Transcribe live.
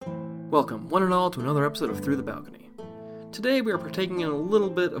Welcome, one and all, to another episode of Through the Balcony. Today we are partaking in a little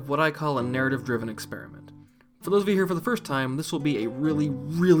bit of what I call a narrative-driven experiment. For those of you here for the first time, this will be a really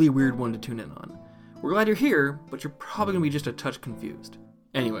weird one to tune in on. We're glad you're here, but you're probably going to be just a touch confused.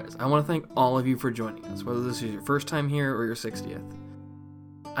 Anyways, I want to thank all of you for joining us, whether this is your first time here or your 60th.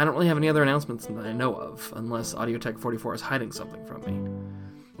 I don't really have any other announcements that I know of, unless Audiotech44 is hiding something from me.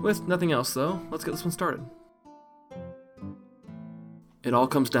 With nothing else though, let's get this one started. It all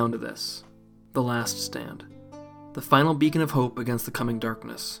comes down to this. The last stand. The final beacon of hope against the coming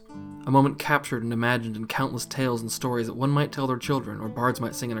darkness. A moment captured and imagined in countless tales and stories that one might tell their children or bards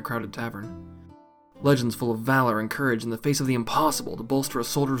might sing in a crowded tavern. Legends full of valor and courage in the face of the impossible to bolster a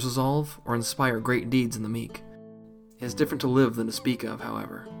soldier's resolve or inspire great deeds in the meek. It is different to live than to speak of,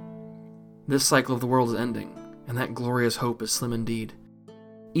 however. This cycle of the world is ending, and that glorious hope is slim indeed.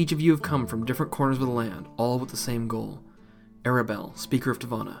 Each of you have come from different corners of the land, all with the same goal. Arabelle, Speaker of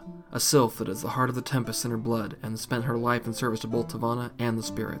Tevanna, a sylph that has the heart of the Tempest in her blood and spent her life in service to both Tevanna and the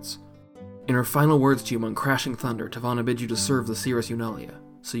spirits. In her final words to you among crashing thunder, Tevanna bids you to serve the seeress Eunalia,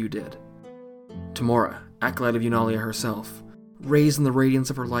 so you did. Tamora, acolyte of Eunalia herself, raised in the radiance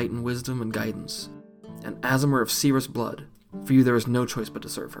of her light and wisdom and guidance. An Aasimar of seeress blood, for you there is no choice but to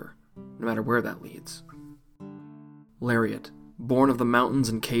serve her, no matter where that leads. Lariat, born of the mountains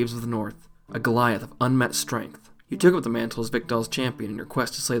and caves of the north, a Goliath of unmet strength, you took up the mantle as Victal's champion in your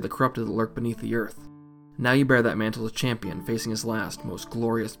quest to slay the corrupted that lurk beneath the earth. Now you bear that mantle as champion, facing his last, most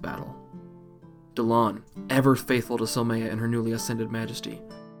glorious battle. Delan, ever faithful to Selmea and her newly ascended majesty,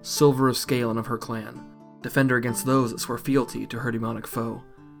 silver of scale and of her clan, defender against those that swore fealty to her demonic foe,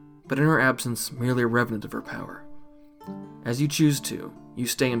 but in her absence merely a revenant of her power. As you choose to, you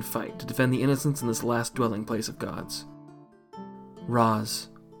stay and fight to defend the innocents in this last dwelling place of gods. Raz,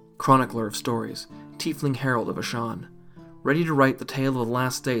 chronicler of stories, tiefling herald of Ashan, ready to write the tale of the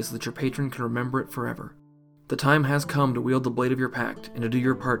last day so that your patron can remember it forever. The time has come to wield the blade of your pact and to do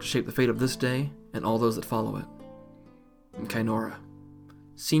your part to shape the fate of this day and all those that follow it. And Kynora,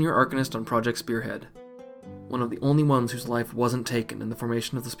 senior arcanist on Project Spearhead, one of the only ones whose life wasn't taken in the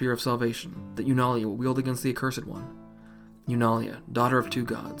formation of the Spear of Salvation that Eunalia will wield against the Accursed One. Eunalia, daughter of two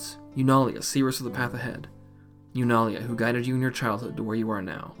gods. Eunalia, seeress of the path ahead. Eunalia, who guided you in your childhood to where you are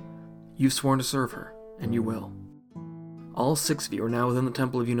now. You've sworn to serve her, and you will. All six of you are now within the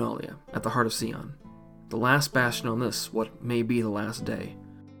Temple of Eunalia, at the heart of Sion. The last bastion on this, what may be the last day.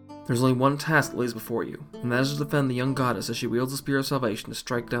 There's only one task that lays before you, and that is to defend the young goddess as she wields the Spear of Salvation to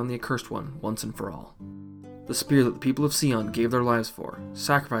strike down the Accursed One once and for all. The spear that the people of Sion gave their lives for,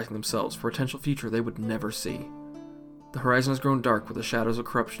 sacrificing themselves for a potential future they would never see. The horizon has grown dark with the shadows of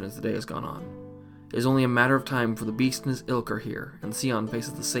corruption as the day has gone on. It is only a matter of time before the beast and his ilk are here, and Sion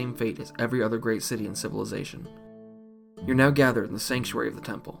faces the same fate as every other great city in civilization. You're now gathered in the sanctuary of the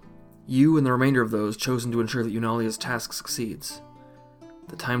temple. You and the remainder of those chosen to ensure that Eunalia's task succeeds.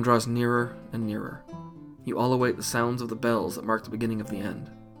 The time draws nearer and nearer. You all await the sounds of the bells that mark the beginning of the end.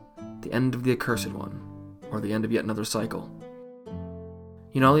 The end of the Accursed One, or the end of yet another cycle.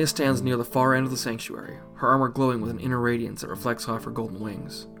 Eunalia stands near the far end of the sanctuary, her armor glowing with an inner radiance that reflects off her golden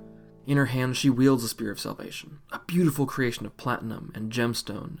wings. In her hand she wields the Spear of Salvation, a beautiful creation of platinum and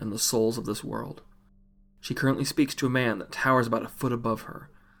gemstone and the souls of this world. She currently speaks to a man that towers about a foot above her,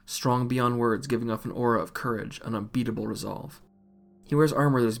 strong beyond words, giving off an aura of courage and unbeatable resolve. He wears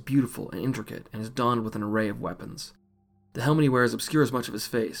armor that is beautiful and intricate and is donned with an array of weapons. The helmet he wears obscures much of his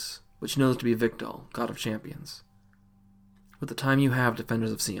face, which knows to be Victal, god of champions. With the time you have,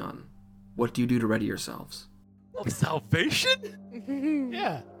 defenders of Sion, what do you do to ready yourselves? Salvation?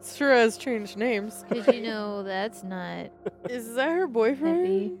 Yeah. Sure has changed names. Did you know that's not Is that her boyfriend?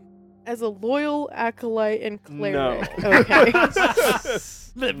 heavy? As a loyal acolyte and cleric. No. Okay.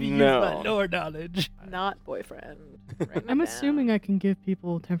 Let me No. use my lore knowledge. Not boyfriend. Write I'm it assuming down. I can give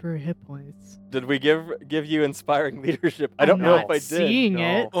people temporary hit points. Did we give you inspiring leadership? I don't I'm know not if I did. seeing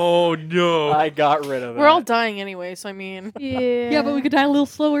it. Oh no. I got rid of it. We're all dying anyway, so I mean. Yeah. Yeah, but we could die a little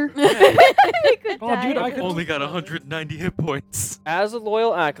slower. We could Oh, dude, die. I only got 190 hit points. As a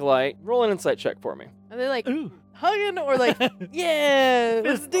loyal acolyte, roll an insight check for me. Are they like Ooh. hugging or like, yeah,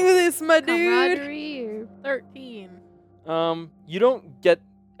 let's do this, my dude? Camaraderie or 13. You don't get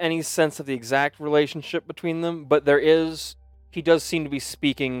any sense of the exact relationship between them, but he does seem to be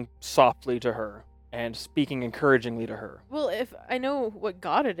speaking softly to her and speaking encouragingly to her. Well, if I know what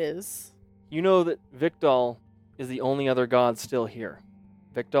god it is. You know that Victal is the only other god still here.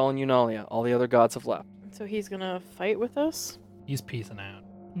 Victal and Eunalia, all the other gods have left. So he's gonna fight with us? He's peacing out.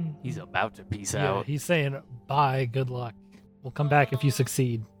 He's about to peace Yeah, out. he's saying, bye, good luck. We'll come back if you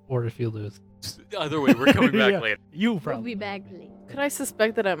succeed or if you lose. Either way, we're coming back Yeah. later. You We'll probably. be back later. Could I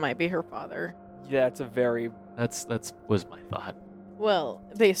suspect that it might be her father? Yeah, it's a very That's was my thought. Well,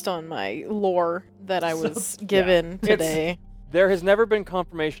 based on my lore that I So, was given It's- today. There has never been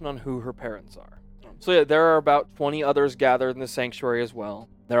confirmation on who her parents are. So yeah, there are about 20 others gathered in the sanctuary as well.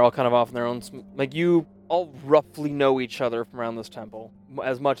 They're all kind of off in their own... Like, you all roughly know each other from around this temple.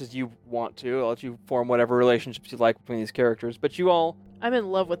 As much as you want to. I'll let you form whatever relationships you like between these characters. But you all... I'm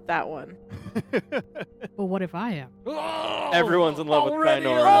in love with that one. But what if I am? Everyone's in love with Already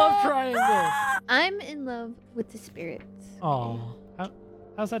Kainora. a love triangle. I'm in love with the spirits. Oh,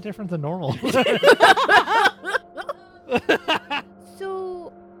 how's that different than normal?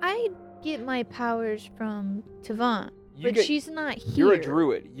 So I get my powers from Tavon, You but get- she's not here. You're a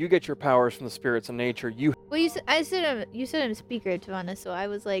druid. You get your powers from the spirits of nature. You... Well, you said I'm a speaker, Tavana. So I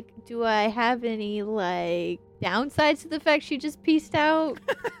was like, do I have any like downsides to the fact she just pieced out?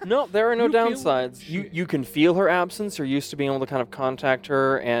 No, there are no You feel downsides. You shit. you can feel her absence. You're used to being able to kind of contact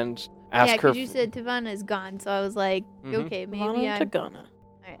her and ask yeah, her... because you said Tavana is gone, so I was like, Mhm. okay, maybe Lana I'm. Tagana.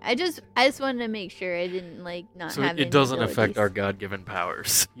 Alright, I just wanted to make sure I didn't like not So have any it doesn't affect abilities. our God-given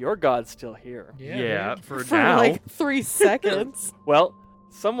powers. Your god's still here. Yeah, dude. for For now. like 3 seconds. Well,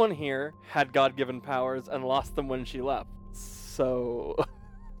 someone here had God-given powers and lost them when she left. So...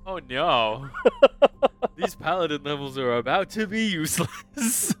 Oh no. These paladin levels are about to be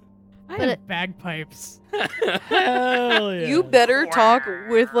useless. I But have bagpipes. Hell yeah. You better talk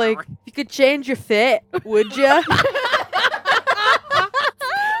with like, you could change your fit, would ya?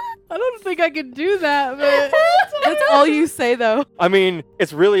 I don't think I can do that, but that's all you say though. I mean,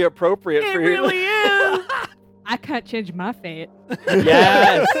 it's really appropriate It for you. really is. I can't change my fate.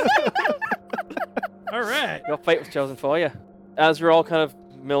 Yes! All right. Your fate was chosen for you. As you're all kind of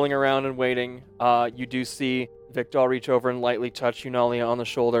milling around and waiting, you do see Victor reach over and lightly touch Eunalia on the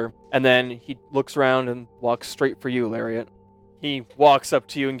shoulder, and then he looks around and walks straight for you, Lariat. He walks up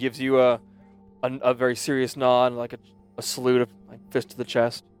to you and gives you a very serious nod, like a salute, like fist to the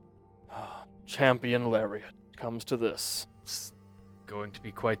chest. Champion Lariat comes to this. It's going to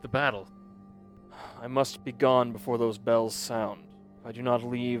be quite the battle. I must be gone before those bells sound. If I do not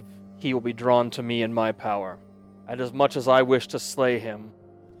leave, he will be drawn to me in my power. And as much as I wish to slay him,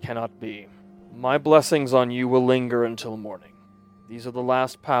 it cannot be. My blessings on you will linger until morning. These are the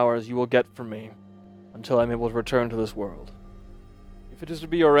last powers you will get from me until I'm able to return to this world. If it is to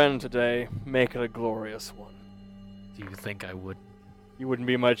be your end today, make it a glorious one. Do you think I would? You wouldn't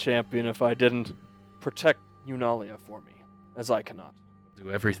be my champion if I didn't protect Eunalia for me, as I cannot. Do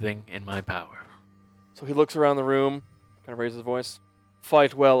everything in my power. So he looks around the room, kind of raises his voice.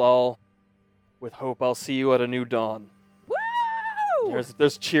 Fight well, all. With hope I'll see you at a new dawn. Woo!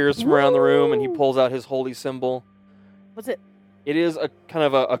 There's cheers from around the room, and he pulls out his holy symbol. What's it? It is a kind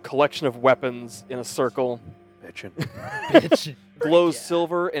of a collection of weapons in a circle. Bitchin'. Bitch. Glows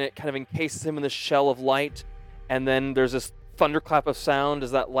silver, and it kind of encases him in this shell of light. And then there's this thunderclap of sound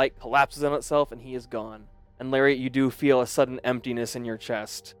as that light collapses on itself, and he is gone. And Lariat, you do feel a sudden emptiness in your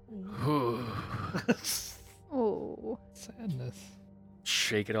chest. Oh. Sadness.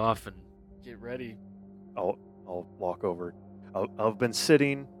 Shake it off and get ready. I'll walk over. I've been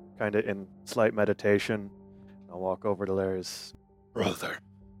sitting kind of in slight meditation. I'll walk over to Larry's. Brother,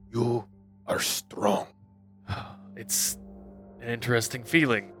 you are strong. It's an interesting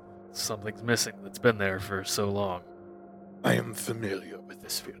feeling. Something's missing that's been there for so long. I am familiar with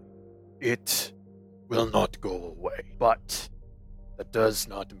this feeling. It will not go away, but that does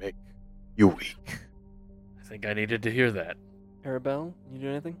not make you weak. I think I needed to hear that. Arabelle, you do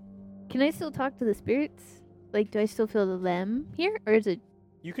anything? Can I still talk to the spirits? Like, do I still feel them here, or is it?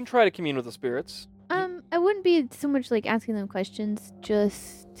 You can try to commune with the spirits. I wouldn't be so much like asking them questions,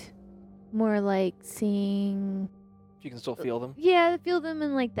 just more like seeing. You can still feel them. Yeah, feel them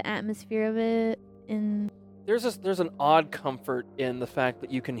in like the atmosphere of it, and There's an odd comfort in the fact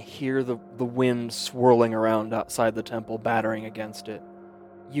that you can hear the wind swirling around outside the temple, battering against it.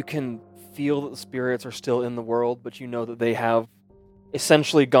 You can feel that the spirits are still in the world, but you know that they have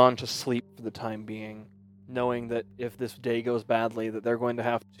essentially gone to sleep for the time being, knowing that if this day goes badly, that they're going to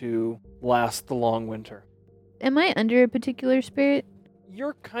have to last the long winter. am I under a particular spirit?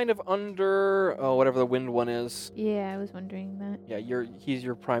 You're kind of under whatever the wind one is. Yeah, I was wondering that. Yeah, he's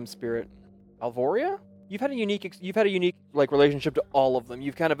your prime spirit. Alvoria? You've had a unique like relationship to all of them.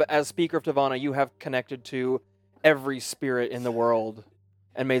 You've kind of, as Speaker of Tavana, you have connected to every spirit in the world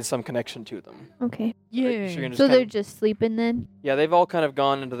and made some connection to them. Okay. So you're gonna just So kind they're of- just sleeping then? yeah, they've all kind of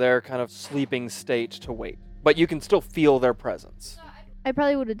gone into their kind of sleeping state to wait. But you can still feel their presence. I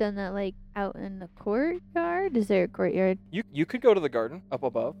probably would have done that like out in the courtyard. Is there a courtyard? You could go to the garden up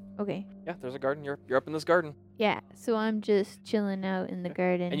above. Okay. Yeah, there's a garden. You're up in this garden. Yeah. So I'm just chilling out in the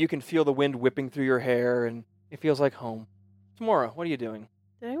garden. And you can feel the wind whipping through your hair, and it feels like home. Tamora, what are you doing?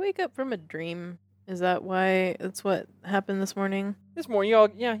 Did I wake up from a dream? Is that why that's what happened this morning? This morning, you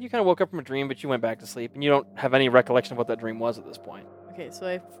kind of woke up from a dream, but you went back to sleep, and you don't have any recollection of what that dream was at this point. Okay, so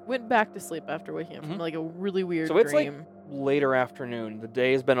I went back to sleep after waking up from Mhm. like a really weird So it's like dream. later afternoon. The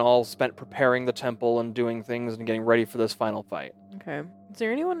day has been all spent preparing the temple and doing things and getting ready for this final fight. Okay. Is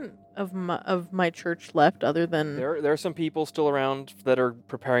there anyone of my church left other than There are some people still around that are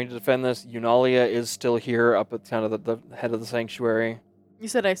preparing to defend this. Eunalia is still here up at kind of the head of the sanctuary. You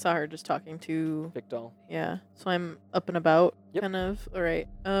said I saw her just talking to Victal. yeah. So I'm up and about Yep. kind of. All right.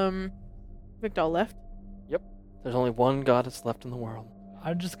 Victal left. There's only one goddess left in the world.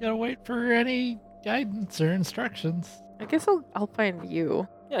 I'm just gonna wait for any guidance or instructions. I guess I'll find you.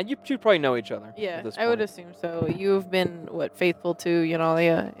 Yeah, you two probably know each other. Yeah, at this I would point. assume so. You've been faithful to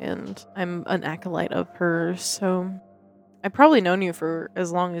Eunalia, and I'm an acolyte of hers, so I've probably known you for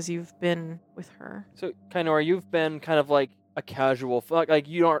as long as you've been with her. So, Kainora, you've been kind of like a casual, like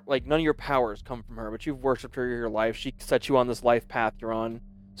you aren't like none of your powers come from her, but you've worshipped her your life. She set you on this life path you're on.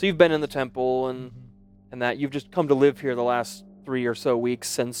 So you've been in the temple and that you've just come to live here the last 3 or so weeks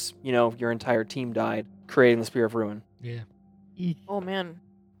since your entire team died, creating the Spear of Ruin. Yeah. Oh man,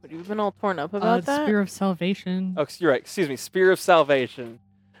 but you've been all torn up about that. Spear of Salvation. Oh, you're right. Excuse me. Spear of Salvation.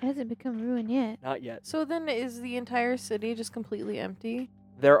 It hasn't become ruined yet. Not yet. So then, is the entire city just completely empty?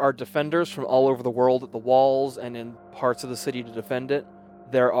 There are defenders from all over the world at the walls and in parts of the city to defend it.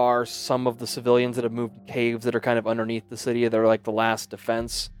 There are some of the civilians that have moved to caves that are kind of underneath the city. They're like the last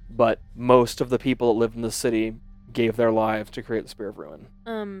defense. But most of the people that live in the city gave their lives to create the Spear of Ruin.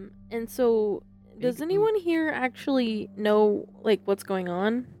 And so does anyone here actually know what's going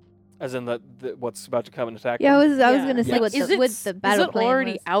on? As in what's about to come and attack Yeah, I them? was gonna say what the battle is it plan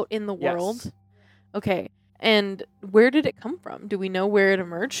already was. out in the Yes. world? Okay. And where did it come from? Do we know where it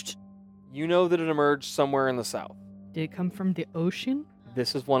emerged? You know that it emerged somewhere in the south. Did it come from the ocean?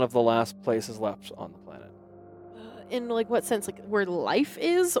 This is one of the last places left on the planet. In what sense? Where life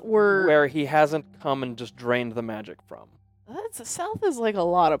is, or Where he hasn't come and just drained the magic from. that's south is a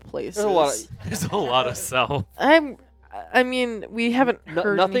lot of places. There's a lot of... There's a lot of self. I mean, we haven't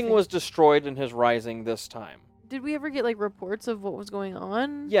heard nothing anything. was destroyed in his rising this time. Did we ever get reports of what was going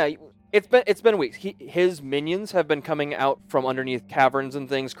on? Yeah, it's been weeks. His minions have been coming out from underneath caverns and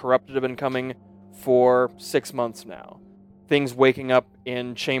things. Corrupted have been coming for 6 months now. Things waking up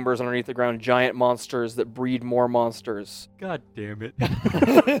in chambers underneath the ground, giant monsters that breed more monsters. God damn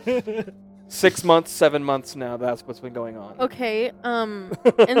it. 6 months, 7 months now, that's what's been going on. Okay.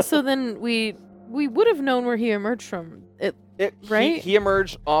 And so then we would have known where he emerged from. Right? He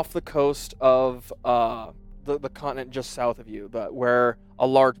emerged off the coast of the continent just south of you, where a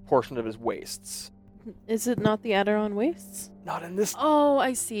large portion of his wastes. Is it not the Aderon Wastes? Not in this. Oh,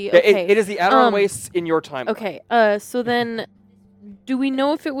 I see. Yeah, Okay. it is the Aderon wastes in your time. Okay. So then, do we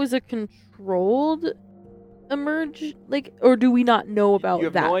know if it was a controlled emerge, or do we not know about You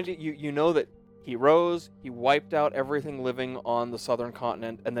have that? no idea. You know that he rose, he wiped out everything living on the southern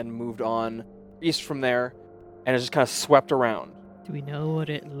continent, and then moved on east from there, and it's just kind of swept around. Do we know what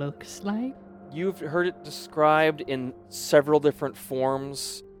it looks like? You've heard it described in several different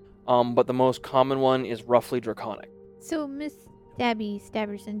forms, but the most common one is roughly draconic. So Miss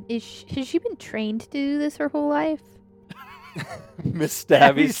Stabberson, has she been trained to do this her whole life? Miss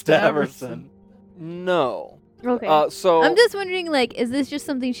Stabby Stabberson. Staverson. No. Okay. So I'm just wondering, is this just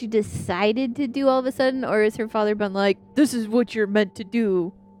something she decided to do all of a sudden, or is her father been like, "This is what you're meant to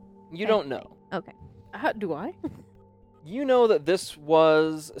do"? you don't know. Okay. How do I? You know that this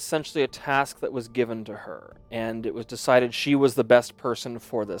was essentially a task that was given to her, and it was decided she was the best person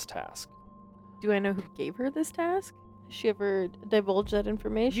for this task. Do I know who gave her this task? Has she ever divulged that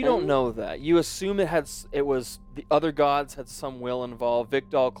information? You don't know that. You assume it was the other gods had some will involved.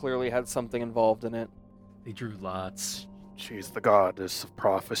 Victal clearly had something involved in it. They drew lots. She's the goddess of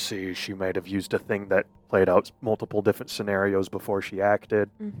prophecy. She might have used a thing that played out multiple different scenarios before she acted.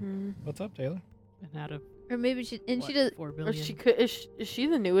 Mm-hmm. What's up, Taylor? And out of Or maybe she what, she does. 4 Or billion. she could. Is she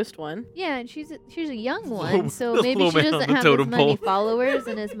the newest one? Yeah, and she's a young Low- one, so the maybe low she man on doesn't the have as totem many pole. followers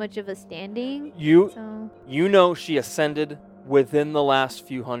and as much of a standing. You So know she ascended within the last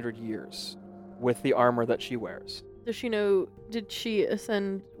few hundred years with the armor that she wears. Does she know? Did she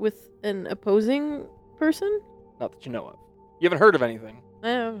ascend with an opposing person? Not that you know of. You haven't heard of anything.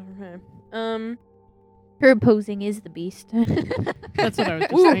 Oh, okay. her opposing is the beast. That's what I was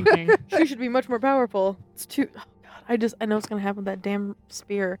just Ooh. thinking. She should be much more powerful. It's too. Oh God, I know it's gonna happen with that damn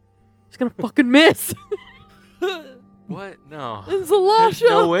spear. It's gonna fucking miss. What? No. This is a lost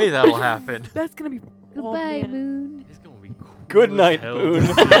There's no shot. way that'll happen. That's gonna be. Goodbye, man. Moon. He's gonna be cool Good as night, hell. Moon.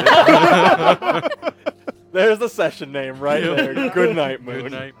 There's the session name right there. Good night, Moon.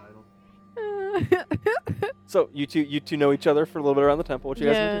 Good night. So you two know each other for a little bit around the temple. What you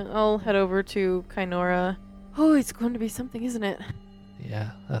guys gonna Yeah, I'll head over to Kainora. Oh, it's going to be something, isn't it?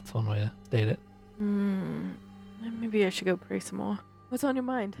 Yeah, that's one way to state it. Maybe I should go pray some more. What's on your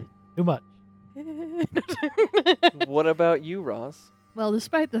mind? Too much. do? What about you, Ross? Well,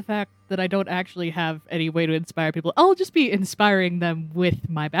 despite the fact that I don't actually have any way to inspire people, I'll just be inspiring them with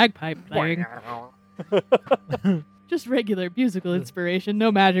my bagpipe playing. Just regular musical inspiration,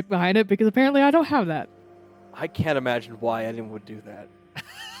 no magic behind it, because apparently I don't have that. I can't imagine why anyone would do that.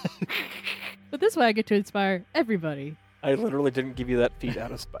 But this way I get to inspire everybody. I literally didn't give you that feat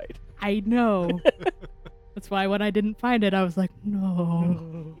out of spite. I know. That's why when I didn't find it, I was like,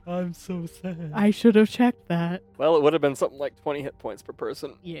 no, I'm so sad. I should have checked that. Well, it would have been something like 20 hit points per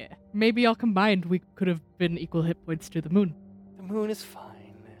person. Yeah. Maybe all combined, we could have been equal hit points to the moon. The moon is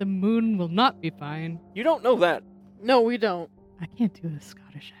fine. The moon will not be fine. You don't know that. No, we don't. I can't do the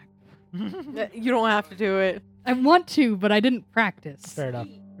Scottish accent. You don't have to do it. I want to, but I didn't practice. Fair enough.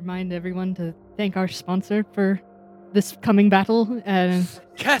 Remind everyone to thank our sponsor for this coming battle. And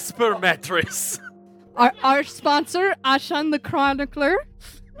Casper Mattress. our sponsor, Ashan the Chronicler.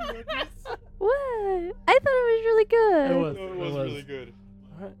 What? I thought it was really good. It was really good.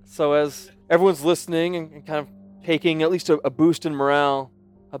 All right. So as everyone's listening and kind of taking at least a boost in morale,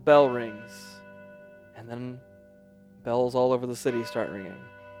 a bell rings. And then bells all over the city start ringing.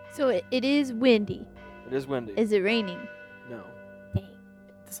 So it is windy. It is windy. Is it raining? No.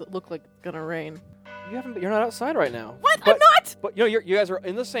 Does it look like it's gonna rain? You're not outside right now. What? But, I'm not. But you know, you guys are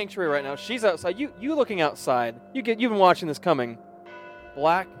in the sanctuary right now. She's outside. You looking outside. You've been watching this coming.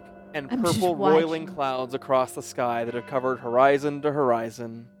 Black and I'm just purple roiling watching. clouds across the sky that have covered horizon to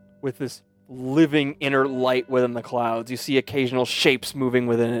horizon with this living inner light within the clouds. You see occasional shapes moving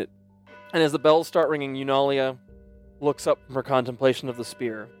within it. And as the bells start ringing, Eunalia looks up from her contemplation of the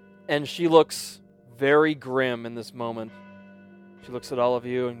spear. And she looks very grim in this moment. She looks at all of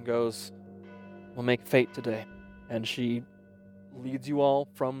you and goes, "We'll make fate today." And she leads you all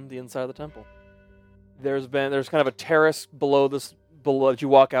from the inside of the temple. There's kind of a terrace below that you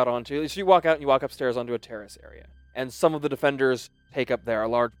walk out onto. So you walk out and you walk upstairs onto a terrace area. And some of the defenders take up there. A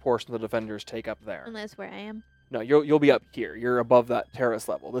large portion of the defenders take up there. And that's where I am. No, you'll be up here. You're above that terrace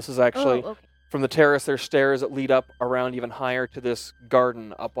level. This is actually Oh, okay. from the terrace. There's stairs that lead up around even higher to this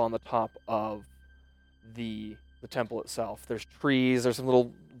garden up on the top of the temple itself. There's trees. There's some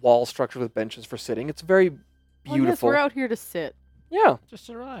little wall structures with benches for sitting. It's very Oh, yes, beautiful. we're out here to sit. Yeah. Just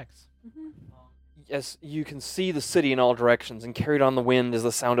to relax. As you can see the city in all directions, and carried on the wind is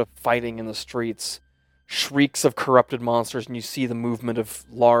the sound of fighting in the streets, shrieks of corrupted monsters, and you see the movement of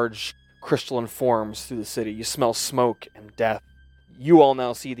large crystalline forms through the city. You smell smoke and death. You all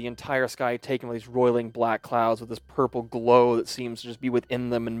now see the entire sky taken by these roiling black clouds with this purple glow that seems to just be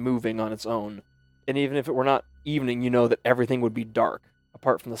within them and moving on its own. And even if it were not evening, you know that everything would be dark,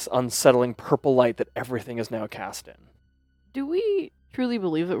 apart from this unsettling purple light that everything is now cast in. Do we truly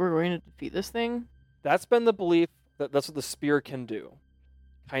believe that we're going to defeat this thing? That's been the belief that that's what the spear can do.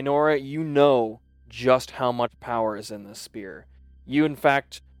 Kainora, you know just how much power is in this spear. You, in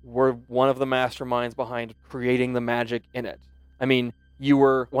fact, were one of the masterminds behind creating the magic in it. I mean, you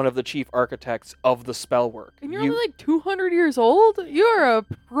were one of the chief architects of the spell work. And you're only like 200 years old? You're a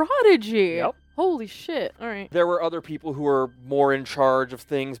prodigy. Yep. Holy shit. All right. There were other people who were more in charge of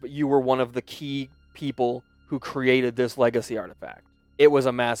things, but you were one of the key people who created this legacy artifact. It was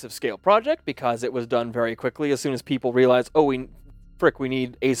a massive scale project because it was done very quickly as soon as people realized, oh, we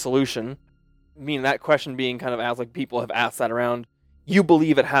need a solution. I mean, that question being kind of asked, like people have asked that around. You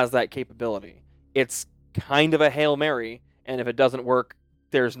believe it has that capability. It's kind of a Hail Mary, and if it doesn't work,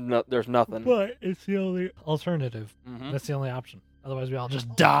 there's nothing. But it's the only alternative. Mhm. That's the only option. Otherwise, we all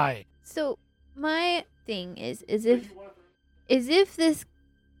just die. So my thing is if this,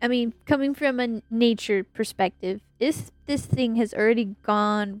 I mean, coming from a nature perspective, if this thing has already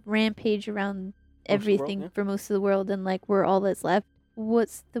gone rampage around everything yeah. for most of the world, and like we're all that's left,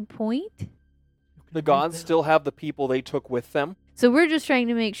 what's the point? The gods still have the people they took with them. So we're just trying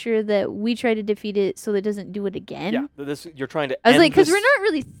to make sure that we try to defeat it so it doesn't do it again. Yeah, you're trying to. I was end like, because this- we're not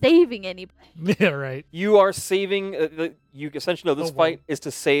really saving anybody. Yeah, right. You are saving. You essentially know this The world. fight is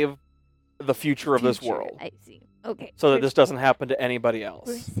to save the future of this Future. world, I see. Okay. so that We're- this doesn't happen to anybody We're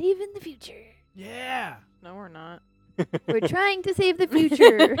else. saving the future. Yeah. No, we're not. We're trying to save the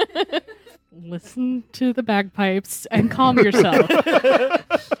future. listen to the bagpipes and calm yourself.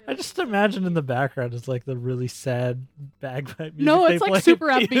 I just imagine in the background it's like the really sad bagpipe music. No, they it's, like, play at super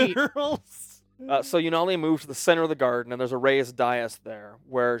upbeat. funerals. So Eunalia moves to the center of the garden, and there's a raised dais there,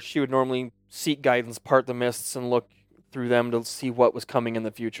 where she would normally seek guidance, part the mists, and look through them to see what was coming in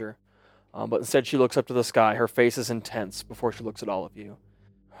the future. But instead she looks up to the sky. Her face is intense before she looks at all of you.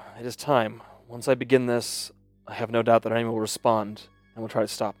 It is time. Once I begin this, I have no doubt that Anima will respond and will try to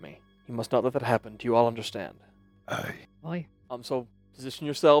stop me. You must not let that happen. Do you all understand? Aye. Boy. So position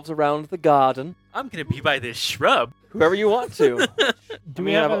yourselves around the garden, I'm gonna be by this shrub. whoever you want to. Do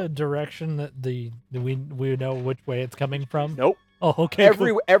we have a direction that we know which way it's coming from? Nope. Oh, okay.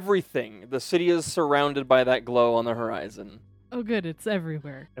 cool. Everything. The city is surrounded by that glow on the horizon. Oh, good. It's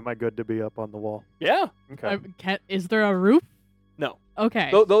everywhere. Am I good to be up on the wall? Yeah. Okay. Is there a roof? No.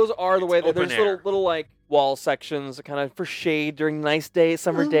 Okay. Those are the way that open there's air. little like wall sections kind of for shade during nice days,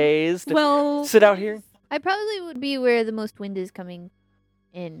 summer days. To Well, sit out here. I probably would be where the most wind is coming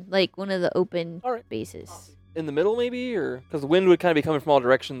in, like one of the open All right. spaces. In the middle, maybe, or because the wind would kind of be coming from all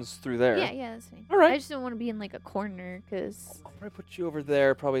directions through there. Yeah, that's fine. All right. I just don't want to be in like a corner because, I'll probably put you over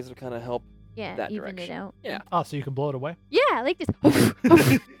there, probably to kind of help. yeah, That even direction. it out. Yeah. Oh, so you can blow it away? Yeah, like this.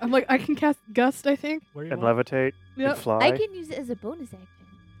 I'm like, I can cast Gust, I think. Where you And want? levitate Yep. and fly. I can use it as a bonus action.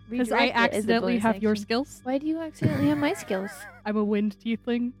 Because I Redirect it as a accidentally bonus have your action. skills. Why do you accidentally have my skills? I'm a wind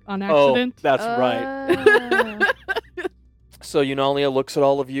tiefling on accident. Oh, that's right. So Eunalia looks at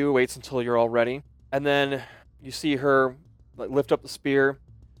all of you, waits until you're all ready, and then you see her like lift up the spear,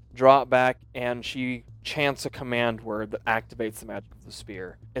 draw it back, and she chants a command word that activates the magic of the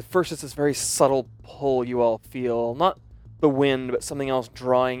spear. At first, it's this very subtle pull you all feel, not the wind, but something else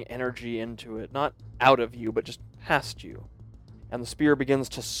drawing energy into it, not out of you, but just past you. And the spear begins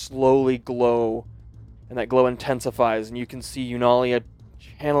to slowly glow, and that glow intensifies, and you can see Eunalia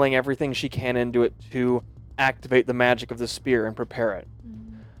channeling everything she can into it to activate the magic of the spear and prepare it.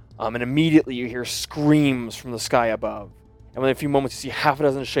 And immediately you hear screams from the sky above. And within a few moments you see half a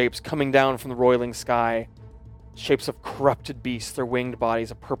dozen shapes coming down from the roiling sky. Shapes of corrupted beasts, their winged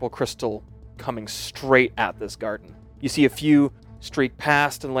bodies of purple crystal coming straight at this garden. You see a few streak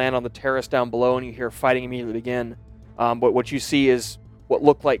past and land on the terrace down below, and you hear fighting immediately begin. But what you see is what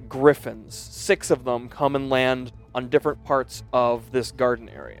look like griffins. 6 of them come and land on different parts of this garden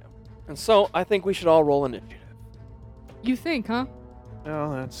area. And so I think we should all roll initiative. You think, huh?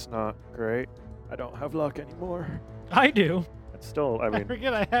 No, that's not great. I don't have luck anymore. I do. It's still, I I mean,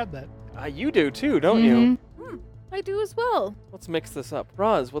 forget I had that. You do too, don't you? Mhm. I do as well. Let's mix this up.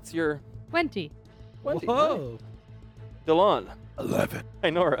 Roz, what's your 20. 20? Whoa. Delon, 11.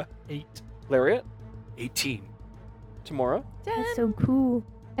 Ainora, 8. Lariat, 18. Tamora. That's so cool.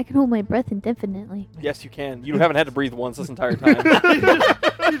 I can hold my breath indefinitely. Yes, you can. You haven't had to breathe once this entire time.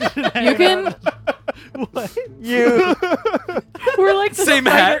 You can. What? You. We're like the Same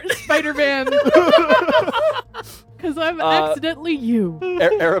hat. Spider-Man. Because I'm accidentally you.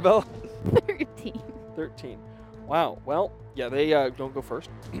 Arabelle, 13. 13. Wow. Well, yeah, they don't go first.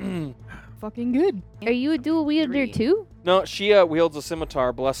 Fucking good. Are you a dual wielder 3. too? No, she wields a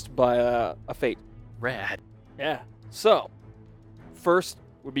scimitar blessed by a fate. Rad. Yeah. So, first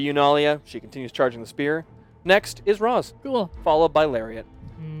would be Eunalia. She continues charging the spear. Next is Roz, Cool. followed by Lariat.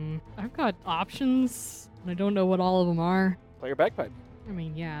 I've got options, and I don't know what all of them are. Play your bagpipe. I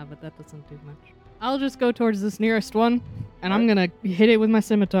mean, yeah, but that doesn't do much. I'll just go towards this nearest one, and I'm gonna hit it with my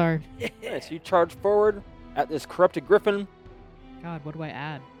scimitar. Nice. You charge forward at this corrupted griffin. God, what do I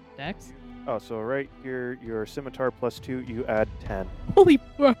add? Dex? oh, so right here, your scimitar +2, you add 10. Holy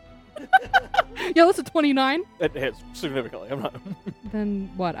fuck. Yeah, that's a 29. It hits significantly. I'm not.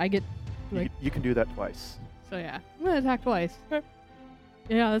 Then what? I get, You, like, you can do that twice. so yeah. I'm gonna attack twice.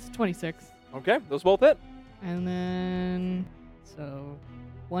 Yeah, that's 26. Okay, those both hit. And then, so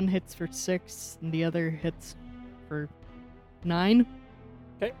one hits for 6, and the other hits for 9.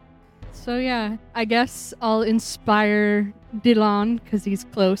 Okay. So yeah, I guess I'll inspire Dylan because he's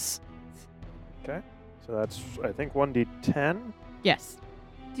close. So that's, I think, 1d10. Yes.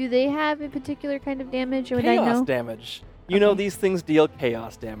 Do they have a particular kind of damage? Or would I Chaos know? damage. You know these things deal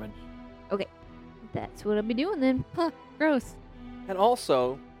chaos damage. That's what I'll be doing then. Huh, gross. And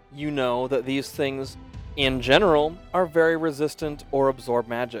also, you know that these things, in general, are very resistant or absorb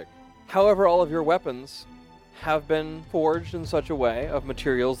magic. However, all of your weapons have been forged in such a way of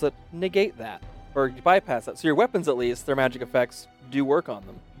materials that negate that, or bypass that. So your weapons, at least, their magic effects do work on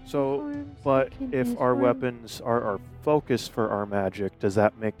them. So, Worms, but can if use our worms. weapons are our focus for our magic, does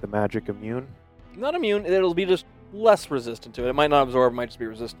that make the magic immune? Not immune, it'll be just less resistant to it. It might not absorb, it might just be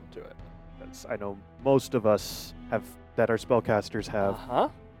resistant to it. I know most of us have, that our spellcasters have. Uh-huh.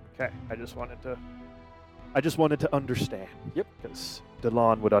 Okay, I just wanted to understand. Yep. Because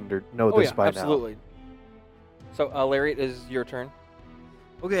Delon would know Oh this yeah, by absolutely. So, Lariat, is your turn.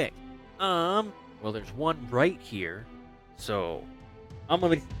 Okay. Well, there's one right here, so I'm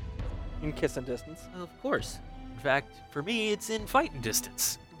gonna. In kissing distance. Of course. In fact, for me, it's in fighting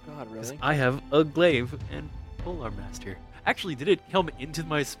distance. Oh God, 'Cause really? I have a glaive and polearm master. Actually, did it come into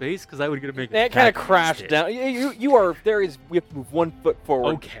my space? Because I was gonna make it. It kind of crashed down. You are there is. We have to move 1 foot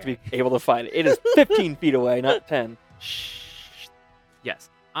forward to be able to find it. It is 15 feet away, not 10. Shh. Yes,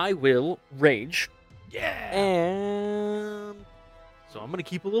 I will rage. Yeah. And so I'm gonna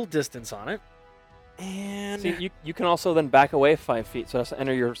keep a little distance on it. And See, you can also then back away 5 feet, so it has to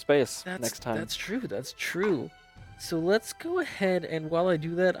enter your space next time. That's true. That's true. So let's go ahead, and while I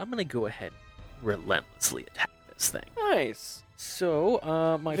do that, I'm gonna go ahead and relentlessly attack this thing. Nice. So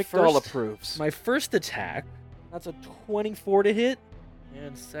my Victor first approves. my first attack, that's a 24 to hit,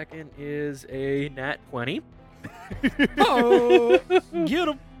 and second is a nat 20. Oh, get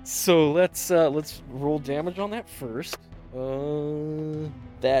him! So let's roll damage on that first.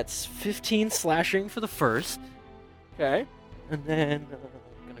 That's 15 slashing for the first. Okay. And then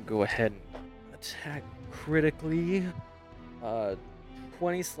I'm gonna go ahead and attack critically.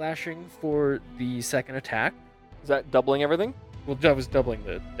 20 slashing for the second attack. Is that doubling everything? Well, that was doubling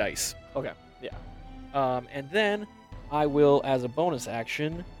the dice. Okay. Yeah. And then I will, as a bonus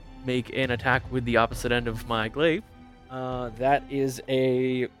action, make an attack with the opposite end of my glaive. That is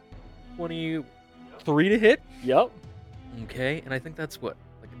a 23 to hit. Yep. Okay, and I think that's what,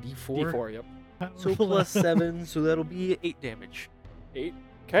 like a D4. D4. Yep. So plus 7, so that'll be 8 damage. 8.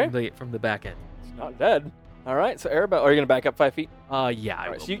 Okay. From the back end. It's not dead. All right. So Arabelle, are you gonna back up 5 feet? Yeah, I All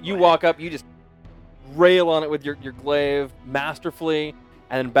will. right. So you walk up. You just rail on it with your glaive masterfully,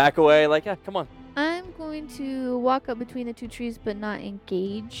 and then back away. Like, yeah, come on. I'm going to walk up between the two trees but not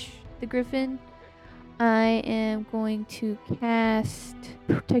engage the griffin. I am going to cast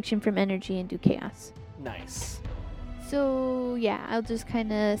protection from energy and do chaos. Nice. So, yeah, I'll just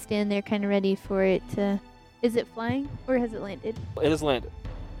kind of stand there kind of ready for it to... Is it flying or has it landed? It has landed.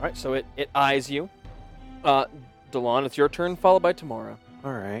 All right. So it eyes you. Delon, it's your turn, followed by Tamara.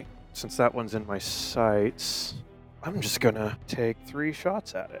 All right. Since that one's in my sights, I'm just gonna take 3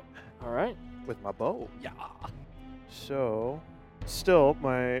 shots at it All right. with my bow. Yeah. So, still,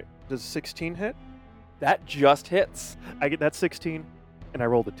 does 16 hit? That just hits. I get that 16, and I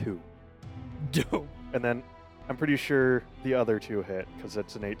rolled a 2. Dope. And then I'm pretty sure the other 2 hit because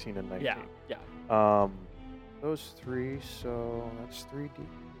it's an 18 and 19. Yeah. Those 3, so that's 3d.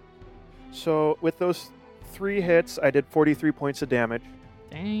 So with those 3 hits, I did 43 points of damage.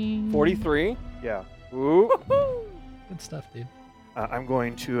 Dang. 43. Yeah. Ooh. Good stuff, dude. I'm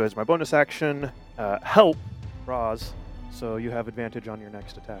going to, as my bonus action, help Roz, so you have advantage on your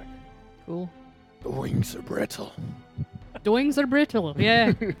next attack. Cool. The wings are brittle. The wings are brittle.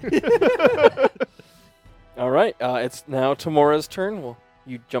 Yeah. All right. It's now Tamara's turn. Well,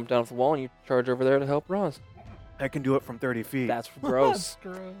 you jump down off the wall and you charge over there to help Roz. I can do it from 30 feet. That's gross.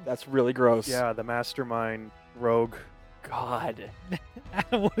 That's really gross. Yeah, the mastermind rogue. God.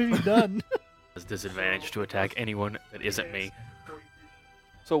 What have you done? Has disadvantage to attack anyone that isn't me.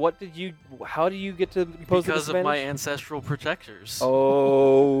 So how do you get to impose the Because of my disadvantage? ancestral protectors.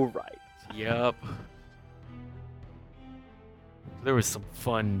 Oh, right. Yep. There was some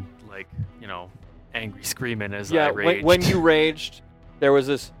fun, angry screaming as I raged. when you raged, there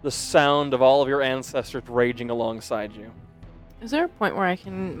was the sound of all of your ancestors raging alongside you. Is there a point where I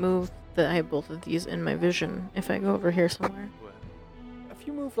can move that I have both of these in my vision if I go over here somewhere? If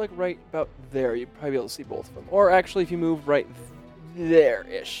you move right about there, you'd probably be able to see both of them. Or actually, if you move right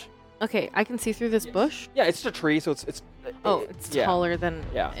there-ish. Okay, I can see through this bush. Yeah, it's just a tree, so it's yeah. taller than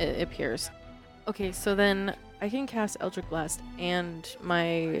Yeah. it appears. Okay, so then I can cast Eldritch Blast and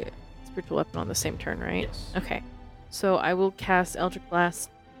my spiritual weapon on the same turn, right? Yes. Okay. So I will cast Eldritch Blast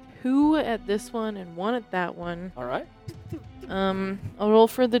 2 at this one and 1 at that one. All right. I'll roll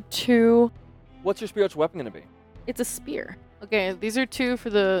for the 2. What's your spiritual weapon going to be? It's a spear. Okay, these are 2 for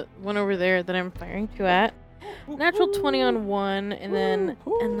the one over there that I'm firing 2 at. Natural 20 on 1, and then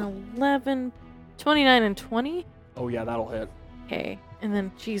an 11, 29 and 20. Oh, yeah, that'll hit. Okay, and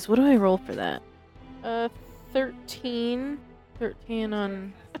then, geez, what do I roll for that? 13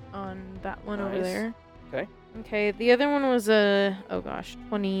 on that one over Nice. there. Okay. Okay, the other one was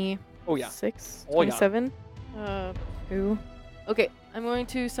 20. Oh, yeah. 6, Oh, yeah. 27. 2. Okay, I'm going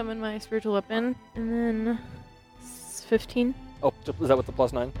to summon my spiritual weapon, and then 15. Oh, is that with the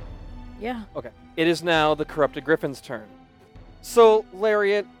 +9? Yeah. Okay. It is now the Corrupted Griffin's turn. So,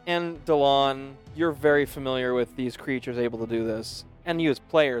 Lariat and Delon, you're very familiar with these creatures able to do this. and you as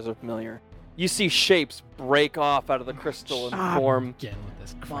players are familiar. You see shapes break off out of the crystal and form Again with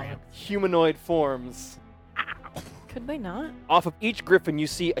this crap. humanoid forms. Could they not? Off of each griffin, you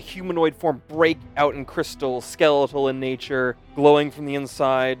see a humanoid form break out in crystal, skeletal in nature, glowing from the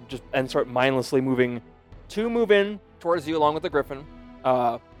inside, and start mindlessly moving. Two move in towards you along with the griffin.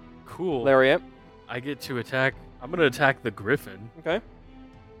 Cool. Lariat. I get to attack. I'm gonna attack the griffin. Okay.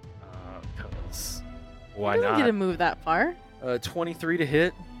 Cause why You don't get to not? move that far. 23 to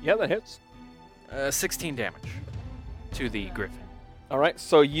hit. Yeah, that hits. 16 damage to the griffin. All right,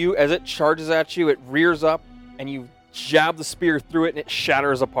 so you, as it charges at you, it rears up, and you jab the spear through it, and it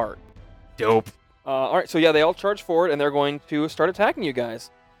shatters apart. Dope. All right, so yeah, they all charge forward, and they're going to start attacking you guys.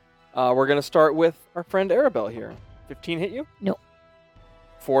 We're going to start with our friend Arabelle here. 15 hit you? No.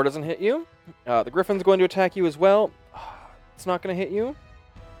 4 doesn't hit you. The griffin's going to attack you as well. It's not going to hit you.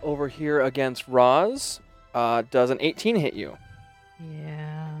 Over here against Roz, does an 18 hit you?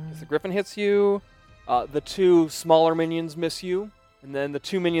 Yeah. As the griffin hits you, the two smaller minions miss you, and then the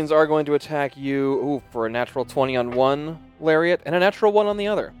two minions are going to attack you for a natural 20 on one lariat and a natural 1 on the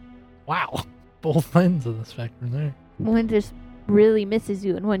other. Wow. Both ends of the spectrum there. One just really misses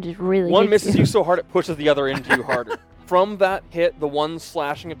you, and one just really One hits misses you so hard it pushes the other into you harder. From that hit, the one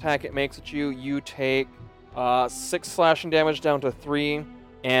slashing attack it makes at you, you take 6 slashing damage down to 3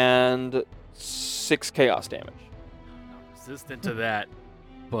 and 6 chaos damage. I'm resistant to that,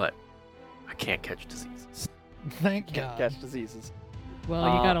 but I can't catch diseases. Thank Can't God. catch diseases. Well,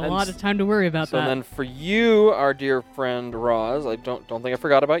 you got a and lot of time to worry about So that. then for you, our dear friend Roz, I don't think I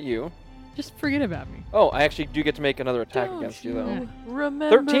forgot about you. Just forget about me. Oh, I actually do get to make another attack Don't against you, though.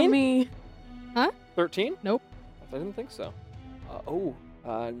 Remember 13? me. 13? Nope. I didn't think so.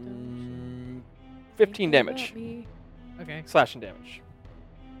 15 damage. Okay. Slashing damage.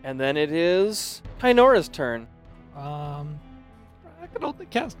 And then it is Kynora's turn. I can only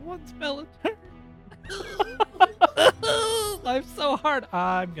cast one spell a turn. Life's so hard.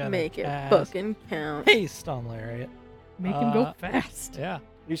 I'm gonna Make it cast fucking count. haste on Lariat. Make him go fast. Yeah.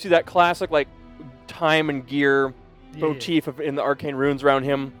 You see that classic, like, time and gear Yeah. motif in the arcane runes around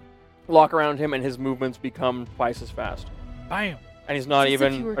him, lock around him, and his movements become twice as fast. Bam. And he's not It's as if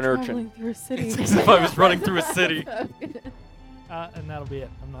even you were an urchin. traveling through a city. It's as if I was running through a city. And that'll be it.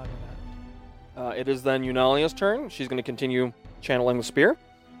 I'm not gonna. It is then Eunalia's turn. She's going to continue channeling the spear.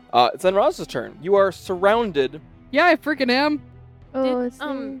 It's then Roz's turn. You are surrounded. Yeah, I freaking am. Oh, Did,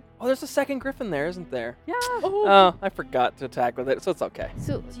 so, Oh, there's a second griffin there, isn't there? Yeah. Oh, I forgot to attack with it, so it's okay.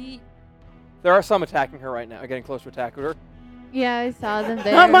 so There are some attacking her right now, getting close to attack with her. yeah, I saw them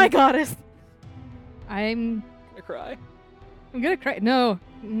there. Not my goddess. I'm Gonna cry. gonna cry. No,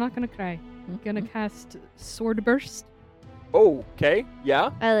 I'm not gonna cry. I'm gonna cast Sword Burst. Oh, okay.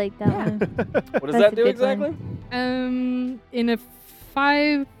 Yeah. I like that one. What does That's that a do good exactly? In a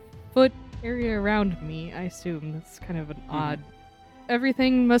 5-foot area around me, I assume. That's kind of an odd.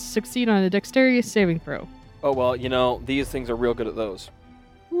 Everything must succeed on a dexterity saving throw. Oh, well, you know, these things are real good at those.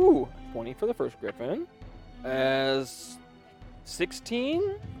 Ooh, 20 for the first griffin. As 16?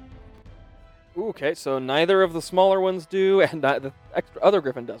 Ooh, okay, so neither of the smaller ones do, and the other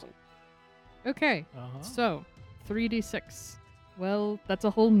griffin doesn't. Okay, Uh-huh. so 3d6. Well, that's a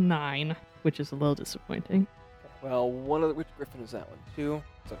whole 9, which is a little disappointing. Well, which griffin is that one? 2.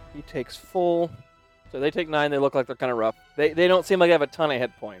 So he takes full. So they take 9. They look like they're kind of rough. They don't seem like they have a ton of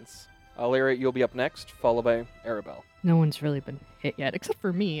hit points. Lyra, you'll be up next, followed by Arabelle. No one's really been hit yet, except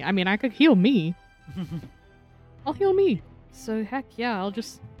for me. I mean, I could heal me. I'll heal me. So heck yeah, I'll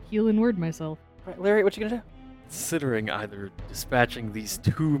just heal and word myself. All right, Lyra, what you gonna do? Considering either dispatching these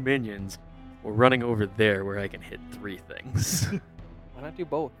 2 minions or running over there where I can hit 3 things. Why not do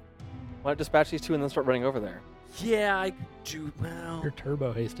both? Why not dispatch these 2 and then start running over there? Yeah, I could do well. You're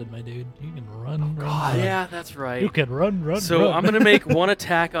turbo hasted, my dude. You can run. God, run. yeah, that's right. You can run. So run. I'm gonna make one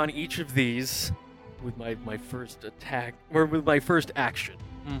attack on each of these with my first attack, or with my first action,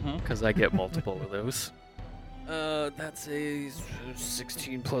 Mm-hmm. because I get multiple of those. That's a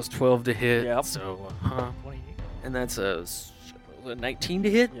 16 plus 12 to hit. Yep. So, 28. and that's a 19 to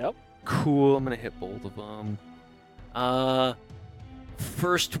hit. Yep. Cool. I'm gonna hit both of them.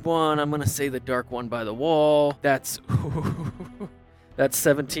 First one, I'm gonna say the dark one by the wall. That's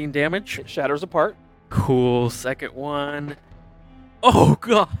 17 damage. It shatters apart. Cool. Second one. Oh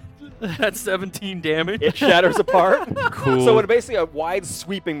god, that's 17 damage. It shatters apart. Cool. So, in basically a wide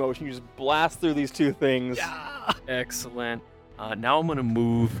sweeping motion, you just blast through these 2 things. Excellent. Now I'm gonna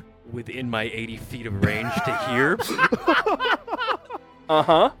move within my 80 feet of range to here,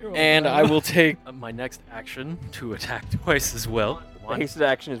 Uh-huh. and I will take my next action to attack twice as well. The One. hasted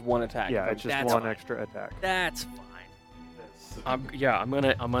action is 1 attack. Yeah, it's just That's one fine. extra attack. That's fine. I'm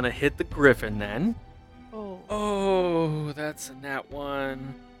gonna hit the griffin then. Oh. Oh, that's a nat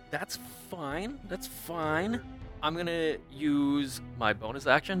 1. That's fine. I'm gonna use my bonus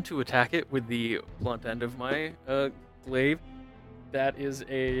action to attack it with the blunt end of my glaive. That is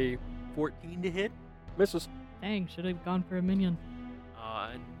a 14 to hit. Misses. Dang, should have gone for a minion.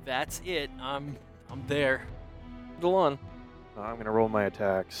 That's it. I'm there. Delon. I'm going to roll my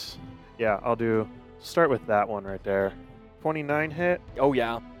attacks. Yeah, I'll start with that one right there. 29 hit. Oh,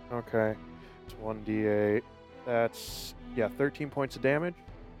 yeah. Okay. It's 1d8. That's, 13 points of damage.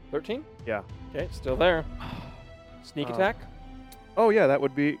 13? Yeah. Okay, still there. Sneak attack? Oh, yeah, that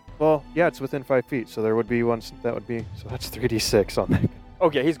would be, well, yeah, it's within 5 feet, so there would be one, that would be, so that's 3d6 on that.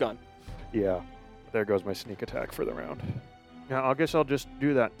 Okay, he's gone. Yeah. There goes my sneak attack for the round. Yeah, I guess I'll just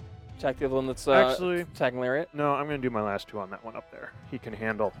do that. Attack the other one that's Actually, attacking Lariat. No, I'm going to do my last 2 on that one up there. He can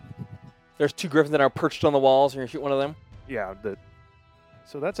handle. There's 2 griffins that are perched on the walls. You're going to shoot one of them? Yeah,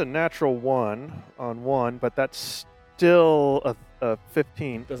 so that's a natural 1 on 1, but that's still a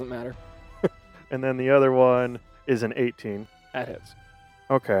 15. Doesn't matter. And then the other one is an 18. That hits.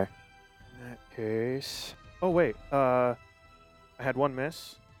 Okay. In that case... Oh, wait. I had 1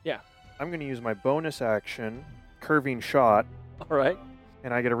 miss. Yeah. I'm going to use my bonus action, Curving Shot, All right.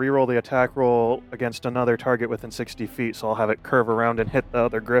 and I get to reroll the attack roll against another target within 60 feet, so I'll have it curve around and hit the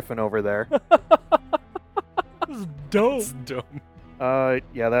other griffin over there. This is dope. That's dumb.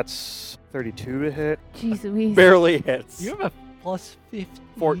 Yeah, that's 32 to hit. Jeez Louise. Barely hits. You have a plus 50.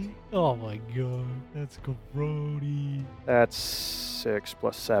 14. Oh my god, that's grody. That's 6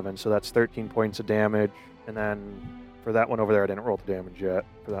 plus 7, so that's 13 points of damage. And then for that one over there, I didn't roll the damage yet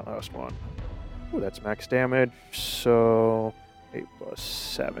for that last one. Ooh, that's max damage, so 8 plus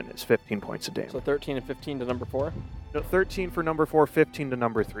 7 is 15 points of damage. So 13 and 15 to number 4. No, 13 for number 4, 15 to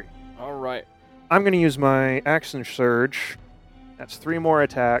number 3. All right. I'm going to use my action surge. That's 3 more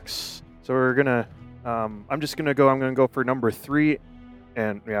attacks. So we're going to, I'm going to go for number 3.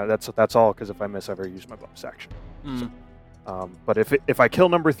 And yeah, that's all, because if I miss, I've already used my bonus action. But if I kill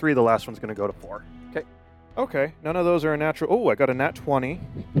number 3, the last one's going to go to 4. Okay. Okay, none of those are a natural. Oh, I got a nat 20.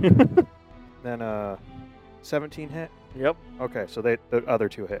 Then 17 hit. Yep. Okay, so the other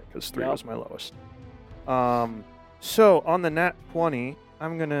 2 hit, because 3 Yep. was my lowest. So on the nat 20,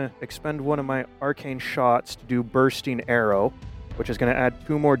 I'm going to expend one of my arcane shots to do Bursting Arrow, which is going to add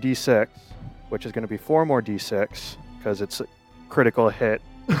 2 more d6, which is going to be 4 more d6, because it's a critical hit.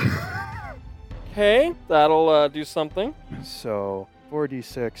 Okay, that'll do something. So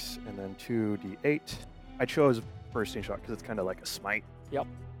 4d6 and then 2d8. I chose Bursting Shot because it's kind of like a smite. Yep.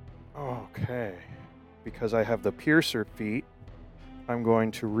 Okay. Because I have the Piercer feat, I'm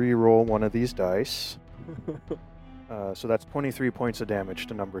going to re-roll one of these dice. So that's 23 points of damage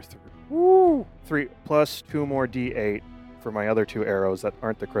to number 3. Woo! 3 plus 2 more d8 for my other 2 arrows that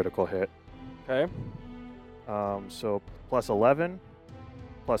aren't the critical hit. Okay. So plus 11,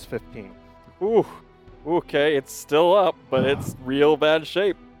 plus 15. Ooh. Okay, it's still up, but it's real bad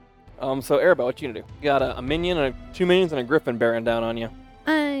shape. So Arabelle, what you gonna do? You got a minion, 2 minions, and a griffin bearing down on you.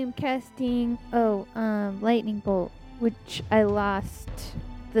 I'm casting lightning bolt, which I lost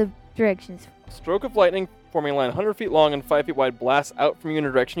the directions. Stroke of lightning, forming a line 100 feet long and 5 feet wide, blasts out from you in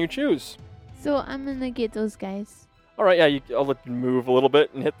a direction you choose. So I'm gonna get those guys. All right, yeah, I'll let you move a little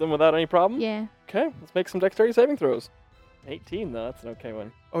bit and hit them without any problem. Yeah. Okay, let's make some dexterity saving throws. 18 though, that's an okay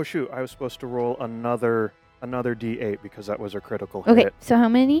one. Oh shoot, I was supposed to roll another d8 because that was a critical Okay, hit. so how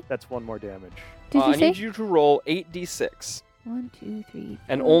many That's 1 more damage. did you I say? need you to roll 8d6, 1, 2, 3.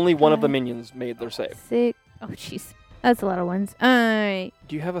 and 4, only one of the 5, minions made their save. 6. Oh jeez, that's a lot of ones. Alright,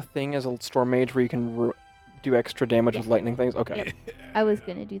 Do you have a thing as a storm mage where you can do extra damage with lightning things? Okay. I was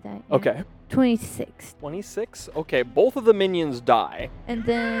gonna do that. Yeah. Okay. 26. 26? Okay, both of the minions die. And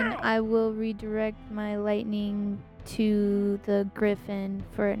then I will redirect my lightning to the griffin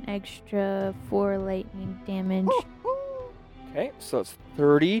for an extra 4 lightning damage. Okay, so it's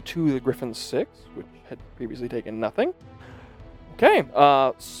 30 to the griffin's 6, which had previously taken nothing. Okay,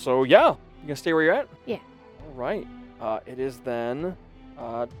 so yeah, you gonna stay where you're at? Yeah. All right. It is then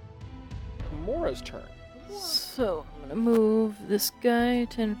Mora's turn. So I'm gonna move this guy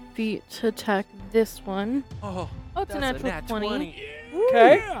 10 feet to attack this one. Oh, Oh, it's a that's natural 20.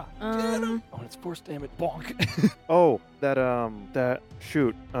 Okay. Um, Oh, and it's force damage. Bonk. Oh,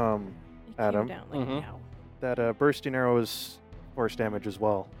 shoot, it came Adam. down like Mhm. now. That bursting arrow is force damage as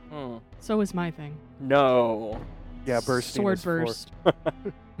well. Hmm. So is my thing. No. Yeah, bursting Sword is for- burst.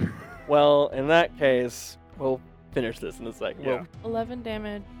 Well, in that case, we'll finish this in a second. Yeah. 11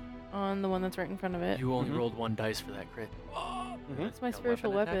 damage on the one that's right in front of it. You only Mhm. rolled 1 dice for that crit. Mhm. That's my A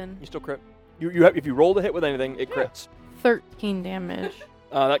spiritual weapon attack? weapon. You still crit. You have if you roll the hit with anything, it crits. 13 damage.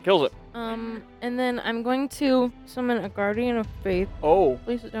 That kills it. And then I'm going to summon a Guardian of Faith. Oh,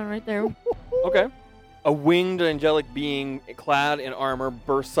 Place it down right there. okay. A winged angelic being clad in armor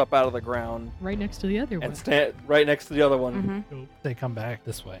bursts up out of the ground Right next to the other one. and stand right next to the other one. Mm-hmm. They come back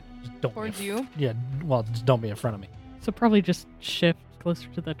this way. Just don't Towards be you? Yeah, well, just don't be in front of me. So probably just shift closer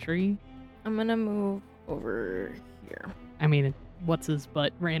to the tree. I'm gonna move over here. I mean, what's his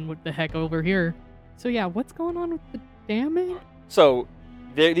butt ran with the heck over here. So yeah, what's going on with the damage? So,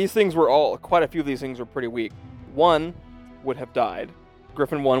 these things were quite a few of these things were pretty weak. One would have died.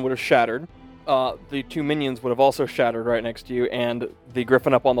 Griffin 1 would have shattered. The 2 minions would have also shattered right next to you, and the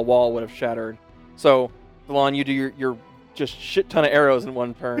Griffin up on the wall would have shattered. So, Delon, you do your just shit ton of arrows in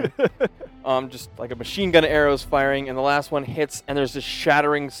one turn. Just like a machine gun of arrows firing, and the last one hits, and there's this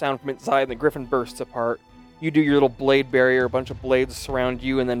shattering sound from inside, and the Griffin bursts apart. You do your little blade barrier, a bunch of blades surround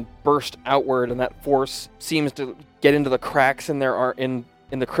you, and then burst outward, and that force seems to get into the cracks in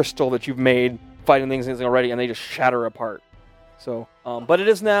the crystal that you've made, fighting things already, and they just shatter apart. So, but it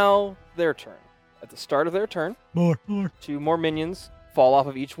is now their turn. At the start of their turn, More. 2 more minions fall off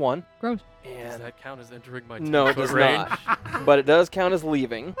of each one. Gross. Does And that count as entering my no, it 10-foot does range? not. But it does count as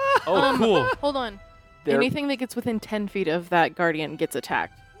leaving. Oh, cool. Hold on. They're- Anything that gets within 10 feet of that Guardian gets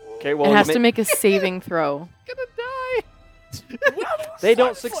attacked. Okay, well, it has you to make a saving throw. they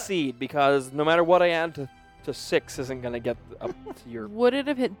don't succeed because no matter what I add to 6 isn't going to get up to your... Would it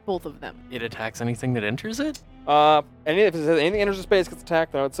have hit both of them? It attacks anything that enters it? If it says anything enters the space gets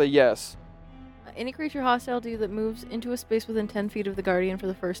attacked, then I would say yes. Any creature hostile to you that moves into a space within 10 feet of the Guardian for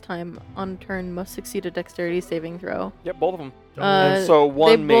the first time on turn must succeed a dexterity saving throw. Yep, both of them. Uh, And so They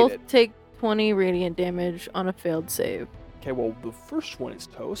one made both it. take 20 radiant damage on a failed save. Okay, well, the first one is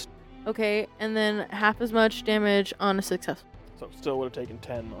toast. Okay, and then half as much damage on a successful. So still would have taken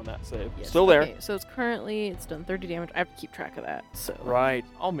 10 on that save. Yes, Still there. Okay, so it's done 30 damage. I have to keep track of that. So Right.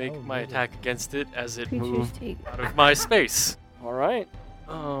 I'll make Oh, my really? attack against it as it Creatures moves take. out of my space. All right.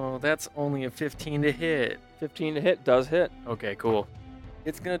 Oh, that's only a 15 to hit. 15 to hit does hit. Okay, cool.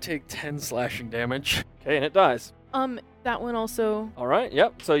 It's gonna take 10 slashing damage. Okay, and it dies. that one also. All right.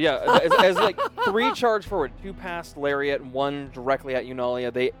 Yep. So yeah, as like 3 charge forward, 2 past Lariat, and 1 directly at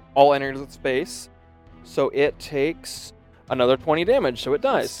Eunalia. They all enter the space. So it takes another 20 damage. So it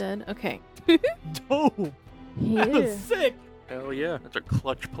dies. Instead. Okay. Dope. Yeah. Sick. Hell yeah, that's a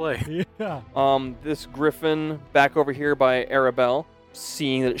clutch play. Yeah. This Griffin back over here by Arabelle,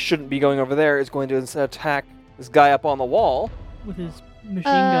 seeing that it shouldn't be going over there, is going to instead attack this guy up on the wall. With his machine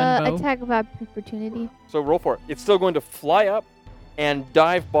gun bow. Attack of opportunity. So roll for it. It's still going to fly up and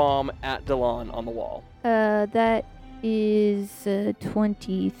dive bomb at Delon on the wall. That is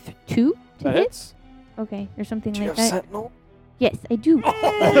 22 to That hit. hits. Okay, or something Do you like have that. Sentinel? Yes, I do.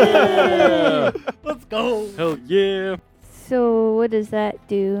 Yeah. Let's go. Hell yeah. So what does that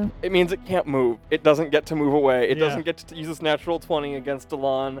do? It means it can't move. It doesn't get to move away. It Yeah. doesn't get to use its natural 20 against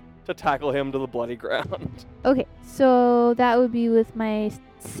Delon to tackle him to the bloody ground. Okay, so that would be with my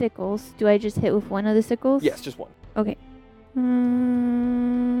sickles. Do I just hit with one of the sickles? Yes, just 1. Okay.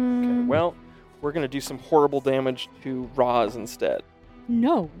 Okay, well, we're going to do some horrible damage to Roz instead.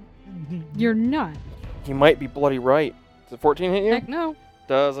 No, you're not. He might be bloody right. Does a 14 hit you? Heck no.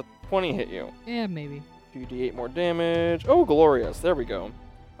 Does a 20 hit you? Yeah, maybe. 2d8 more damage. Oh, glorious. There we go.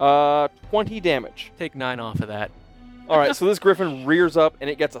 20 damage. Take 9 off of that. All right, so this griffin rears up and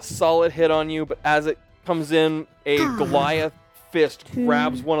it gets a solid hit on you, but as it comes in, a Goliath fist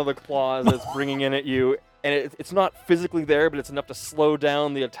grabs one of the claws that's bringing in at you, and it's not physically there, but it's enough to slow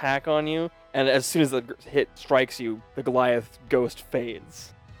down the attack on you. And as soon as the hit strikes you, the Goliath ghost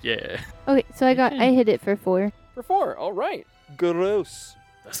fades. Yeah. Okay, so I hit it for 4. For 4, all right. Gross.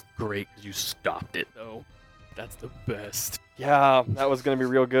 That's great because you stopped it, though. That's the best. Yeah, that was going to be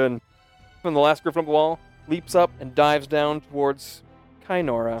real good. And the last griffin up the wall leaps up and dives down towards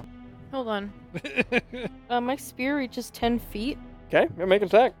Kainora. Hold on. My spear reaches 10 feet. Okay, I'm making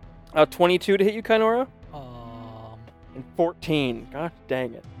attack. 22 to hit you, Kainora, Um, and 14. Gosh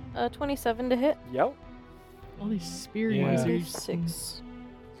dang it. 27 to hit. Yep. All these spear Yeah. users. 6.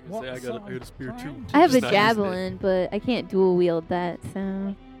 What I got was a spear too. trying I have a Just not using it. javelin, but I can't dual wield that,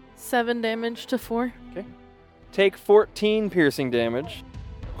 so 7 damage to 4. Take 14 piercing damage.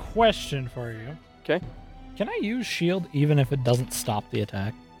 Question for you. 'Kay. Can I use shield even if it doesn't stop the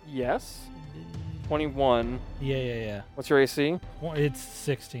attack? Yes. 21. Yeah. What's your AC? Well, it's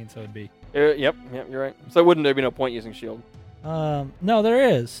 16, so it'd be. Yep, you're right. So wouldn't there be no point using shield? No, there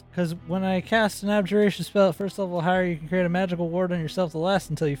is. Because when I cast an abjuration spell at first level higher, you can create a magical ward on yourself to last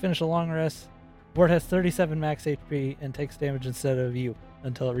until you finish a long rest. Ward has 37 max HP and takes damage instead of you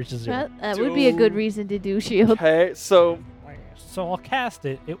until it reaches 0. That would be a good reason to do shield. Okay, so So I'll cast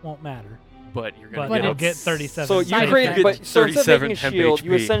it. It won't matter. But you're gonna But get it'll get 37. So you side create, effects. but so instead of 37 making a temp shield,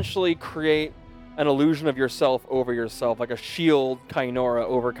 you HP. essentially create an illusion of yourself over yourself, like a shield Kainora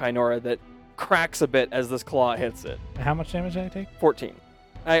over Kainora that cracks a bit as this claw hits it. How much damage did I take? 14.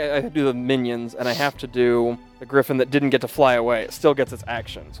 I do the minions, and I have to do the griffin that didn't get to fly away. It still gets its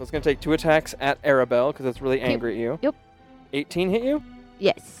action. So it's going to take 2 attacks at Arabelle, because it's really angry at you. Yep. 18 hit you?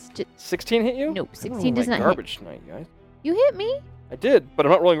 Yes. 16 hit you? Nope, I'm 16 rolling does like not hit. garbage tonight, guys. You hit me. I did, but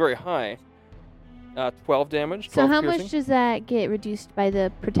I'm not rolling very high. 12 damage. So 12 how piercing. much does that get reduced by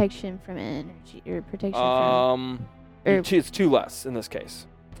the protection from energy or protection from? Or- It's 2 less in this case,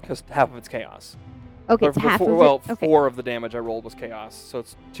 because half of it's chaos. Okay, Or it's half of well, it. Okay. 4 of the damage I rolled was chaos, so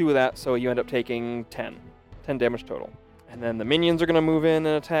it's 2 of that, so you end up taking 10 damage total. And then the minions are going to move in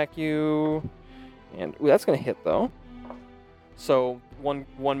and attack you, and that's going to hit though. So one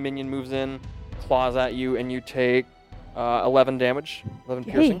minion moves in, claws at you, and you take 11 damage, 11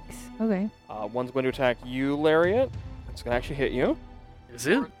 piercing. Yikes. Okay. One's going to attack you, Lariat. It's going to actually hit you. Is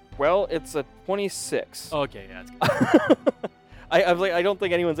it? Well, it's a 26. Okay, yeah. It's good. I don't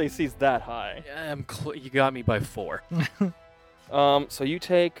think anyone's AC is that high. Yeah, you got me by 4. So you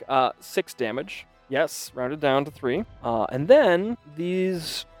take 6 damage. Yes, rounded down to 3. And then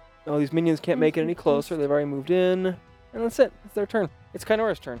these minions can't make it any closer. They've already moved in, and that's it. It's their turn. It's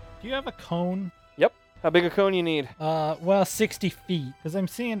Kainora's turn. Do you have a cone? Yep. How big a cone you need? Well, 60 feet. Because I'm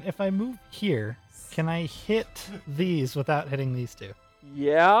seeing if I move here, can I hit these without hitting these two?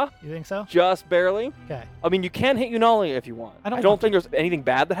 Yeah. You think so? Just barely. Okay. I mean, you can hit Eunalia if you want. I don't don't want think there's anything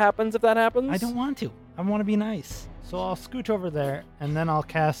bad that happens if that happens. I don't want to. I want to be nice. So I'll scooch over there, and then I'll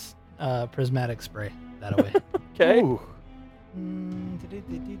cast Prismatic Spray that away. Okay.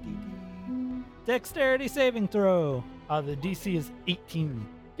 Dexterity saving throw. The DC is 18.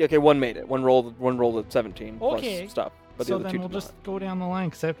 Okay, one made it. One rolled at 17 Okay. plus stuff. But the So other then two we'll did just not. go down the line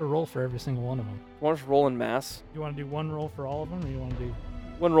because I have to roll for every single one of them. You want to roll in mass? You want to do one roll for all of them, or you want to do?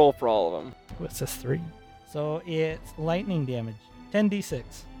 One roll for all of them. What's this 3? So it's lightning damage. 10d6.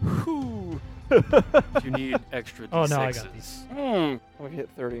 You need extra D6s. Oh no, I got these. How many hit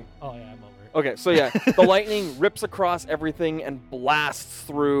 30? Oh yeah, I'm over it. Okay, so yeah, the lightning rips across everything and blasts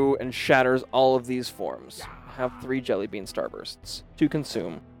through and shatters all of these forms. Have 3 jelly bean starbursts to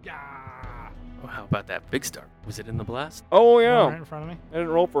consume. Oh, how about that big star? Was it in the blast? Oh One yeah, right in front of me. I didn't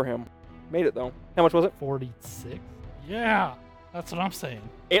roll for him. Made it though. How much was it? 46. Yeah, that's what I'm saying.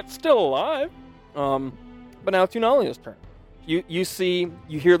 It's still alive. But now it's Eunalia's turn. You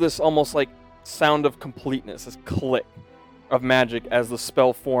hear this almost like sound of completeness, this click of magic as the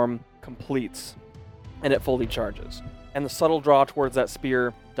spell form completes and it fully charges. And the subtle draw towards that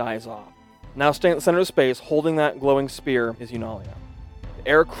spear dies off. Now staying at the center of space, holding that glowing spear, is Eunalia. The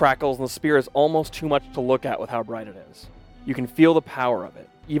air crackles and the spear is almost too much to look at with how bright it is. You can feel the power of it,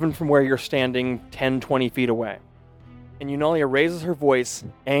 even from where you're standing 10, 20 feet away. And Eunalia raises her voice,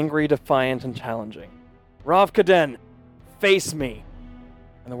 angry, defiant, and challenging. Rav Kaden, face me!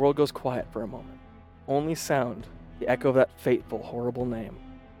 And the world goes quiet for a moment. Only sound, the echo of that fateful, horrible name.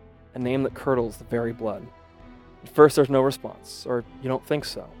 A name that curdles the very blood. At first there's no response, or you don't think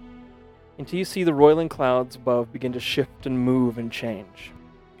so. Until you see the roiling clouds above begin to shift and move and change,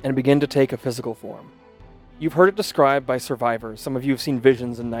 and begin to take a physical form. You've heard it described by survivors, some of you have seen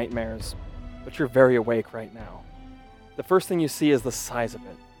visions and nightmares, but you're very awake right now. The first thing you see is the size of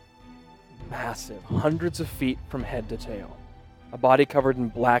it. Massive, hundreds of feet from head to tail. A body covered in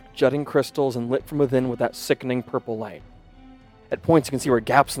black, jutting crystals and lit from within with that sickening purple light. At points you can see where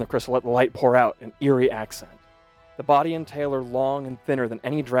gaps in the crystal let the light pour out in eerie accent. The body and tail are long and thinner than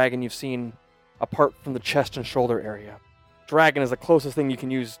any dragon you've seen apart from the chest and shoulder area. Dragon is the closest thing you can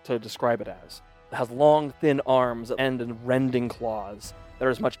use to describe it as. It has long, thin arms that end in rending claws that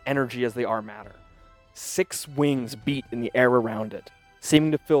are as much energy as they are matter. 6 wings beat in the air around it,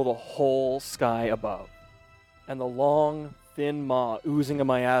 seeming to fill the whole sky above. And the long, thin maw oozing a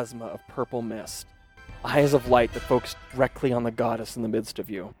miasma of purple mist. Eyes of light that focus directly on the goddess in the midst of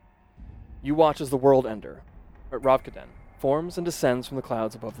you. You watch as the world ender, Rav Kaden, forms and descends from the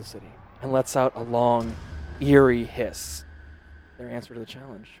clouds above the city, and lets out a long, eerie hiss. Their answer to the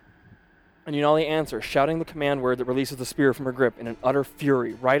challenge. And Eunalia answers, shouting the command word that releases the spear from her grip in an utter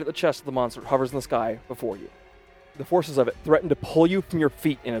fury right at the chest of the monster that hovers in the sky before you. The forces of it threaten to pull you from your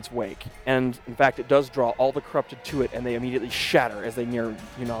feet in its wake, and in fact it does draw all the corrupted to it, and they immediately shatter as they near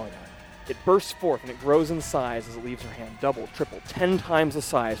Eunalia. It bursts forth and it grows in size as it leaves her hand, double, triple, 10 times the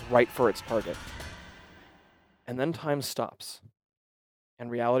size right for its target. And then time stops, and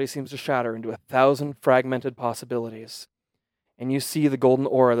reality seems to shatter into 1,000 fragmented possibilities. And you see the golden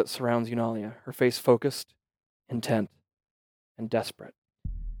aura that surrounds Eunalia, her face focused, intent, and desperate.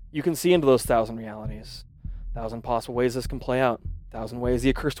 You can see into those 1,000 realities, 1,000 possible ways this can play out, 1,000 ways the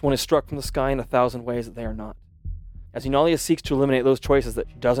accursed one is struck from the sky, and 1,000 ways that they are not. As Eunalia seeks to eliminate those choices that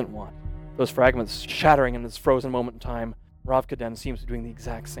she doesn't want, those fragments shattering in this frozen moment in time, Ravkaden seems to be doing the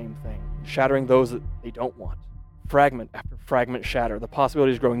exact same thing, shattering those that they don't want. Fragment after fragment shatter, the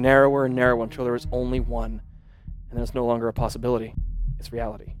possibilities growing narrower and narrower until there is only one, and then it's no longer a possibility, it's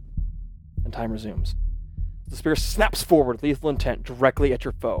reality. And time resumes. The spear snaps forward with lethal intent directly at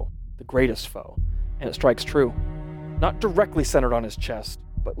your foe, the greatest foe, and it strikes true. Not directly centered on his chest,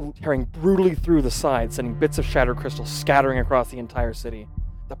 but tearing brutally through the side, sending bits of shattered crystal scattering across the entire city.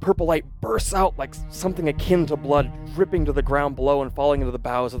 The purple light bursts out like something akin to blood, dripping to the ground below and falling into the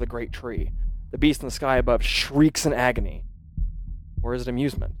boughs of the great tree. The beast in the sky above shrieks in agony. Or is it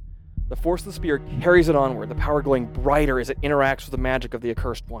amusement? The force of the spear carries it onward, the power glowing brighter as it interacts with the magic of the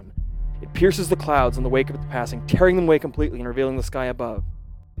accursed one. It pierces the clouds in the wake of its passing, tearing them away completely and revealing the sky above.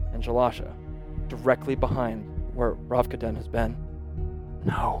 And Jalasha, directly behind where Ravkaden has been.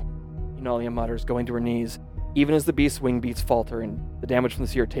 No, Eunalia mutters, going to her knees, even as the beast's wing beats falter and the damage from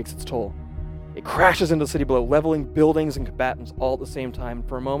the spear takes its toll. It crashes into the city below, leveling buildings and combatants all at the same time.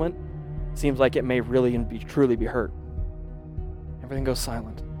 For a moment, it seems like it may really and truly be hurt. Everything goes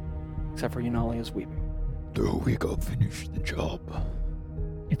silent, except for Eunalia's weeping. Do we go finish the job?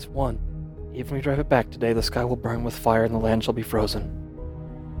 It's won. Even if we drive it back today, the sky will burn with fire and the land shall be frozen.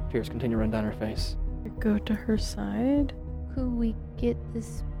 Tears continue to run down her face. Go to her side. Could we get the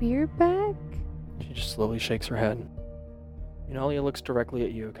spear back? She just slowly shakes her head. Eunalia looks directly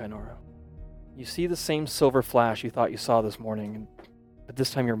at you, Kainora. You see the same silver flash you thought you saw this morning, but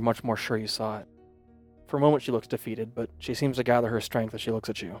this time you're much more sure you saw it. For a moment she looks defeated, but she seems to gather her strength as she looks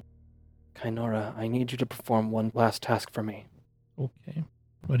at you. Kainora, I need you to perform one last task for me. Okay.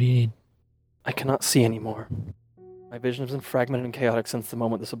 What do you need? I cannot see anymore. My vision has been fragmented and chaotic since the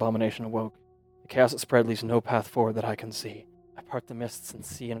moment this abomination awoke. The chaos that spread leaves no path forward that I can see. I part the mists and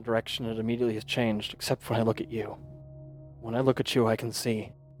see in a direction that immediately has changed, except when I look at you. When I look at you, I can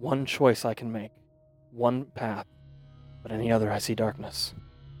see one choice I can make, one path, but any other I see darkness.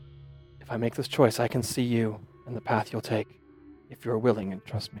 If I make this choice, I can see you and the path you'll take, if you are willing and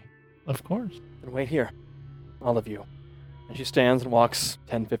trust me. Of course. Then wait here, all of you. And she stands and walks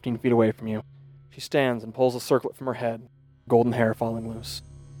 10, 15 feet away from you. She stands and pulls a circlet from her head, golden hair falling loose.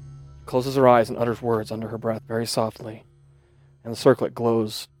 She closes her eyes and utters words under her breath very softly, and the circlet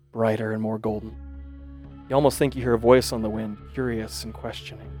glows brighter and more golden. You almost think you hear a voice on the wind, curious and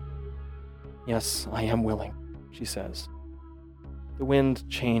questioning. Yes, I am willing, she says. The wind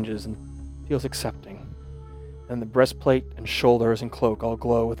changes and feels accepting. And the breastplate and shoulders and cloak all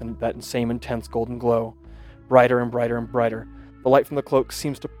glow with that same intense golden glow, brighter and brighter and brighter. The light from the cloak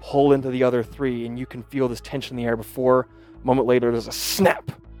seems to pull into the other three, and you can feel this tension in the air before, a moment later, there's a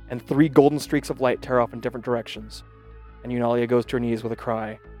snap, and 3 golden streaks of light tear off in different directions. And Eunalia goes to her knees with a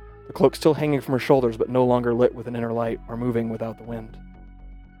cry, the cloak still hanging from her shoulders, but no longer lit with an inner light or moving without the wind.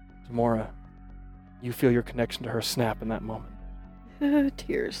 Tamora, you feel your connection to her snap in that moment.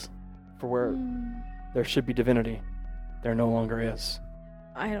 Tears. For where there should be divinity, there no longer is.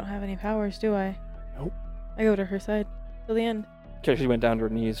 I don't have any powers, do I? Nope. I go to her side till the end. Okay, she went down to her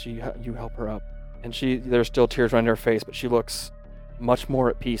knees. You help her up, and there's still tears running down her face, but she looks much more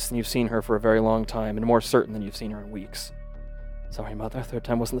at peace than you've seen her for a very long time, and more certain than you've seen her in weeks. Sorry, Mother. 3rd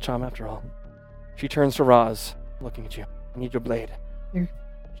time wasn't the charm after all. She turns to Raz, looking at you. I need your blade. Here.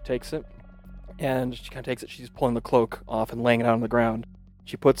 She takes it, and she kind of takes it. She's pulling the cloak off and laying it out on the ground.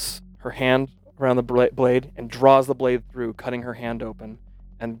 She puts her hand around the blade and draws the blade through, cutting her hand open,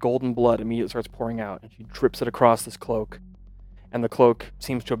 and golden blood immediately starts pouring out, and she drips it across this cloak. And the cloak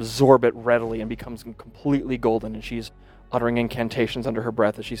seems to absorb it readily and becomes completely golden, and she's uttering incantations under her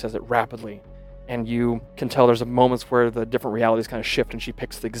breath as she says it rapidly. And you can tell there's moments where the different realities kind of shift, and she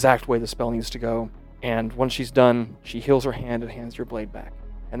picks the exact way the spell needs to go. And once she's done, she heals her hand and hands your blade back.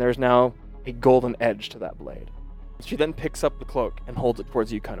 And there's now a golden edge to that blade. She then picks up the cloak and holds it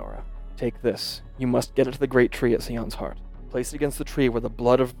towards you, Kainora. Take this. You must get it to the great tree at Sion's heart. Place it against the tree where the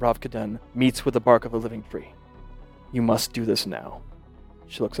blood of Ravkaden meets with the bark of the living tree. You must do this now.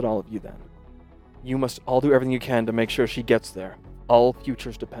 She looks at all of you then. You must all do everything you can to make sure she gets there. All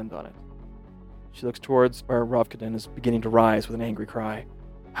futures depend on it. She looks towards where Ravkaden is beginning to rise with an angry cry.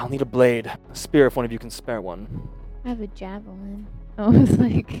 I'll need a blade, a spear if one of you can spare one. I have a javelin. I was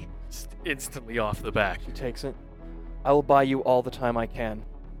like... Just instantly off the back. She takes it. I will buy you all the time I can.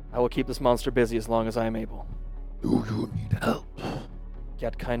 I will keep this monster busy as long as I am able. Do you need help?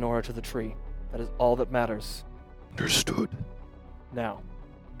 Get Kynora to the tree. That is all that matters. Understood. Now,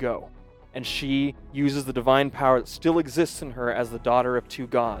 go. And she uses the divine power that still exists in her as the daughter of two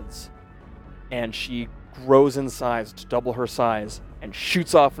gods. And she grows in size to double her size and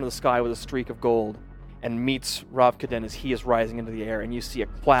shoots off into the sky with a streak of gold and meets Ravkaden as he is rising into the air. And you see a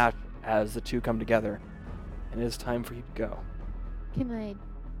clash as the two come together. And it is time for you to go. Can I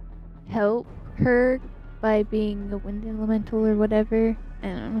help her by being a wind elemental or whatever? I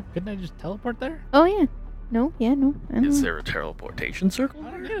don't know. Couldn't I just teleport there? Oh, yeah. No, yeah, no. I don't Is know. there a teleportation circle?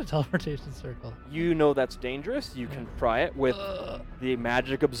 I don't get a teleportation circle. You know that's dangerous. You can try it with the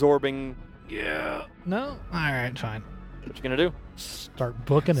magic absorbing. Yeah. No? Alright, fine. What you gonna do? Start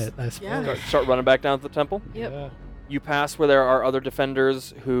booking it, I suppose. Yeah. Start running back down to the temple? Yep. Yeah. You pass where there are other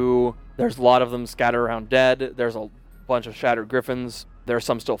defenders who, there's a lot of them scattered around dead. There's a bunch of shattered griffins. There are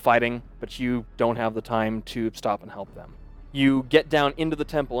some still fighting, but you don't have the time to stop and help them. You get down into the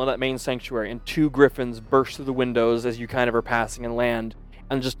temple, in that main sanctuary, and two griffins burst through the windows as you kind of are passing and land,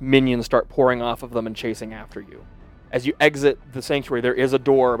 and just minions start pouring off of them and chasing after you. As you exit the sanctuary, there is a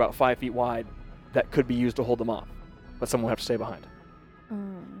door about 5 feet wide that could be used to hold them off, but someone will have to stay behind.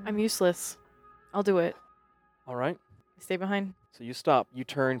 I'm useless. I'll do it. All right? Stay behind. So you stop, you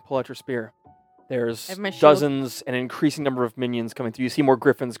turn, pull out your spear. There's I have my shield. dozens, an increasing number of minions coming through. You see more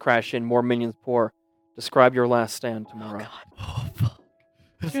griffins crash in, more minions pour. Describe your last stand tomorrow. Oh, fuck.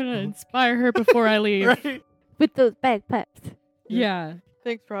 I'm gonna inspire her before I leave. Right? With those bagpipes. Yeah.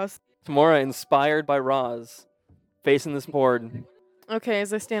 Thanks, Ross. Tamora, inspired by Roz, facing this horde. Okay,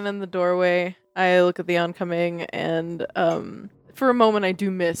 as I stand in the doorway, I look at the oncoming, and for a moment I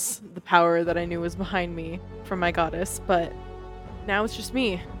do miss the power that I knew was behind me from my goddess, but now it's just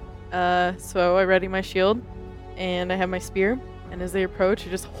me. So I ready my shield, and I have my spear, and as they approach, I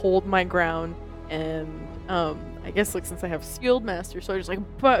just hold my ground, and I guess like since I have Shield Master, so I just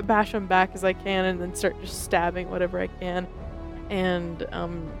like bash them back as I can, and then start just stabbing whatever I can. And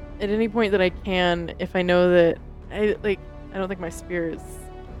at any point that I can, if I know that I don't think my spear is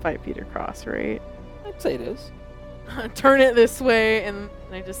 5 feet across, right? I'd say it is. Turn it this way, and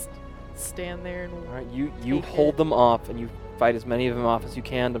I just stand there and All right, you take hold it. them off, and you fight as many of them off as you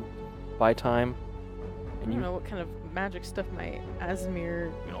can to buy time. I And don't know what kind of magic stuff my Asmir.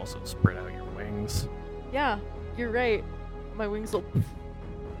 You can also spread out your wings. Yeah, you're right. My wings will.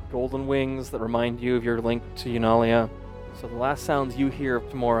 golden wings that remind you of your link to Eunalia. So the last sounds you hear of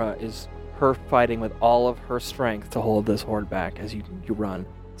Tamora is her fighting with all of her strength to hold this horde back as you run.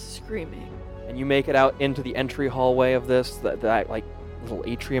 Screaming. And you make it out into the entry hallway of this, that like little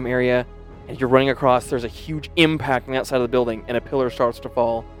atrium area, and you're running across, there's a huge impact on the outside of the building, and a pillar starts to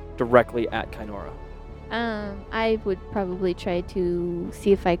fall directly at Kynora. I would probably try to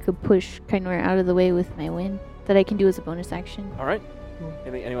see if I could push Kynora out of the way with my wind. That I can do as a bonus action. All right.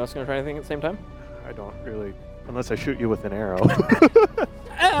 Anyone else going to try anything at the same time? I don't really, unless I shoot you with an arrow.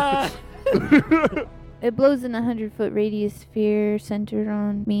 It blows in a 100-foot radius sphere centered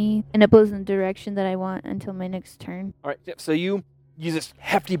on me, and it blows in the direction that I want until my next turn. All right, yep, so you use this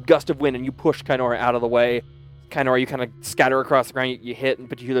hefty gust of wind and you push Kynora out of the way. Kynora, you kind of scatter across the ground, you hit,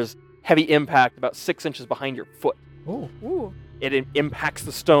 but you hear this heavy impact about 6 inches behind your foot. Oh. Ooh. It impacts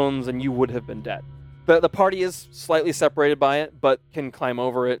the stones and you would have been dead. The party is slightly separated by it, but can climb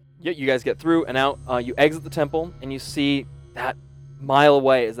over it. You guys get through and out. You exit the temple and you see that mile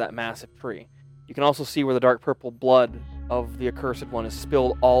away is that massive tree. You can also see where the dark purple blood of the accursed one is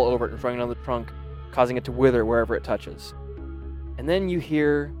spilled all over it and running down the trunk, causing it to wither wherever it touches. And then you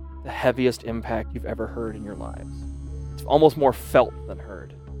hear the heaviest impact you've ever heard in your lives. It's almost more felt than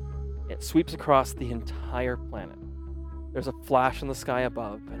heard. It sweeps across the entire planet. There's a flash in the sky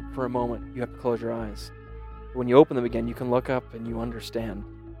above, and for a moment you have to close your eyes. But when you open them again, you can look up and you understand.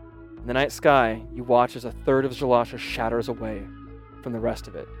 In the night sky, you watch as a third of Zalasha shatters away from the rest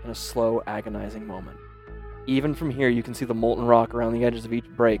of it in a slow, agonizing moment. Even from here, you can see the molten rock around the edges of each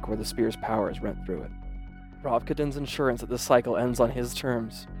break where the spear's power is rent through it. Ravkaden's assurance that this cycle ends on his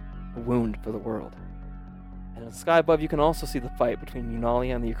terms, a wound for the world. And in the sky above, you can also see the fight between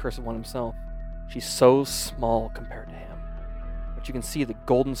Eunalia and the Accursed One himself. She's so small compared to him. But you can see the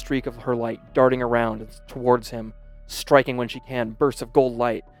golden streak of her light darting around and towards him, striking when she can, bursts of gold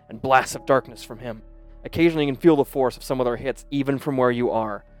light and blasts of darkness from him. Occasionally you can feel the force of some of their hits, even from where you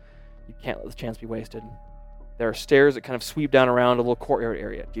are. You can't let the chance be wasted. There are stairs that kind of sweep down around a little courtyard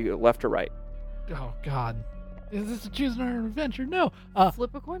area. Do you go left or right? Oh, God. Is this a choosing our adventure? No.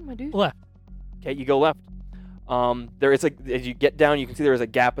 Flip a coin, my dude. Left. Okay, you go left. There is as you get down, you can see there is a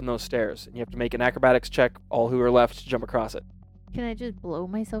gap in those stairs, and you have to make an acrobatics check, all who are left, to jump across it. Can I just blow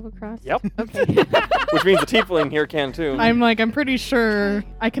myself across? Yep. Okay. Which means the tiefling here can too. I'm pretty sure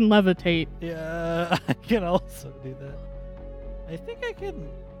I can levitate. Yeah, I can also do that. I think I can.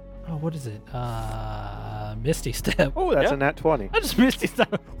 Oh, what is it? Misty Step. Oh, that's Yeah. a nat 20. I just Misty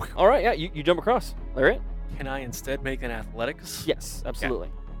Step. All right, yeah, you jump across. Lariat? Can I instead make an athletics? Yes, absolutely.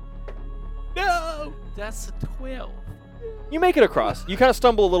 No! That's a 12. You make it across. You kind of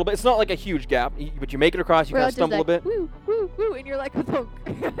stumble a little bit. It's not like a huge gap, but you make it across. You kind Rod of does stumble a that, bit. Woo, woo, woo, and you're like a thunk.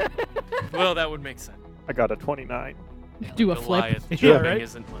 Well, that would make sense. I got a 29. Do a flip. Goliath Yeah, jumping right?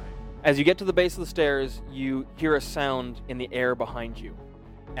 isn't mine. As you get to the base of the stairs, you hear a sound in the air behind you,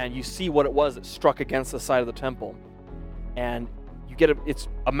 and you see what it was that struck against the side of the temple. And you get it's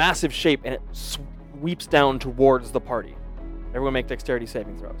a massive shape, and it sweeps down towards the party. Everyone make dexterity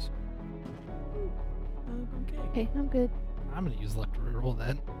saving throws. Okay, I'm good. I'm gonna use luck to reroll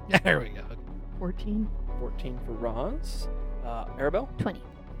that. There we go. 14. 14 for Roz. Arabelle? 20.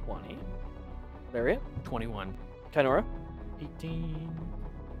 20. Lariat? 21. Kynora? 18.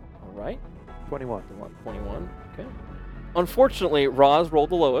 All right. 21. 21. Okay. Unfortunately, Roz rolled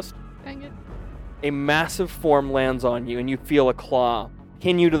the lowest. Dang it. A massive form lands on you, and you feel a claw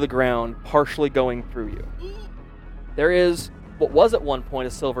pin you to the ground, partially going through you. There is what was at one point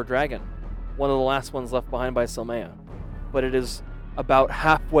a silver dragon, one of the last ones left behind by Silmea, but it is about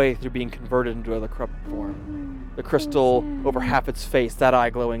halfway through being converted into the corrupt form. The crystal over half its face, that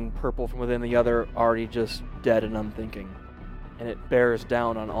eye glowing purple from within the other, already just dead and unthinking, and it bears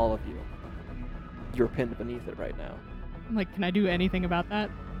down on all of you. You're pinned beneath it right now. I'm like, can I do anything about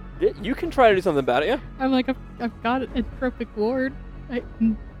that? You can try to do something about it, yeah? I'm like, I've got a perfect ward. I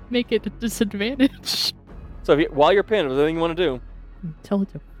can make it a disadvantage. So while you're pinned, is there anything you want to do? Tell it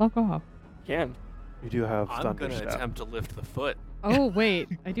to fuck off. You can. You do have I'm thunder going to step. attempt to lift the foot. Oh wait,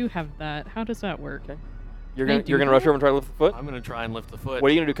 I do have that. How does that work? Okay. You're Can I gonna do you're gonna rush that? over and try to lift the foot. I'm going to try and lift the foot. What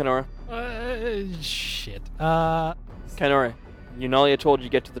are you gonna do, Kenora? Shit. Kenora, Eunalia told you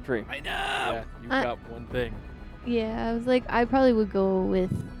to get to the tree. I know! Oh. Yeah, you've I- got one thing. Yeah, I was like, I probably would go with.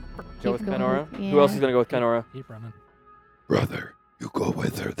 Go with keep going Kenora. with- Who else yeah. is gonna go with Kenora? Keep running. Brother, you go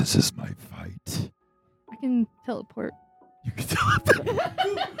with her. This is my fight. I can teleport. You can tell.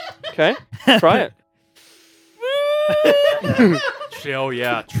 Okay, try it. Oh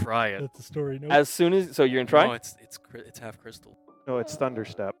yeah, try it. That's the story. No. As soon as you're gonna try. No, it's half crystal. No, it's thunder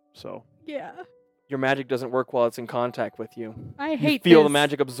step. So Yeah. Your magic doesn't work while it's in contact with you. I You hate feel the this.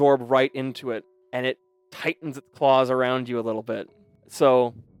 magic absorb right into it, and it tightens its claws around you a little bit.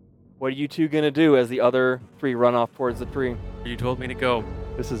 So, what are you two gonna do as the other three run off towards the tree? You told me to go.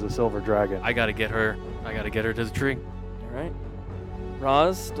 this is a silver dragon. I gotta get her. I gotta get her to the tree. All right.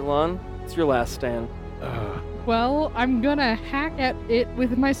 Roz, Delon, it's your last stand. Well, I'm gonna hack at it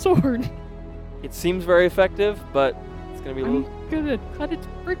with my sword. It seems very effective, but it's gonna be a I'm little. gonna cut its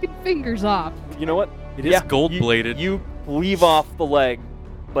freaking fingers off. You know what? It is gold-bladed. You leave off the leg,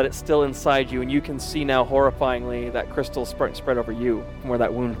 but it's still inside you, and you can see now horrifyingly that crystal spread over you from where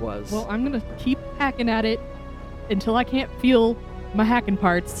that wound was. Well, I'm gonna keep hacking at it until I can't feel my hacking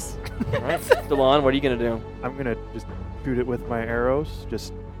parts. All right. Delon, what are you gonna do? I'm gonna just shoot it with my arrows,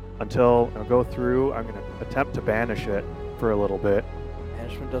 just until I go through. I'm gonna attempt to banish it for a little bit.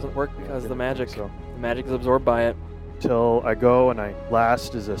 Banishment doesn't work because of the magic. So The magic is absorbed by it. till I go and I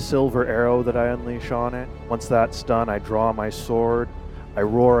last is a silver arrow that I unleash on it. Once that's done, I draw my sword. I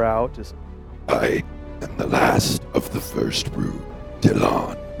roar out, just I am the last of the first brood.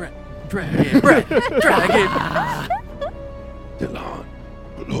 Dylan. Dragon! Dylan.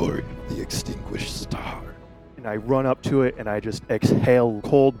 Glory of the extinguished star. and I run up to it and I just exhale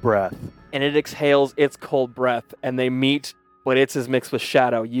cold breath. And it exhales its cold breath, and they meet, but it's is mixed with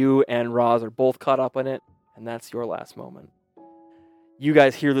shadow. You and Roz are both caught up in it, and that's your last moment. You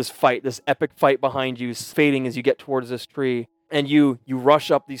guys hear this fight, this epic fight behind you, fading as you get towards this tree, and you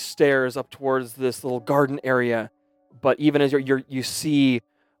rush up these stairs up towards this little garden area. But even as you see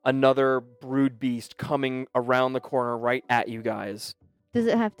another brood beast coming around the corner right at you guys. Does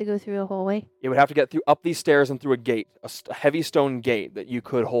it have to go through a hallway? It would have to get up these stairs and through a gate, a heavy stone gate that you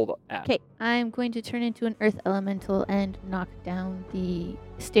could hold at. Okay, I'm going to turn into an earth elemental and knock down the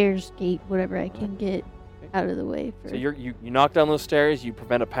stairs gate, whatever I can get out of the way. For... So you knock down those stairs, you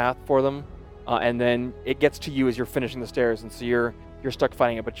prevent a path for them, and then it gets to you as you're finishing the stairs, and so you're stuck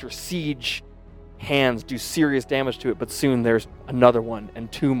fighting it. But your siege hands do serious damage to it. But soon there's another one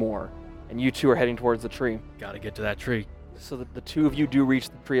and two more, and you two are heading towards the tree. Gotta get to that tree. So the two of you do reach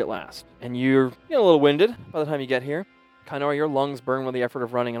the tree at last, and you're a little winded by the time you get here. Kainora, your lungs burn with the effort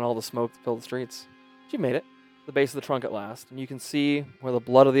of running and all the smoke that filled the streets. But you made it to the base of the trunk at last, and you can see where the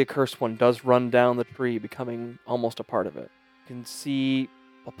blood of the accursed one does run down the tree, becoming almost a part of it. You can see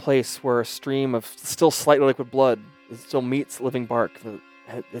a place where a stream of still slightly liquid blood still meets living bark.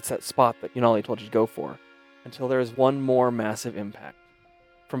 It's that spot that Yunali told you to go for, until there is one more massive impact.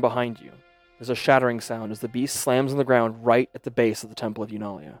 From behind you, there's a shattering sound as the beast slams on the ground right at the base of the Temple of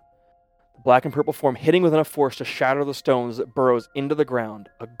Eunalia. The black and purple form hitting with enough force to shatter the stones that burrows into the ground,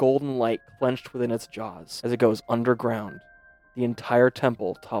 a golden light clenched within its jaws as it goes underground, the entire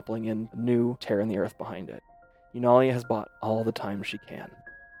temple toppling in a new tear in the earth behind it. Eunalia has bought all the time she can,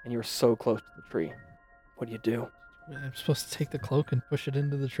 and you're so close to the tree. What do you do? I'm supposed to take the cloak and push it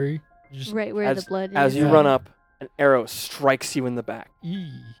into the tree? Just Right where the blood is. As you run up, an arrow strikes you in the back.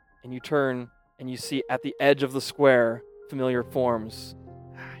 Eee. And you turn, and you see at the edge of the square familiar forms.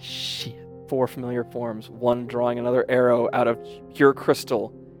 Ah, shit. 4 familiar forms, one drawing another arrow out of pure crystal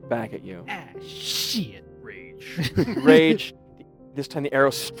back at you. Ah, shit. Rage. Rage. This time the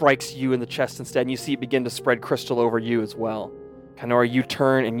arrow strikes you in the chest instead, and you see it begin to spread crystal over you as well. Kanora, you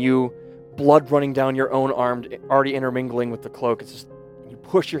turn, and blood running down your own arm, already intermingling with the cloak. It's just, you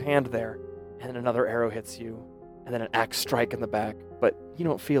push your hand there, and then another arrow hits you, and then an axe strike in the back. But you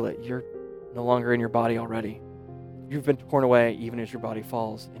don't feel it. You're no longer in your body already. You've been torn away even as your body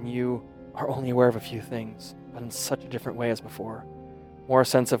falls, and you are only aware of a few things, but in such a different way as before. More a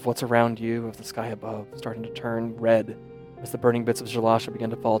sense of what's around you, of the sky above, starting to turn red as the burning bits of Jalasha begin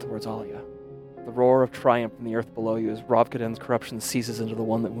to fall towards Alia. The roar of triumph from the earth below you as Rovkaden's corruption seizes into the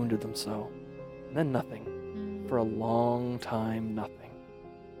one that wounded them so. And then nothing. For a long time, nothing.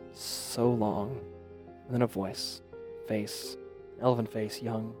 So long. And then a voice. Face. An elven face,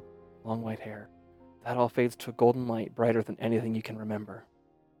 young, long white hair. That all fades to a golden light brighter than anything you can remember.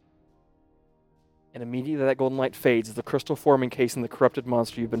 And immediately that golden light fades as the crystal form encasing the corrupted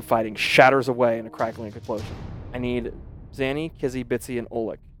monster you've been fighting shatters away in a crackling explosion. I need Zanny, Kizzy, Bitsy, and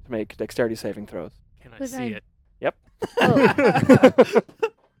Oleg to make dexterity saving throws. Can I Was see I- it? Yep. Oh.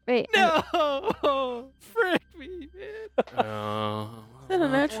 Wait. No! Frick me, man. Is that a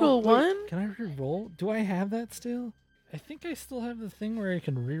natural Wait, one? Can I re-roll? Do I have that still? I think I still have the thing where I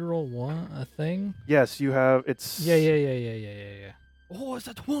can re-roll a thing. Yes, you have. It's Yeah. Oh, it's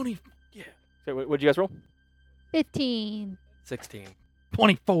a 20. Yeah. So what'd you guys roll? 15. 16.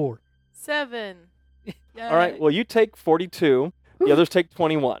 24. 7. All right, well, you take 42. The others take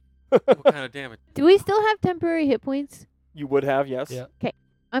 21. What kind of damage? Do we still have temporary hit points? You would have, yes. Yeah.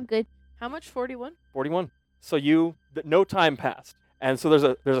 I'm good. How much? 41? 41. So no time passed. And so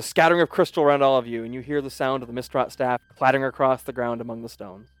there's a scattering of crystal around all of you, and you hear the sound of the Mistrat staff clattering across the ground among the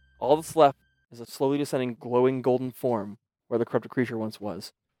stones. All that's left is a slowly descending, glowing golden form where the corrupted creature once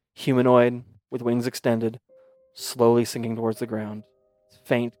was. Humanoid, with wings extended, slowly sinking towards the ground. It's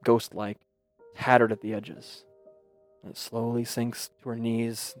faint, ghost-like, tattered at the edges. And it slowly sinks to her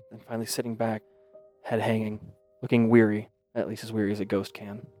knees, and finally sitting back, head hanging, looking weary, at least as weary as a ghost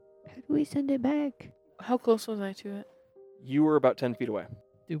can. How do we send it back? How close was I to it? You were about 10 feet away.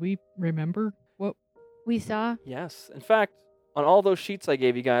 Do we remember what? We saw? Yes. In fact, on all those sheets I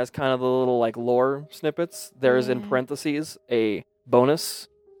gave you guys, kind of the little lore snippets, there is in Yeah. parentheses a bonus.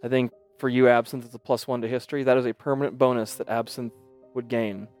 I think for you, Absinthe, it's a +1 to history. That is a permanent bonus that Absinthe would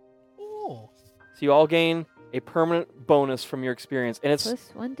gain. Oh. So you all gain a permanent bonus from your experience. And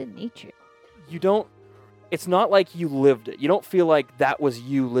 +1 to nature. it's not like you lived it. You don't feel like that was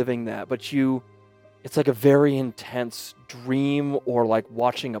you living that, but it's like a very intense dream or like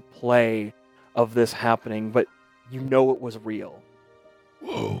watching a play of this happening, but you know it was real.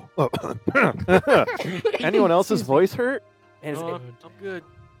 Whoa. Anyone else's voice hurt? And No, I'm good.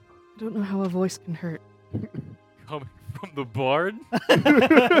 I don't know how a voice can hurt. Coming from the bard? I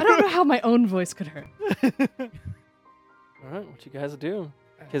don't know how my own voice could hurt. all right, what you guys do?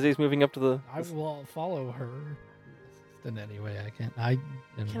 Kizzy's moving up to the. I will follow her in any way I can.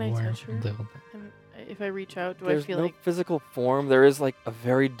 Can I touch her? And if I reach out, do There's I feel no like physical form. There is like a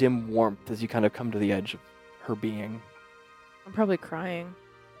very dim warmth as you kind of come to the edge of her being. I'm probably crying?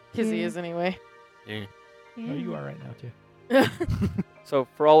 Kizzy Yeah. is anyway. Yeah. Oh, you are right now too. So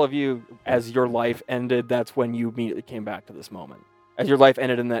for all of you, as your life ended, that's when you immediately came back to this moment. As your life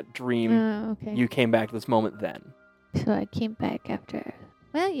ended in that dream, Oh, okay. you came back to this moment then. So I came back after.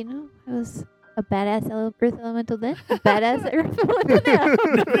 Well, I was a badass earth elemental then. A badass earth elemental now.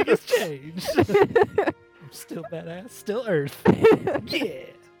 Nothing has changed. I'm still badass, still Earth. Yeah.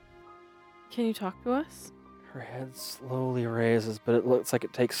 Can you talk to us? Her head slowly raises, but it looks like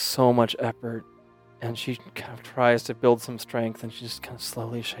it takes so much effort. And she kind of tries to build some strength, and she just kind of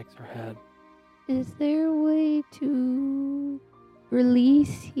slowly shakes her head. Is there a way to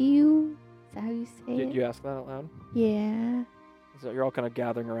release you? Is that how you say Did it? you ask that out loud? Yeah. So you're all kind of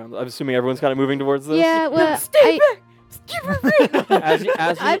gathering around. I'm assuming everyone's kind of moving towards this? Yeah, well, Stay back! Give her free.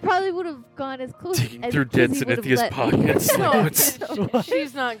 I probably would have gone as close Digging as through dead Kizzy would've Zenithia's let me. pockets. No, Like, what's-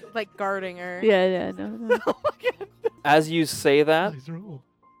 she's not like guarding her. Yeah, no. As you say that, Please roll.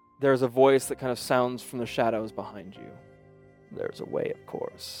 there's a voice that kind of sounds from the shadows behind you. There's a way, of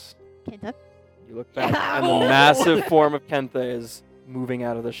course. Kenta. You look back, and the massive form of Kentha is moving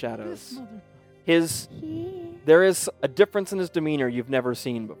out of the shadows. There is a difference in his demeanor you've never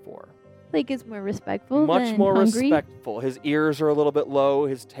seen before. Like it's more respectful. Much than more hungry. respectful. His ears are a little bit low,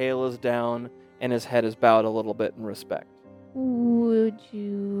 his tail is down, and his head is bowed a little bit in respect. Would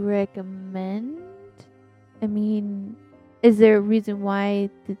you recommend? I mean, is there a reason why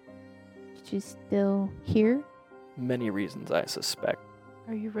she's still here? Many reasons, I suspect.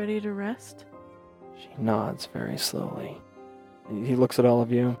 Are you ready to rest? She nods very slowly. And he looks at all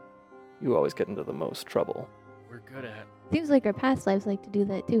of you. You always get into the most trouble. We're good at. Seems like our past lives like to do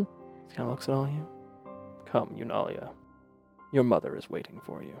that too. He kind of looks at all of you. Come, Eunalia. Your mother is waiting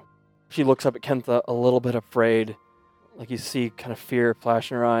for you. She looks up at Kentha a little bit afraid. Like you see kind of fear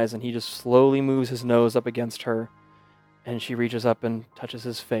flash in her eyes, and he just slowly moves his nose up against her. And she reaches up and touches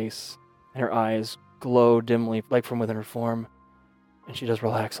his face. And her eyes glow dimly, like from within her form. And she does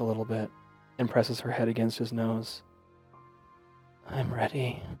relax a little bit and presses her head against his nose. I'm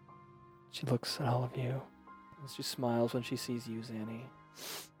ready. She looks at all of you. And she smiles when she sees you, Zanny.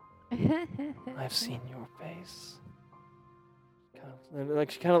 I've seen your face.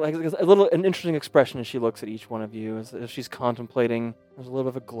 She kind of like an interesting expression as she looks at each one of you, as if she's contemplating. There's a little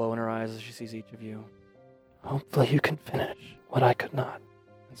bit of a glow in her eyes as she sees each of you. Hopefully you can finish what I could not.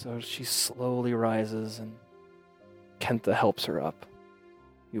 And so she slowly rises, and Kentha helps her up.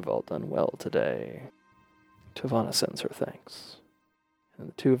 You've all done well today. Tavana sends her thanks. And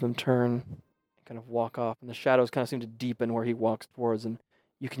the two of them turn and kind of walk off, and the shadows kind of seem to deepen where he walks towards, and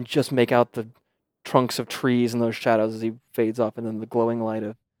you can just make out the trunks of trees in those shadows as he fades off, and then the glowing light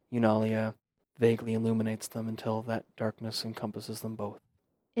of Eunalia vaguely illuminates them until that darkness encompasses them both.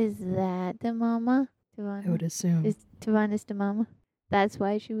 Is that the mama? I would assume. Is Tavana's the mama? That's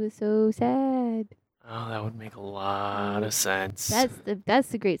why she was so sad. Oh, that would make a lot of sense. That's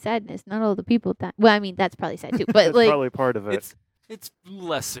the great sadness. Not all the people die. Well, I mean that's probably sad too, but That's like probably part of it. It's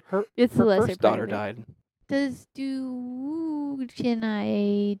lesser. it's the Her lesser first part daughter of it. died. Can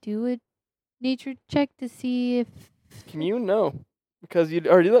I do a nature check to see if? Can you? No. Because you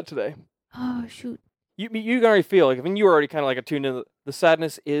already did that today. Oh shoot! You can already feel like, I mean, you were already kind of like attuned to the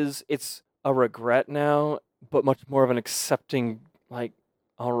sadness it's a regret now, but much more of an accepting, like,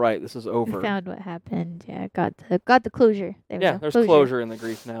 all right, this is We over. found what happened. Yeah, got the closure. There we Yeah, go. there's closure in the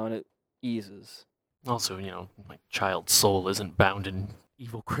grief now, and it eases. Also, my child's soul isn't bound in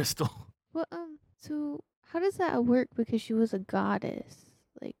evil crystal. Well, so how does that work? Because she was a goddess,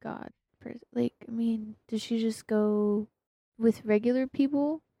 like god. Like, I mean, does she just go with regular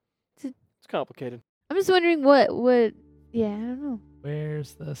people? It's complicated. I'm just wondering what. Yeah, I don't know.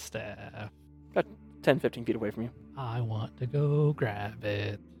 Where's the staff? 10, 15 feet away from you. I want to go grab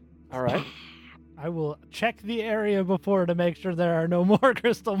it. All right. I will check the area before to make sure there are no more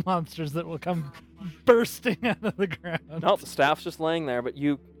crystal monsters that will come bursting out of the ground. No, the staff's just laying there, but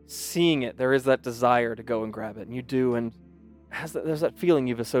you seeing it, there is that desire to go and grab it, and you do, and there's that feeling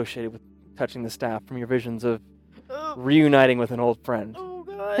you've associated with touching the staff from your visions of reuniting with an old friend. Oh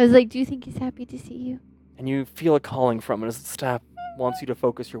I god. was like, do you think he's happy to see you? And you feel a calling from it as the staff wants you to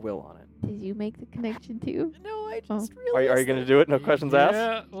focus your will on it. Did you make the connection too? No, I Oh. just Are realized. you going to do it? No questions asked?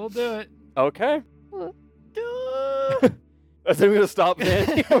 Yeah, we'll do it. Okay. What? Is it going to stop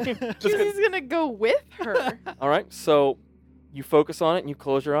then? Just He's gonna go with her. All right, so you focus on it and you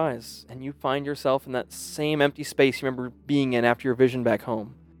close your eyes and you find yourself in that same empty space you remember being in after your vision back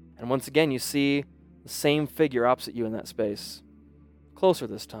home. And once again, you see the same figure opposite you in that space. Closer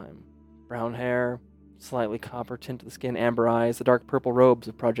this time. Brown hair, slightly copper tint to the skin, amber eyes, the dark purple robes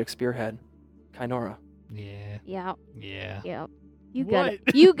of Project Spearhead. Kainora. Yeah. Yeah, Yeah. yeah. You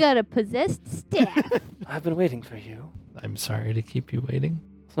What? got a possessed staff. I've been waiting for you. I'm sorry to keep you waiting.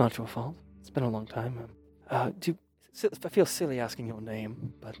 It's not your fault. It's been a long time. I feel silly asking your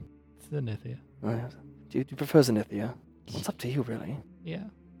name, but Zenithia. do you prefer Zenithia? It's up to you, really. Yeah,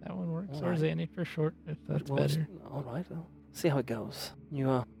 that one works. All Or right. Zanny for short, if that's Well, better. All right, I'll see how it goes.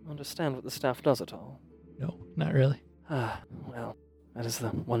 You understand what the staff does at all? No, not really. Well, that is the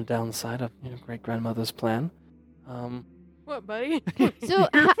one downside of your great-grandmother's plan. What, buddy? So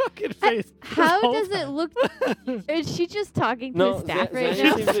Your ho- fucking face. how does it look? Is she just talking to No, the staff right Zanny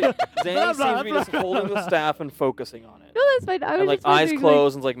now? seems to be just holding the staff and focusing on it. No, that's fine. I was And like just eyes wondering,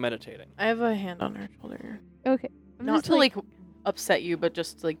 closed and like meditating. I have a hand on her shoulder. Like, okay. I'm Not just to like upset you, but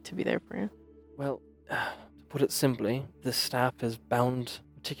just like to be there for you. Well, to put it simply, this staff is bound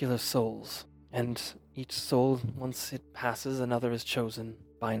particular souls, and each soul, once it passes, another is chosen,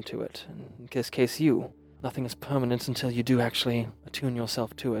 bind to it. And in this case, you. Nothing is permanent until you do actually attune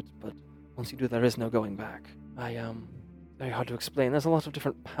yourself to it, but once you do, there is no going back. Very hard to explain. There's a lot of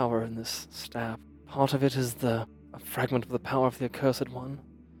different power in this staff. Part of it is a fragment of the power of the Accursed One,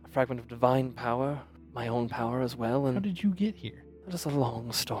 a fragment of divine power, my own power as well, and How did you get here? that is a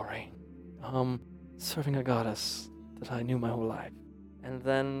long story. Serving a goddess that I knew my whole life. And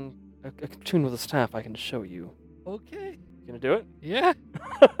then a tune with a staff I can show you. Okay. You gonna do it? Yeah.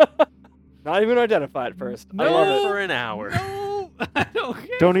 Not even identify it first. I No. love it. For an hour. No, I don't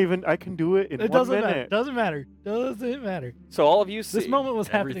care. Don't even. I can do it in It 1 doesn't matter. minute. Doesn't matter. Doesn't matter. So all of you see This moment was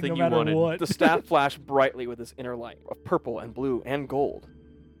happening everything no you matter wanted. what. the staff flash brightly with this inner light of purple and blue and gold.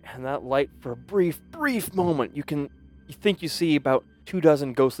 And that light, for a brief moment, you think you see about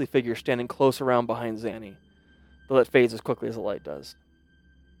 24 ghostly figures standing close around behind Zanny. Though it fades as quickly as the light does.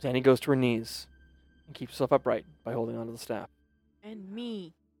 Zanny goes to her knees and keeps herself upright by holding onto the staff. And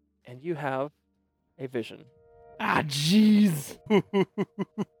me. And you have a vision. Ah, jeez.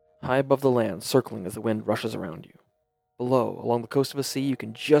 High above the land, circling as the wind rushes around you. Below, along the coast of a sea, you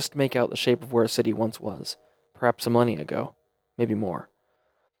can just make out the shape of where a city once was, perhaps a millennia ago, maybe more.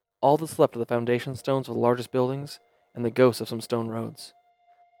 All that's left are the foundation stones of the largest buildings and the ghosts of some stone roads.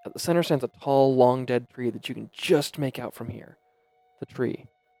 At the center stands a tall, long-dead tree that you can just make out from here. The tree,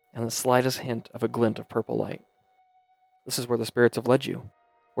 and the slightest hint of a glint of purple light. This is where the spirits have led you,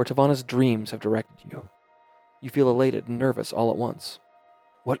 where Tavana's dreams have directed you. You feel elated and nervous all at once.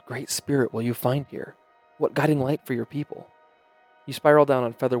 What great spirit will you find here? What guiding light for your people? You spiral down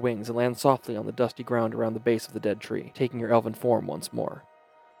on feather wings and land softly on the dusty ground around the base of the dead tree, taking your elven form once more.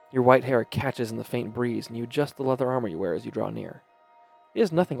 Your white hair catches in the faint breeze, and you adjust the leather armor you wear as you draw near. It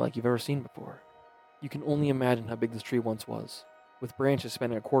is nothing like you've ever seen before. You can only imagine how big this tree once was, with branches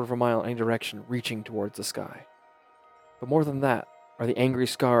spanning a quarter of a mile in any direction, reaching towards the sky. But more than that are the angry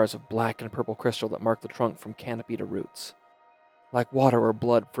scars of black and purple crystal that mark the trunk from canopy to roots, like water or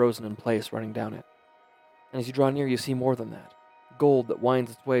blood frozen in place running down it. And as you draw near, you see more than that. Gold that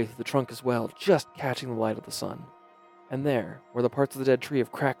winds its way through the trunk as well, just catching the light of the sun. And there, where the parts of the dead tree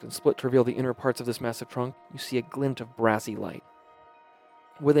have cracked and split to reveal the inner parts of this massive trunk, you see a glint of brassy light.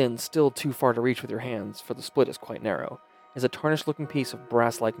 Within, still too far to reach with your hands, for the split is quite narrow, is a tarnished-looking piece of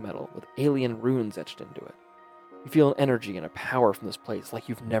brass-like metal with alien runes etched into it. You feel an energy and a power from this place like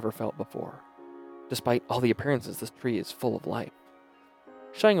you've never felt before. Despite all the appearances, this tree is full of life.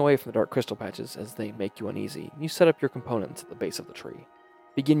 Shying away from the dark crystal patches as they make you uneasy, you set up your components at the base of the tree.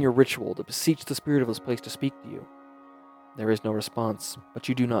 Begin your ritual to beseech the spirit of this place to speak to you. There is no response, but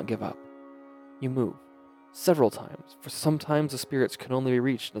you do not give up. You move, several times, for sometimes the spirits can only be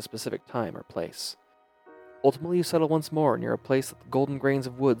reached in a specific time or place. Ultimately, you settle once more near a place that the golden grains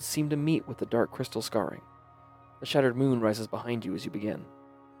of wood seem to meet with the dark crystal scarring. The shattered moon rises behind you as you begin.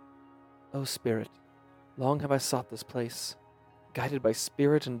 O spirit, long have I sought this place, guided by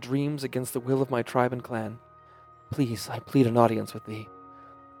spirit and dreams against the will of my tribe and clan. Please, I plead an audience with thee.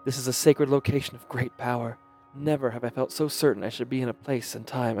 This is a sacred location of great power. Never have I felt so certain I should be in a place and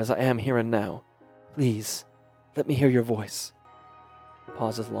time as I am here and now. Please, let me hear your voice. The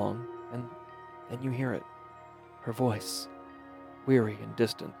pause is long, and then you hear it. Her voice, weary and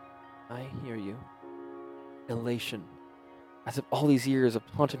distant. I hear you. Elation. As if all these years of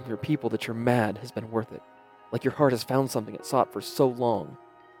taunting your people that you're mad has been worth it. Like your heart has found something it sought for so long.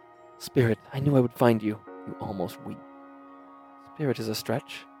 Spirit, I knew I would find you. You almost weep. Spirit is a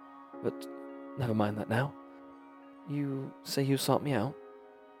stretch, but never mind that now. You say you sought me out?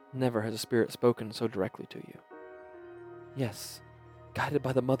 Never has a spirit spoken so directly to you. Yes, guided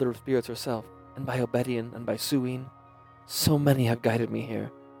by the Mother of Spirits herself, and by Obedian, and by Suine. So many have guided me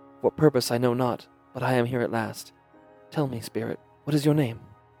here. What purpose I know not, but I am here at last. Tell me, Spirit, what is your name?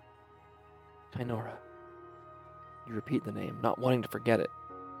 Kynora. You repeat the name, not wanting to forget it.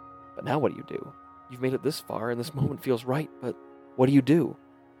 But now what do? You've made it this far, and this moment feels right, but what do?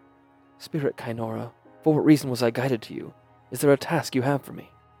 Spirit Kynora, for what reason was I guided to you? Is there a task you have for me?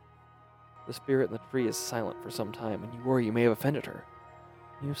 The spirit in the tree is silent for some time, and you worry you may have offended her.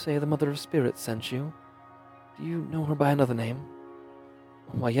 You say the Mother of Spirits sent you? Do you know her by another name?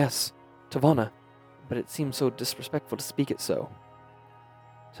 Why, yes, Tavana, but it seems so disrespectful to speak it so.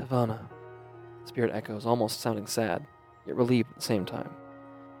 Tavana, the spirit echoes, almost sounding sad, yet relieved at the same time.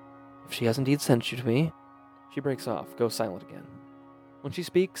 If she has indeed sent you to me, she breaks off, goes silent again. When she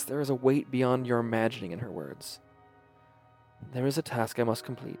speaks, there is a weight beyond your imagining in her words. There is a task I must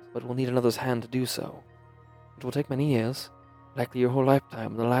complete, but will need another's hand to do so. It will take many years, likely your whole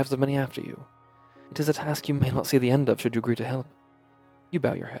lifetime and the lives of many after you. It is a task you may not see the end of should you agree to help. You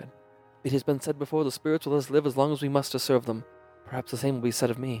bow your head. It has been said before, the spirits will let us live as long as we must to serve them. Perhaps the same will be said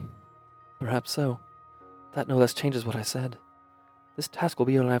of me. Perhaps so. That no less changes what I said. This task will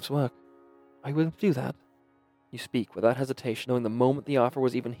be your life's work. Are you willing to do that? You speak without hesitation, knowing the moment the offer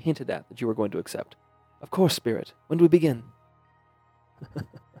was even hinted at that you were going to accept. Of course, Spirit. When do we begin?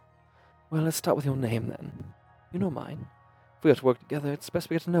 Well, let's start with your name, then. You know mine. If we are to work together, it's best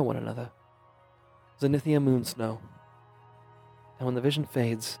we get to know one another. Zenithia Moonsnow. And when the vision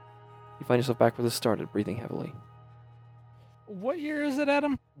fades, you find yourself back where this started, breathing heavily. What year is it,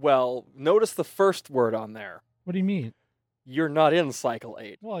 Adam? Well, notice the first word on there. What do you mean? You're not in cycle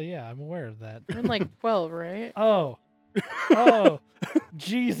 8. Well, yeah, I'm aware of that. You're in like 12, right? Oh. Oh.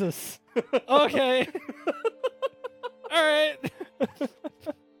 Jesus. Okay. All right.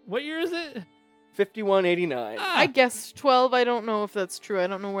 What year is it? 5189. I guess 12. I don't know if that's true. I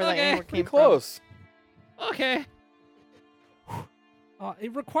don't know where that Okay, number Pretty came close. Okay.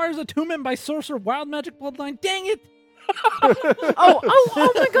 It requires attunement by sorcerer wild magic bloodline. Dang it! from.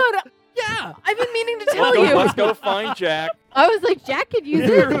 Oh my god. Yeah. I've been meaning to tell you. Let's go find Jack. I was like, Jack could use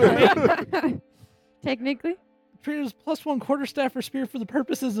it. Technically. Triggers +1 quarterstaff or spear for the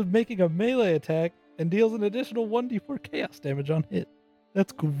purposes of making a melee attack and deals an additional 1d4 chaos damage on hit.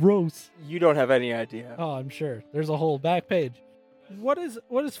 That's gross. You don't have any idea. Oh, I'm sure. There's a whole back page. What is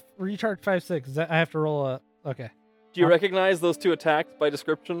recharge 5/6? Is that I have to roll a okay. Do you recognize those two attacks by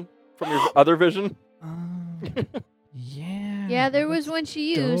description from your other vision? Yeah. Yeah, there was one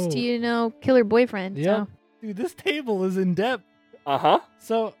she used dope. to, you know, kill her boyfriend. Yep. So. Dude, this table is in depth. Uh-huh.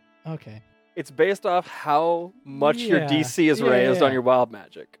 So, okay. It's based off how much your Yeah. DC is Yeah, raised yeah. on your wild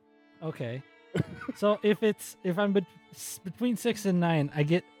magic. Okay. So if I'm between 6 and 9, I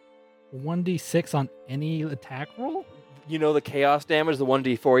get 1d6 on any attack roll? You know the chaos damage, the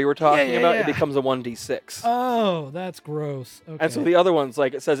 1d4 you were talking yeah, about? yeah. It becomes a 1d6. Oh, that's gross. Okay. And so the other ones,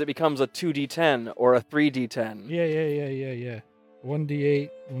 like it says it becomes a 2d10 or a 3d10. Yeah. 1d8,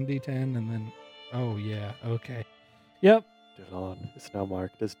 1d10, and then oh yeah, okay. Yep. Dylan is now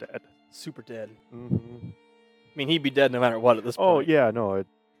marked as dead. Super dead. Mm-hmm. I mean, he'd be dead no matter what at this Oh, point. yeah, no,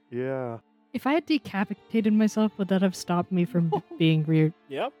 yeah. If I had decapitated myself, would that have stopped me from being weird?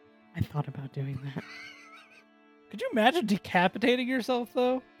 Yep. I thought about doing that. Could you imagine decapitating yourself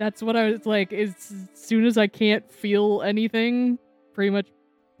though? That's what I was like. As soon as I can't feel anything, pretty much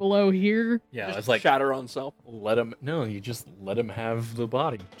below here, Yeah, Just it's like shatter on self. let him. No, you just let him have the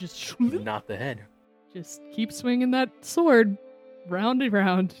body, just not the head. just keep swinging that sword round and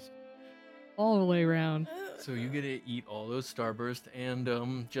round, all the way around. So you get to eat all those starburst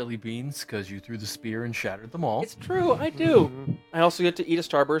and jelly beans because you threw the spear and shattered them all. It's true, I do. Mhm. I also get to eat a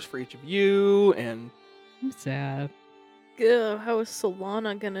starburst for each of you, and I'm sad. Ugh, how is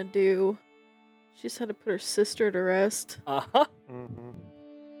Solana gonna do? She just had to put her sister to rest. uh-huh. Mhm.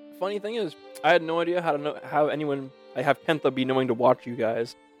 Funny thing is, I had no idea how anyone I have Kentha be knowing to watch you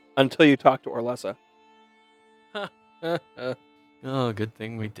guys until you talked to Orlessa. Oh, good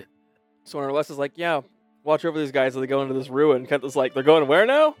thing we did. So when Orlessa's like, "Yeah, watch over these guys as they go into this ruin," Kentha's like, "They're going where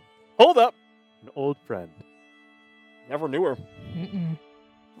now? Hold up." An old friend. Never knew her. Mm-mm.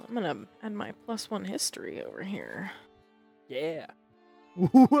 I'm gonna add my +1 history over here. Yeah.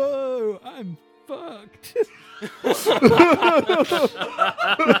 Whoa, I'm fucked. This is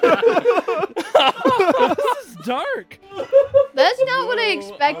dark. That's not what I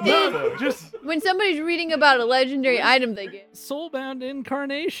expected. Just When somebody's reading about a legendary item they get. soulbound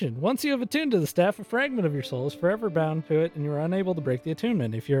incarnation. Once you have attuned to the staff, a fragment of your soul is forever bound to it, and you are unable to break the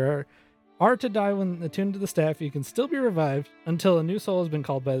attunement. If you are to die when attuned to the staff, you can still be revived until a new soul has been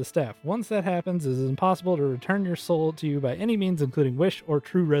called by the staff. Once that happens, it is impossible to return your soul to you by any means, including wish or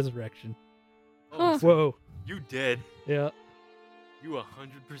true resurrection. Oh, so Whoa. you dead. Yeah. You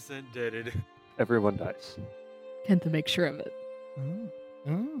 100% deaded. Everyone dies. Tend to make sure of it.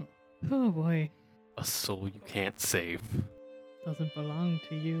 Oh. Oh boy, A soul you can't save. doesn't belong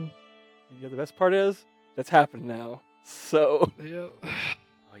to you. You know, the best part is that's happened now. So Yeah.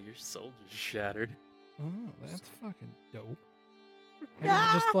 Oh, your soul just shattered. Oh, that's fucking dope. I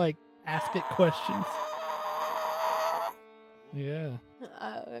can just like ask it questions. Yeah.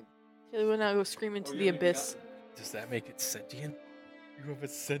 She would now go scream into the abyss. Does that make it sentient? You have a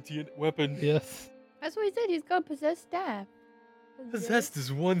sentient weapon. Yes. That's what he said. He's got possessed staff. Possessed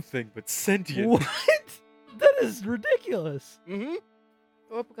is one thing, but sentient. What? That is ridiculous. mm-hmm.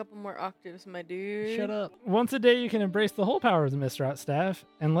 Go up a couple more octaves, my dude. Shut up. Once a day, you can embrace the whole power of the Mistrat staff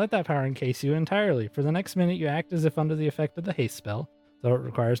and let that power encase you entirely. For the next minute, you act as if under the effect of the haste spell, though it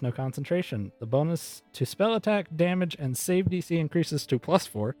requires no concentration. The bonus to spell attack, damage, and save DC increases to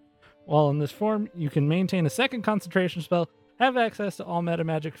 +4, While in this form, you can maintain a second concentration spell, have access to all meta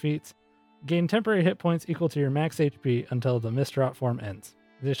magic feats, gain temporary hit points equal to your max HP until the Mistrat form ends.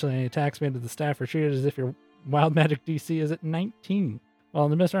 Additionally, any attacks made with the staff are treated as if your wild magic DC is at 19. While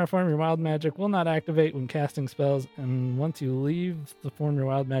in the Mistrat form, your wild magic will not activate when casting spells, and once you leave the form, your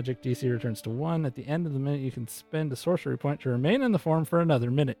wild magic DC returns to 1. At the end of the minute, you can spend a sorcery point to remain in the form for another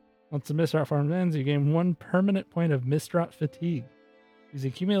minute. Once the Mistrat form ends, you gain 1 permanent point of Mistrat fatigue. These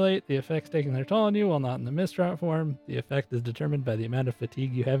accumulate, the effects taking their toll on you while not in the Mistrat form. The effect is determined by the amount of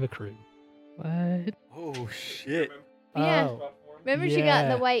fatigue you have accrued. What? Oh shit! Yeah. Oh, Remember she got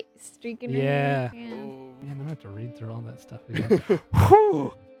yeah. the white streak in her Yeah. hair? Man, I'm gonna have to read through all that stuff again.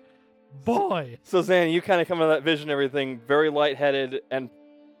 Whew. Boy. So Zan, you kind of come out of that vision, everything very lightheaded, and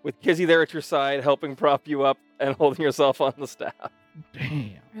with Kizzy there at your side, helping prop you up and holding yourself on the staff. Damn.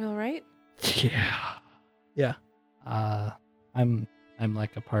 Are you all right? Yeah. Yeah. I'm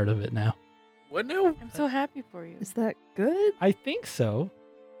like a part of it now. What now? I'm so happy for you. Is that good? I think so.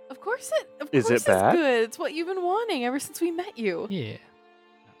 Of course Is it it's bad? good. It's what you've been wanting ever since we met you. Yeah.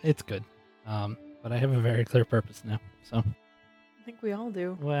 It's good. But I have a very clear purpose now. So, I think we all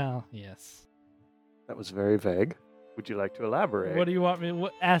do. well, yes. That was very vague. Would you like to elaborate? What do you want me?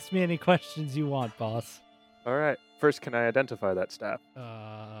 Ask me any questions you want, boss. All right. First, can I identify that staff?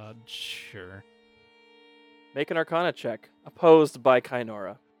 Sure. Make an Arcana check, opposed by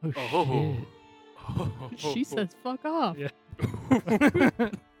Kainora. Oh, She says fuck off. Yeah.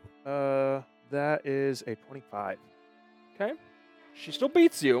 That is a 25. Okay. She still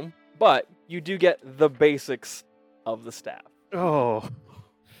beats you, but you do get the basics of the staff. Oh.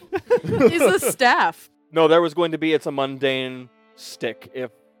 Is a staff. No, there was going to be it's a mundane stick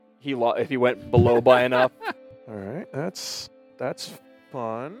if he went below by enough. All right. That's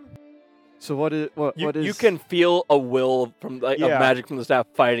fun. So what is You can feel a will from of Yeah. magic from the staff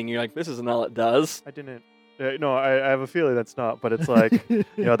fighting. You're like, this isn't all it does. I didn't. No, I have a feeling that's not, but it's like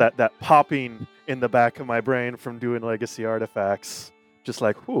that popping in the back of my brain from doing legacy artifacts. Just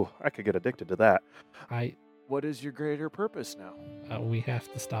like, whew, I could get addicted to that. What is your greater purpose now? We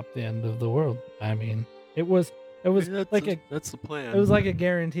have to stop the end of the world. I mean, it was That's that's the plan. it was like a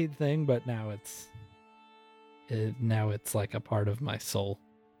guaranteed thing, but now it's like a part of my soul.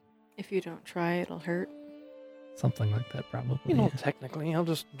 If you don't try, it'll hurt. Something like that, probably. You know, yeah. technically, I'll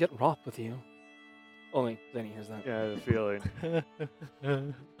just get Roth with you. Only Zenny hears that. Yeah, I have a feeling.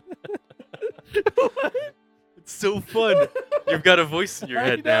 It's so fun. You've got a voice in your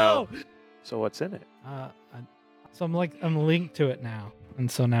head now. So what's in it? So I'm linked to it now, and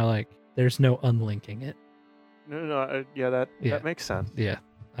so now like there's no unlinking it. No. Yeah, Yeah. that makes sense. Yeah.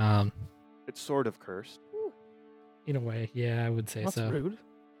 It's sort of cursed. In a way, yeah, I would say That's so, rude.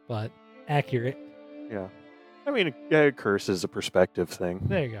 but accurate. Yeah. I mean, yeah, curse is a perspective thing.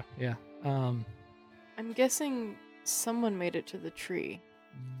 There you go. Yeah. I'm guessing someone made it to the tree.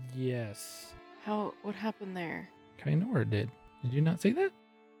 Yes. What happened there? Kainora did. Did you not see that?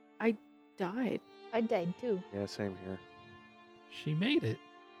 Died. I died too. Yeah, same here. She made it.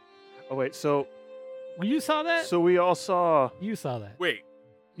 Oh wait, so Well, you saw that? we all saw. You saw that. Wait,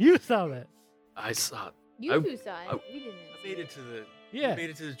 You saw that. I saw. You I- two saw it. I- we didn't. I made it to the. Yeah. I made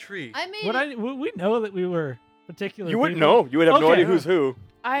it to the tree. I made What it. we know that we were particular. You wouldn't people. know. You would have no Okay, idea huh. who's who.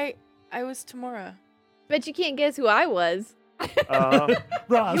 I was Tamora. Bet you can't guess who I was.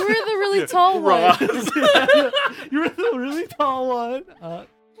 Ross. You were the really tall one. You were the really tall one.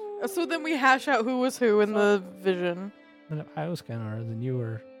 So then we hash out who was who in the vision. And if I was Kainora, then you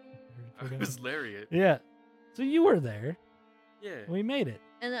were. I was Lariat. Yeah. So you were there. Yeah. We made it.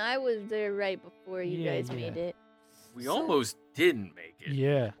 And I was there right before you Yeah, guys yeah. made it. We So- almost didn't make it.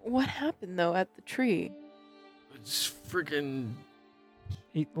 Yeah. What happened though at the tree? It's freaking.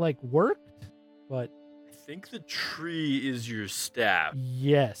 It like worked, but I think the tree is your staff.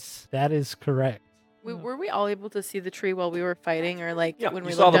 yes, that is correct. Were we all able to see the tree while we were fighting, or like Yeah, when you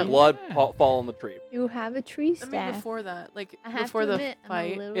we saw looked the down? blood Yeah. fall on the tree. You have a tree I staff. mean, before that, like I have before to the admit,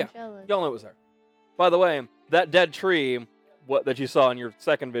 fight. I'm a little Yeah. jealous. Y'all know it was there. By the way, that dead tree, what that you saw in your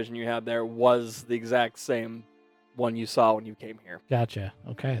second vision you had there, was the exact same one you saw when you came here. Gotcha.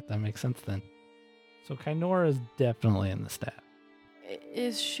 Okay, that makes sense then. So Kainora is definitely in the staff,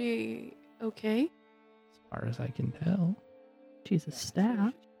 Is she okay? as far as I can tell. She's a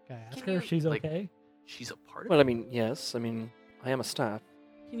staff. Can I ask Can her if you- she's like- okay? She's a part of Well, it. I mean, yes. I mean, I am a staff.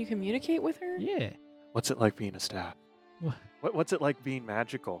 Can you communicate with her? Yeah. What's it like being a staff? What? What's it like being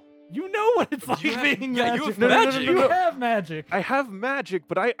magical? You know what it's like You have- being yeah, you magic. have magic. You have magic. I have magic,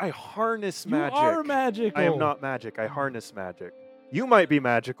 but I harness You magic. are magical. I am not magic. I harness magic. You might be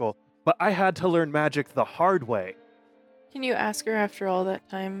magical, but I had to learn magic the hard way. Can you ask her after all that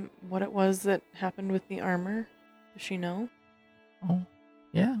time what it was that happened with the armor? Does she know? Oh,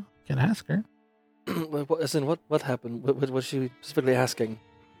 yeah. Can ask her. What happened? What was she specifically asking?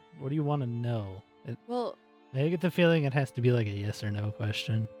 What do you want to know? Well, I get the feeling it has to be like a yes or no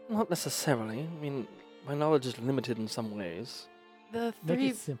question. Not necessarily. I mean, my knowledge is limited in some ways. the Make three,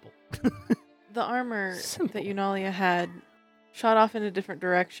 it simple. the armor Simple. that Eunalia had shot off in a different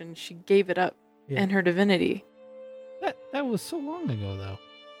direction. She gave it up Yeah. and her divinity. That was so long ago, though.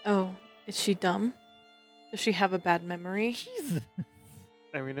 Oh, is she dumb? Does she have a bad memory? Jesus.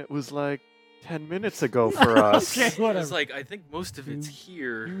 I mean, it was like 10 minutes ago for us. Okay, whatever. It's like I think most of it's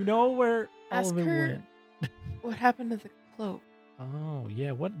here. You know where all Ask of it her- went. What happened to the cloak? Oh,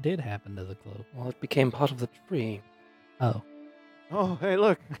 yeah. What did happen to the cloak? Well, it became part of the tree. Oh. Oh, hey,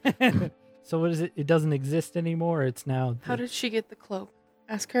 look. So what is it? It doesn't exist anymore. It's now. How did she get the cloak?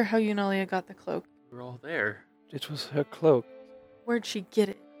 Ask her how Eunalia got the cloak. We're all there. It was her cloak. Where'd she get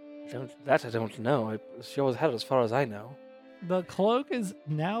it? That I don't know. She always had it as far as I know. the cloak is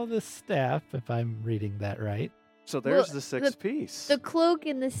now the staff? If I'm reading that right. So there's Well, the sixth piece. The cloak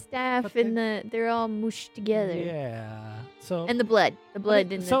and the staff But and they're all mushed together. Yeah. So. And the blood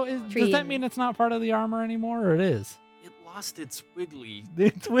But in so the is, tree. does that and- mean it's not part of the armor anymore, or it is? It lost its wiggly.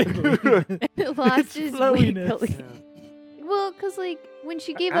 It's wiggly. It lost It's its flowiness. wiggly. Well, because, like, when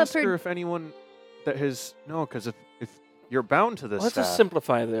she gave Ask up her her. if anyone that has... No, because if you're bound to this Let's just staff...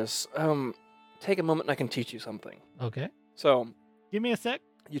 simplify this. Take a moment and I can teach you something. Okay. So, Give me a sec.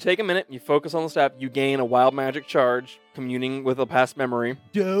 you take a minute, you focus on the staff, you gain a wild magic charge, communing with a past memory,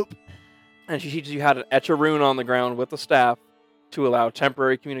 Dope. and she teaches you how to etch a rune on the ground with the staff to allow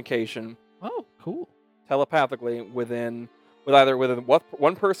temporary communication Oh, cool. telepathically with either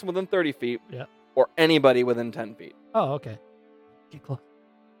one person within 30 feet Yeah. or anybody within 10 feet. Oh, okay. Get close.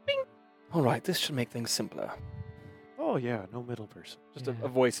 All right, this should make things simpler. Oh, yeah, no middle person. Just Yeah. a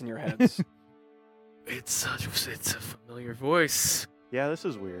voice in your heads. It's a familiar voice. Yeah, this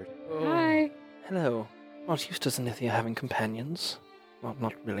is weird. Oh. Hi. Hello. Not used to Zenithia having companions. Well,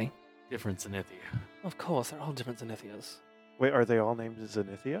 not really. Different Zenithia. Of course, they're all different Zenithias. Wait, are they all named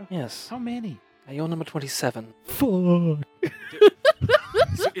Zenithia? Yes. How many? You're number 27. Fuck.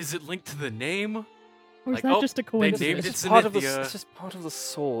 So is it linked to the name? Or is Like, that oh, just a they coincidence? named It's it just part of the. Zenithia. It's just part of the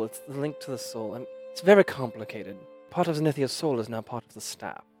soul. It's the link to the soul. And it's very complicated. Part of Zenithia's soul is now part of the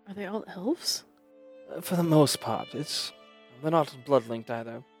staff. Are they all elves? For the most part, they're not blood linked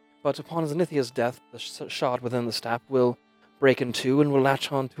either. But upon Zenithia's death, the shard within the staff will break in two and will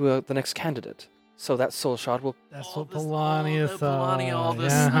latch on to the next candidate. So that soul shard will. That's All what this- Polania all the thought. Polania, all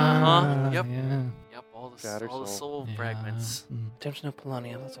this- Yeah. Yep. Yeah. Yep, all the Shatter all the soul. soul fragments. Mm. Don't know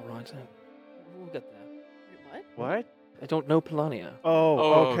Polania. That's all right. We'll get there. What? What? I don't know Polania. Oh,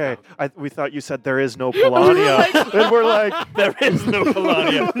 Oh, okay. no. We thought you said there is no Polania. and we're like, there is no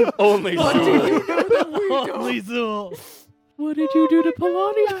Polania. Only Zool. Only Zool. What did you do to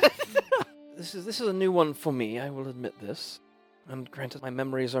Polania? This is a new one for me. I will admit this. And granted, my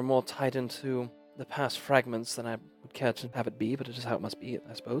memories are more tied into the past fragments than I would care to have it be, but it is how it must be,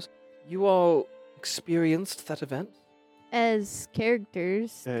 I suppose. You all experienced that event? As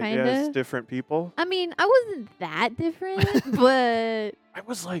characters, kind of. Yes, different people. I mean, I wasn't that different, but I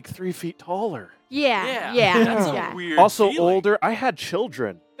was like 3 feet taller. yeah. That's yeah. a weird Also feeling. older. I had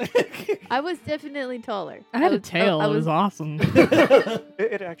children. I was definitely taller. I had a was- tail. I It was awesome.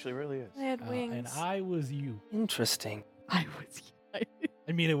 It actually really is. I had And wings. I was you. Interesting. I was.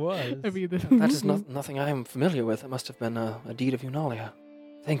 I mean, it was. I mean, That is nothing I am familiar with. It must have been a deed of Eunalia.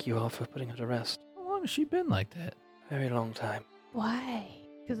 Thank you all for putting her to rest. How long has she been like that? Very long time. Why?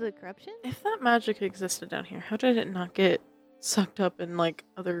 Because of the corruption? If that magic existed down here, how did it not get sucked up in like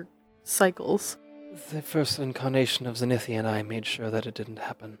other cycles? The first incarnation of Zenithia and I made sure that it didn't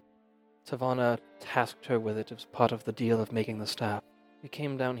happen. Savannah tasked her with it as part of the deal of making the staff. We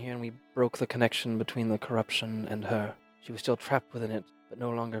came down here and we broke the connection between the corruption and her. She was still trapped within it, but no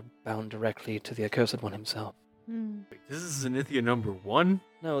longer bound directly to the Accursed One himself. Hmm. Wait, this is Zenithia number 1?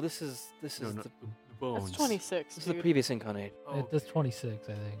 No, this is No, the, the bones. That's 26. this is the dude. previous incarnation. Oh, That's 26,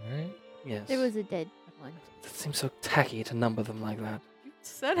 I think, right? Yes. There was a dead one. It seems so tacky to number them like that.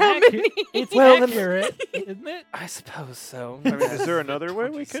 Said how Accu- many? It's Well, then- accurate, isn't it? I suppose so. I mean, is there another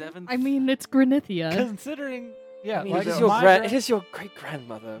way we could? 27th? I mean, it's Granithia. Considering, yeah, I mean, like it is my it is your great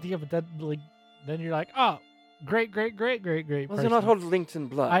grandmother. Yeah, but that like, then you're like, oh, great. Well, person. they're not all linked in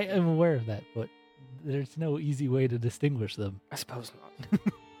blood. I am aware of that, but there's no easy way to distinguish them. I suppose not.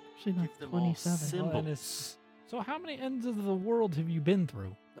 Actually, not Give them all 27. Well, and it's- symbols. So how many ends of the world have you been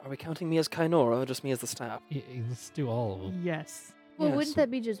through? Are we counting me as Kainora or just me as the staff? Let's do all of them. Yes. Well, Yes. wouldn't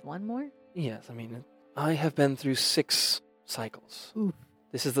that be just one more? Yes, I mean, I have been through 6 cycles. Oof.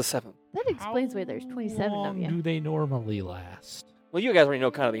 This is the 7th. That explains why there's 27 How of long you. do they normally last? Well, you guys already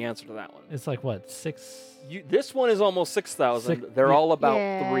know kind of the answer to that one. It's like what, 6? This one is almost 6,000. Six- They're yeah. all about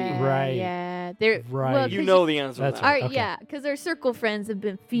yeah, 3. Right. Yeah, they're Right. Well, You 'cause know the answer to That's that. right. Our, Okay. Yeah, because our circle friends have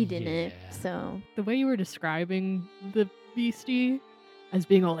been feeding it. Yeah. So The way you were describing the beastie as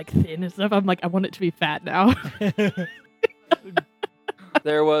being all like thin and stuff, I'm like, I want it to be fat now.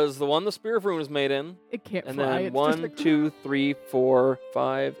 There was the one the Spear of Ruin is made in. It can't And fly. then It's just 1, like, 2, 3, 4,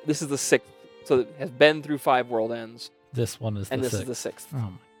 5. This is the 6th. So it has been through 5 world ends. This one is And the this 6th. is the 6th. Oh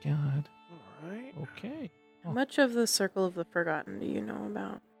my god. Alright. Okay. How much of the Circle of the Forgotten do you know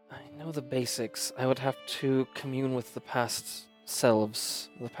about? I know the basics. I would have to commune with the past selves,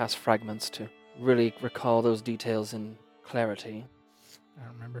 the past fragments to really recall those details in clarity. I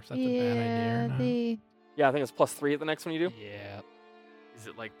don't remember if that's a bad idea or not. they Yeah, I think it's +3 at the next one you do. Yeah. Is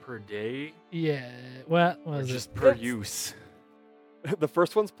it like per day Yeah. What or was just it? per It's- use? The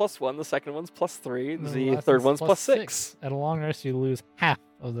first one's +1, the second one's +3, And the last third is one's plus +6. At a long rest, you lose half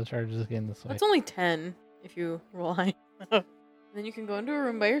of the charges again this way. That's only 10 if you roll high enough. Then you can go into a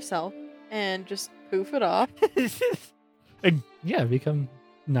room by yourself and just poof it off. And, yeah, become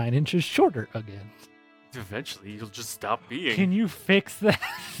 9 inches shorter again. Eventually, you'll just stop being. Can you fix that?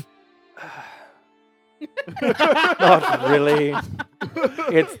 Not really.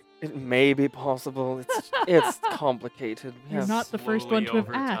 It may be possible. It's complicated. We You're have not the first one slowly to have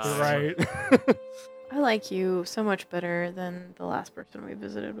over asked. time. Right. I like you so much better than the last person we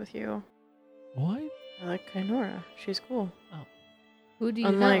visited with you. What? I like Kainora. She's cool. who do you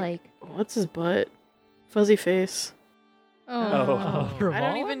Unlike- not like? What's his butt? Fuzzy face. Oh. I don't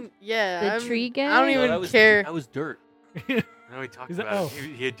Raval? even. Yeah. The I'm- tree guy? I don't No, even that was, care. That was dirt. Now we talked He's an about it. elf.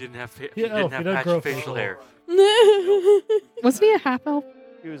 He didn't have, he Yeah, didn't elf. have He doesn't grow patchy facial facial hair. Wasn't he a half elf?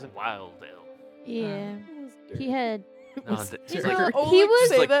 He was a wild elf. Yeah, he had. No, was that- You it's know, like, he was.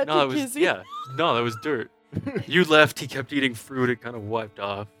 say like, that no, to it was, Kizzy. yeah, no, that was dirt. You left. He kept eating fruit. It kind of wiped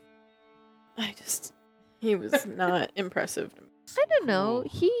off. He was not impressive. to me. I don't know.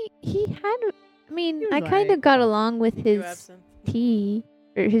 Cool. He had. I mean, He was I kind of alright. got along with You his absent. tea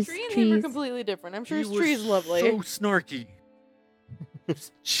or his Tree and him are trees. completely different. I'm sure He his was tree's lovely. So snarky.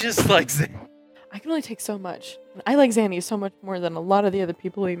 Just like Zane. I can only take so much. I like Zanny so much more than a lot of the other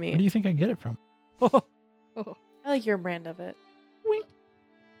people we Where do meet. you think I get it from? I like your brand of it. Wink.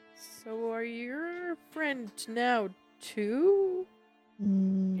 So are you your friend now too?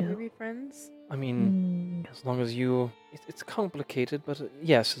 Can we No. be friends? I mean, Mm. as long as you. It's complicated, but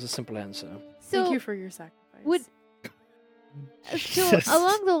yes, is a simple answer. So Thank you for your sacrifice. would so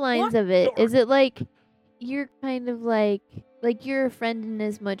along the lines of it, is it like you're kind of like you're a friend in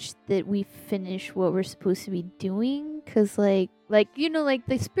as much that we finish what we're supposed to be doing? Cause like you know, like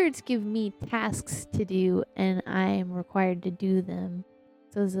the spirits give me tasks to do and I am required to do them.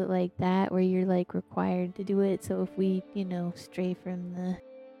 So is it like that where you're like required to do it? So if we, you know, stray from the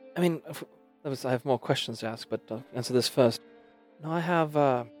I mean, I have more questions to ask, but I'll answer this first. No, I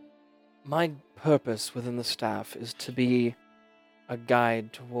have. My purpose within the staff is to be a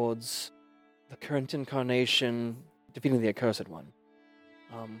guide towards the current incarnation, defeating the accursed one.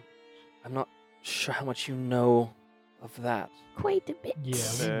 I'm not sure how much you know of that. quite a bit. Yeah,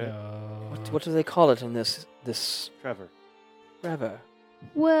 we Okay. know. What do they call it in this Trevor. Trevor?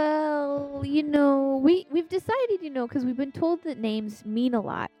 Well, you know, we've decided, you know, because we've been told that names mean a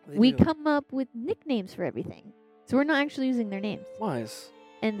lot. They We do. come up with nicknames for everything, so we're not actually using their names. Wise.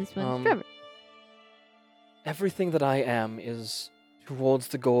 And this one's Um, Trevor. Everything that I am is towards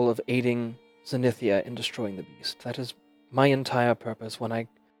the goal of aiding Zenithia in destroying the beast. That is my entire purpose when I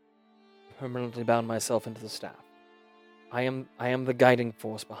permanently bound myself into the staff. I am the guiding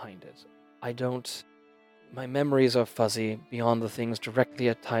force behind it. My memories are fuzzy beyond the things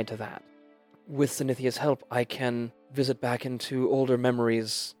directly tied to that. With Zenithia's help, I can visit back into older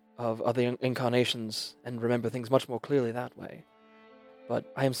memories of other incarnations and remember things much more clearly that way. But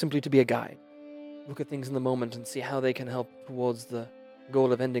I am simply to be a guide. Look at things in the moment and see how they can help towards the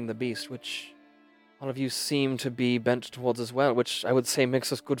goal of ending the beast, which all of you seem to be bent towards as well, which I would say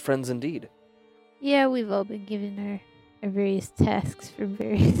makes us good friends indeed. Yeah, we've all been given our various tasks from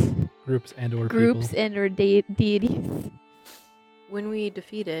various Groups and or groups people. and or deities. When we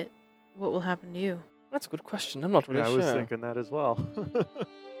defeat it, what will happen to you? That's a good question. I'm not really Yeah, I sure. was thinking that as well. Which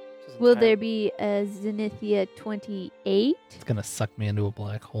is Will entirely- there be a Zenithia 28? It's gonna suck me into a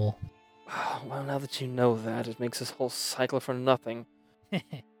black hole. Well, now that you know that, it makes this whole cycle for nothing.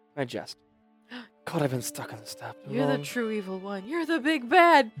 I jest. God, I've been stuck in the staff too You're the long. true evil one. You're the big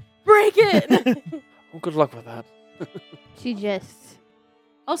bad. Break it! Oh, good luck with that. She just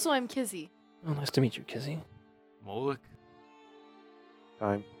Also, I'm Kizzy. Oh, nice to meet you, Kizzy. Moloch.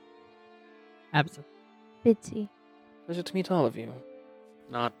 Time. Absent. Bitsy. Pleasure to meet all of you.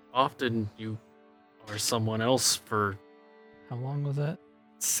 Not often you are someone else for How long was that? a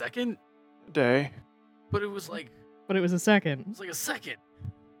second, Day. but it was like But it was a second. a second.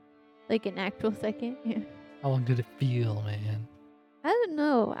 Like an actual second. Yeah. How long did it feel, man? I don't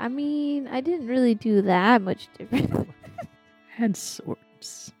know. I mean, I didn't really do that much different. Had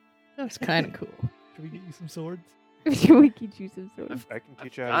swords. That was kind of cool. Should we get you some swords? we could use some sort of. I can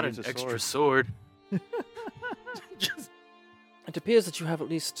teach you I've how got to an use a extra sword. sword. Just It appears that you have at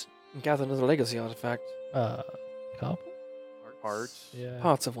least gathered another legacy artifact. Couple? Parts. Yeah.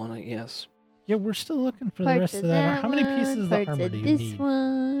 Parts of one, yes. Yeah, we're still looking for the Parts rest of of that. How many one, pieces of parts armor of do you this need?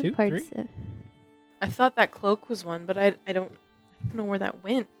 one, 2, parts 3? of. I thought that cloak was one, but I don't know where that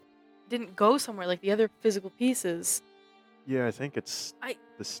went. It didn't go somewhere like the other physical pieces. Yeah, I think it's I-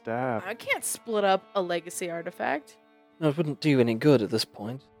 the staff. I can't split up a legacy artifact. No, it wouldn't do you any good at this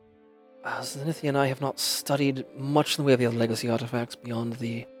point. Zenithia and I have not studied much in the way of the other legacy artifacts beyond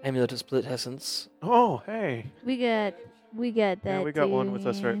the Amulet of Split Essence. Oh, hey. We got that. Yeah, we got one with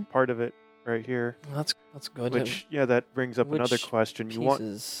us, too, right? Part of it right here. That's good. Which, yeah, that brings up another Which question. You want?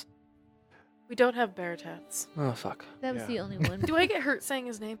 Pieces. We don't have Baratats. Oh, fuck. That was Yeah. the only one. Do I get hurt saying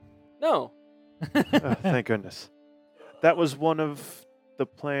his name? No. Oh, thank goodness. That was one of the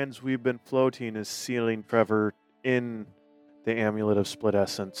plans we've been floating, is sealing Trevor in the Amulet of Split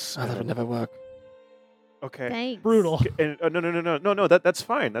Essence. Oh, that would and- never work. Okay. Thanks. Brutal. And no. That's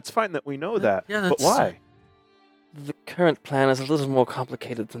fine. That's fine that we know that. yeah, But that's why? The current plan is a little more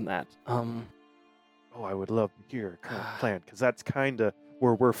complicated than that. Oh, I would love to hear a current plan, because that's kind of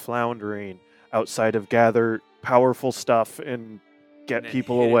where we're floundering outside of gather powerful stuff and get and then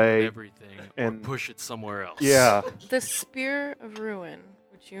people hit it with away. everything, and- or push it somewhere else. Yeah. The Spear of Ruin,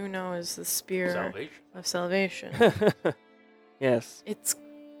 which you know is the Spear Salvation. of Salvation. Yes. It's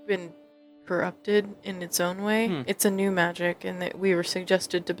been corrupted in its own way. Hmm. It's a new magic, and that we were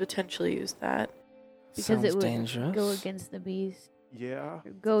suggested to potentially use that. Because Sounds it would dangerous. go against the beast. Yeah.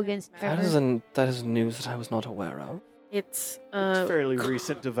 Or go against That Trevor. that is news that I was not aware of. It's It's fairly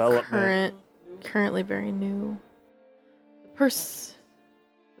recent development. currently very new.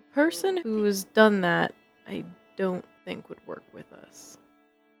 The person who has done that, I don't think would work with us.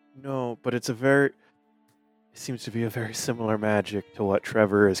 No, but it seems to be a very similar magic to what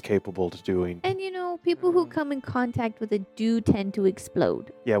Trevor is capable of doing. And you know, people who come in contact with it do tend to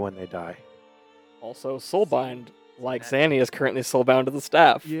explode. Yeah, when they die. Also, Soulbind, like Zanny, is currently soulbound to the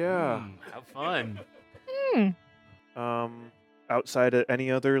staff. Yeah. Have fun. Outside of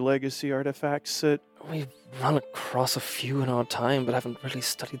any other legacy artifacts that We've run across a few in our time, but haven't really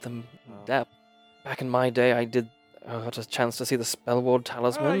studied them in depth. Back in my day, I got a chance to see the Spellward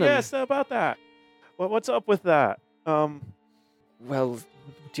Talisman. Oh, and, yes, about that. What's up with that? Well, what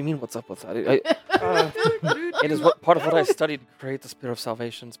do you mean what's up with that? It is part of what I studied to create the Spear of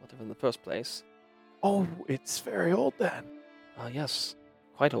Salvation's whatever in the first place. Oh, it's very old then. Yes,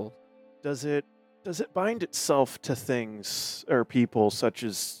 quite old. Does it bind itself to things or people such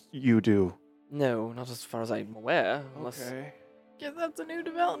as you do? No, not as far as I'm aware. Unless Okay. Guess that's a new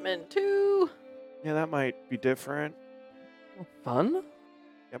development too. Yeah, that might be different. Fun?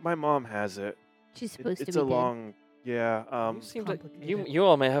 Yeah, my mom has it. She's supposed to It's be a dead. long. Yeah. You seem like you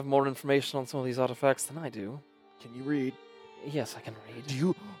all may have more information on some of these artifacts than I do. Can you read? Yes, I can read.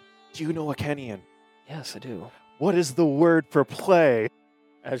 Do you know Akenian? Yes, I do. What is the word for play?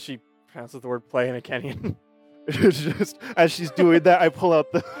 As she pronounces the word play in a Kenyan. It's just as she's doing that, I pull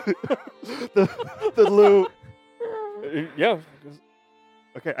out the the loot. Yeah.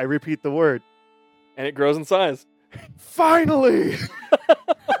 Okay, I repeat the word. And it grows in size. Finally!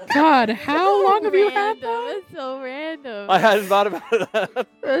 God, how long have you had Random. It's so random. I hadn't thought about that.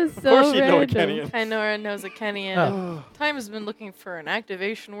 It's Of so course you know a random. Kenyan. I know Nora knows a Kenyan. Oh, Time has been looking for an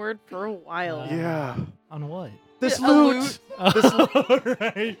activation word for a while. yeah. On what? This A loot.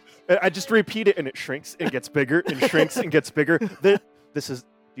 Right. I just repeat it and it shrinks and gets bigger and shrinks and gets bigger. This is.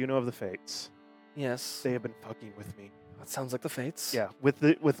 Do you know of the Fates? Yes. They have been fucking with me. That sounds like the Fates. Yeah, with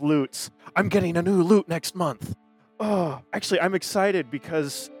loots. I'm getting a new loot next month. Oh, actually, I'm excited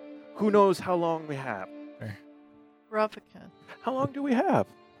because who knows how long we have. Ravaka. How long do we have?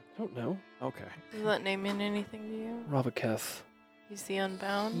 I don't know. Okay. Does that name mean anything to you? Robaketh. He's the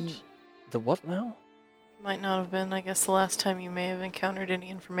Unbound. The what now? Might not have been, I guess, the last time you may have encountered any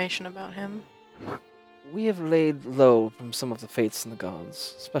information about him. We have laid low from some of the Fates and the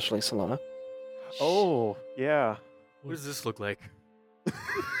gods, especially Solana. Oh, yeah. What does this look like?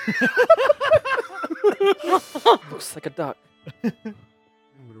 Looks like a duck.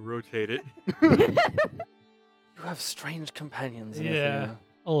 I'm gonna rotate it. You have strange companions. Yeah. Anithia.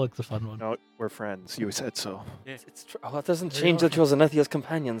 Oh, looks a fun one. No, we're friends. You said so. It's true. Oh, that doesn't Very change that awesome. you're Zenithia's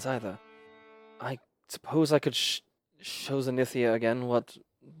companions either. I suppose I could show Zenithia again what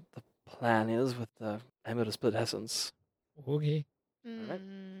the plan is with the Amulet of Split Essence. Okay. Alright.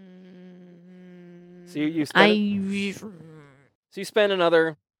 So you spend so you spend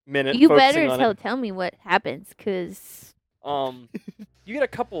another minute. You focusing better on tell it. tell me what happens, cause You get a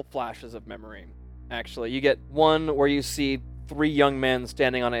couple flashes of memory. Actually, you get one where you see 3 young men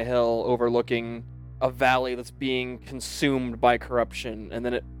standing on a hill overlooking a valley that's being consumed by corruption, and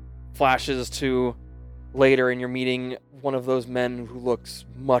then it flashes to later, and you're meeting one of those men who looks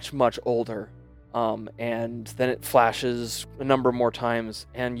much, much older. And then it flashes a number more times,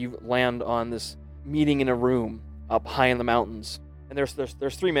 and you land on this meeting in a room up high in the mountains. And there's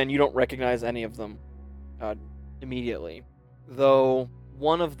 3 men. You don't recognize any of them immediately, though.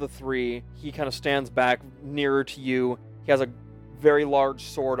 One of the 3, he kind of stands back nearer to you. He has a very large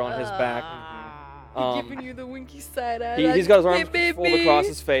sword on his back. Giving you the winky side eye. He's got his arms Hey, folded across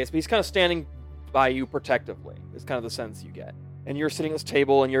his face, but he's kind of standing by you protectively. Is kind of the sense you get. And you're sitting at this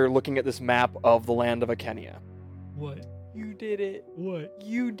table and you're looking at this map of the land of Akenia. What? You did it. What?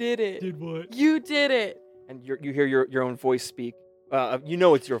 You did it. Did what? You did it. And you hear your own voice speak. You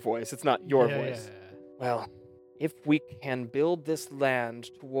know it's your voice. It's not your Yeah, voice. yeah. Well, if we can build this land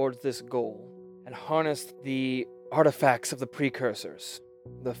towards this goal and harness the artifacts of the precursors,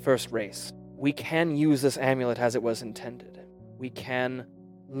 the first race, we can use this amulet as it was intended. We can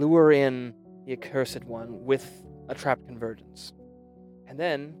lure in the accursed one with a trapped convergence. And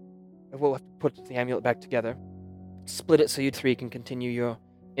then we'll have to put the amulet back together, split it so you 3 can continue your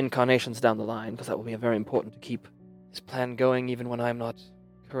incarnations down the line, because that will be very important to keep this plan going even when I'm not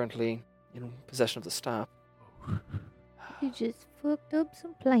currently in possession of the staff. you just fucked up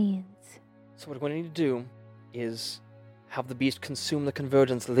some plans. So what we're going to need to do is have the beast consume the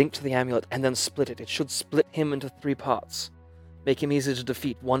convergence linked to the amulet and then split it. It should split him into 3 parts. Make him easy to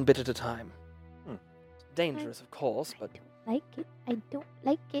defeat, one bit at a time. It's dangerous, of course, but... I don't like it. I don't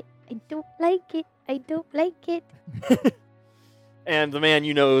like it. I don't like it. I don't like it. And the man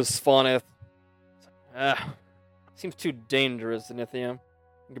you know is Svaneth. Seems too dangerous, Zenithia.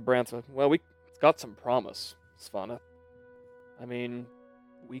 Brant's like, well, it's got some promise, Svaneth. I mean,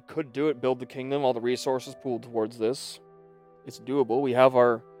 we could do it, build the kingdom, all the resources pooled towards this. It's doable. We have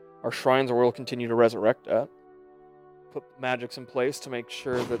our shrines where we'll continue to resurrect at. Put magics in place to make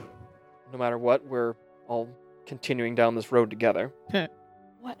sure that no matter what, we're all continuing down this road together.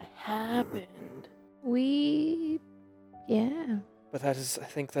 What happened? Yeah. But I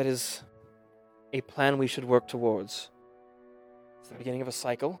think that is a plan we should work towards. It's the beginning of a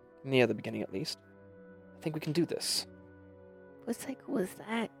cycle, near the beginning at least. I think we can do this. What cycle was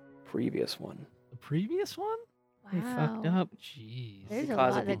that? Previous one. The previous one? We fucked Wow. up. Jeez. There's a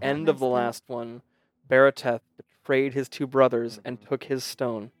Because lot at the that got end of the messed up. last one, Barateth betrayed his 2 brothers and took his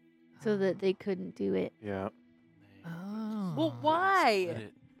stone. So that they couldn't do it. Yeah. Oh. Well, why? Split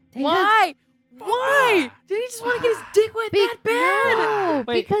it. Why? Why? Did he just want to get his dick wet that bad? No,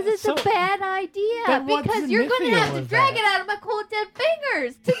 Wait, because it's so- a bad idea. But what Because you're going to Zenithia have to was drag that? it out of my cold dead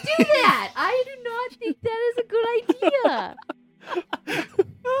fingers to do that. I do not think that is a good idea.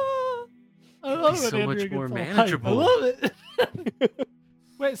 I love He's it. so Andrea much gets more all hyped. manageable. I love it.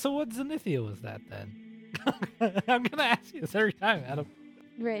 Wait, so what Zenithia was that then? I'm gonna ask you this every time, Adam.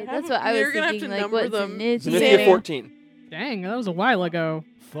 Right, Have that's what I was you're gonna have thinking. to Like, number what them. Zenithia? Zenithia 14. Dang, that was a while ago.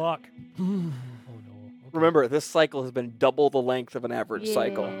 Fuck. Oh no. Okay. Remember, this cycle has been double the length of an average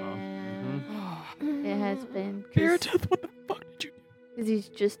cycle. It has been. Barateth, what the fuck did you do? Because he's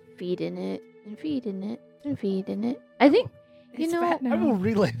just feeding it and feeding it and feeding it. I think, you It's know, fat I will now.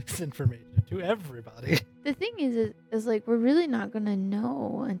 relay this information to everybody. the thing is like, we're really not going to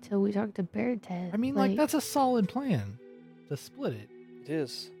know until we talk to Barateth. I mean, like that's a solid plan to split it, It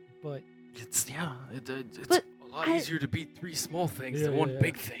is. but It's it's But a lot I- easier to beat 3 small things Yeah, than one yeah.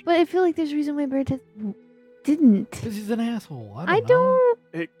 big thing. But I feel like there's a reason why Barateth didn't. because he's an asshole. I I don't know.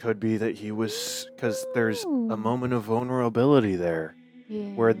 don't. It could be that he was, because there's a know. moment of vulnerability there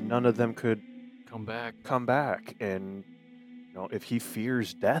where none of them could Come back. come back. And, if he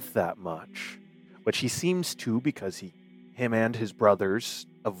fears death that much, which he seems to, because him and his brothers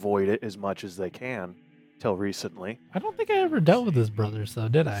avoid it as much as they can till recently. I don't think I ever dealt with his brothers, though,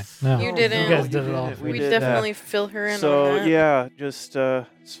 did I? No. You didn't. You guys did it all. We We did definitely fill her in So, on that. yeah, just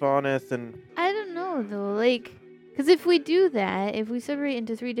Svaneth and I don't know though, like, because if we do that, if we separate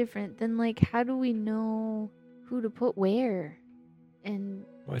into 3 different, then like, how do we know who to put where? And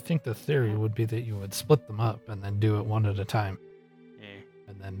Well, I think the theory would be that you would split them up and then do it one at a time.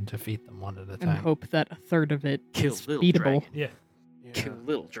 and then defeat them one at a And time. hope that a third of it Kill is little beatable. dragon. Yeah. Kill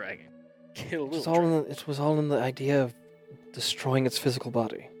little dragon. Kill It was, little all dragon. in the, it was all in the idea of destroying its physical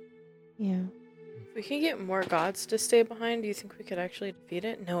body. Yeah. If we can get more gods to stay behind, do you think we could actually defeat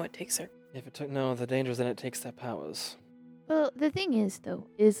it? No, it takes our. If it took no, the danger is then it takes their powers. Well, the thing is, though,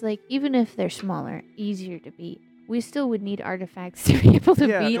 is like even if they're smaller, easier to beat, we still would need artifacts to be able to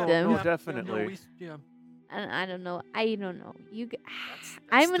beat them. No, definitely. And I don't know. I don't know. that's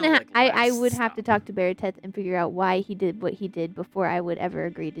I'm still, gonna. like, I last would have to stop. talk to Barateth and figure out why he did what he did before I would ever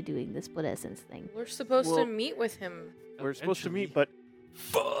agree to doing the split essence thing. We're supposed Well- to meet with him. We're supposed to meet, but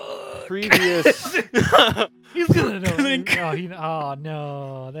Fuck. previous. He's gonna know. Oh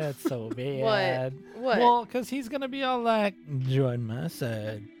no, that's so bad. What? Well, because he's gonna be all like, "Join my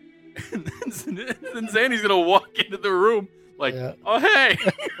side." And then Zanny's gonna walk into the room like, Yeah. "Oh hey."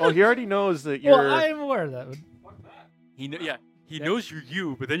 Well, he already knows that you're. Well, I am aware of that. He knows you're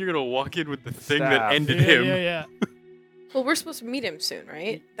you, but then you're gonna walk in with the thing Staff. that ended Yeah, him. yeah. Well, we're supposed to meet him soon,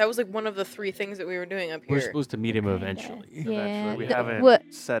 right? That was like one of the 3 things that we were doing up here. We're supposed to meet him Kinda. eventually. Yeah. Eventually, we the- haven't what-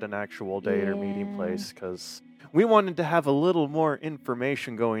 set an actual date or meeting Yeah. place because we wanted to have a little more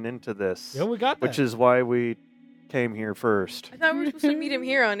information going into this, Yeah, we got that. which is why we came here first. I thought we were supposed to meet him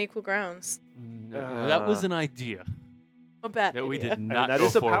here on equal grounds. No, that was an idea A bad that we idea. did And not that go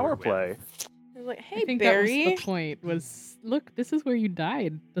is a power forward with. play. I was like, hey, I think Barry. that was the point. Was look, this is where you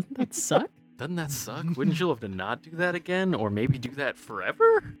died. Doesn't that suck? Doesn't that suck? Wouldn't you love to not do that again, or maybe do that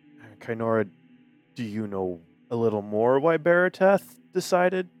forever? Kainora, do you know a little more why Barateth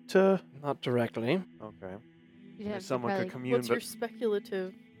decided to? Not directly. Okay, You'd have to someone probably- could commune, What's your but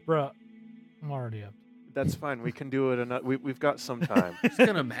speculative? Bruh, I'm already up. that's fine. We can do it. We've got some time. He's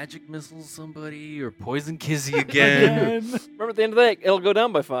gonna magic missile somebody or poison Kizzy again. Remember at the end of the day, it'll go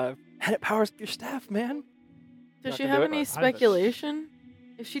down by 5. And it powers your staff, man. Does Not she gonna have do it? any I bet. speculation?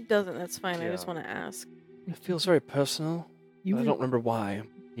 If she doesn't, that's fine. I just Yeah. want to ask. It feels very personal. You but I don't remember why.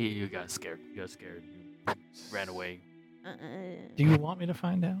 You got scared. You ran away. Do you want me to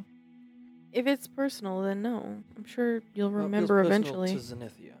find out? If it's personal, then no. I'm sure you'll Well, it feels remember personal eventually. To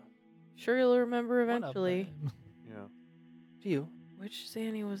Zenithia. Sure, you'll remember One of eventually. them. Yeah. To you. Which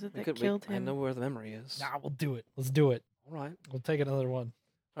Zanny was it We that could, we- killed I him? know where the memory is. Nah, we'll do it. Let's do it. All right. We'll take another one.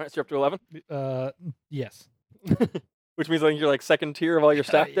 All right, so you're up to 11? Yes. Which means like you're like second tier of all your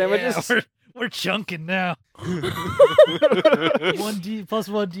staff damages. Yeah, we're chunking now. 1d plus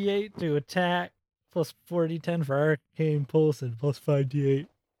 1d8 to attack, plus 4d10 for arcane pulse, and plus 5d8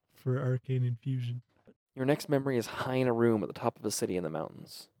 for arcane infusion. Your next memory is high in a room at the top of a city in the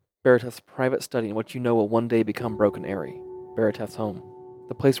mountains. Barateth's private study in what you know will one day become Broken Airy. Barateth's home.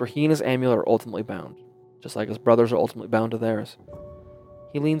 The place where he and his amulet are ultimately bound, just like his brothers are ultimately bound to theirs.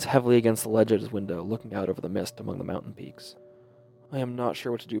 He leans heavily against the ledge at his window, looking out over the mist among the mountain peaks. I am not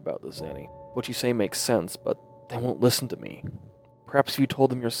sure what to do about this, Zanny. What you say makes sense, but they won't listen to me. Perhaps if you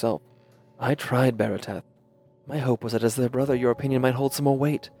told them yourself. I tried, Barateth. My hope was that as their brother, your opinion might hold some more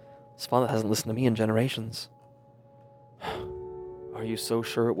weight. Svaneth hasn't listened to me in generations. Are you so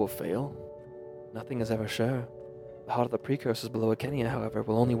sure it will fail? Nothing is ever sure. The heart of the precursors below Akenia, however,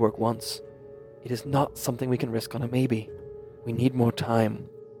 will only work once. It is not something we can risk on a maybe. We need more time.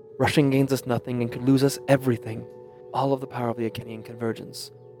 Rushing gains us nothing and could lose us everything. All of the power of the Akenian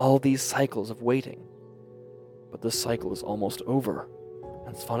convergence. All these cycles of waiting. But this cycle is almost over,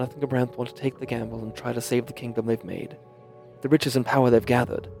 and Svaneth and Gabranth want to take the gamble and try to save the kingdom they've made, the riches and power they've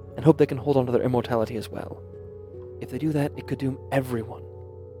gathered, and hope they can hold on to their immortality as well. If they do that, it could doom everyone.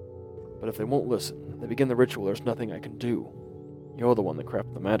 But if they won't listen, they begin the ritual, there's nothing I can do. You're the one that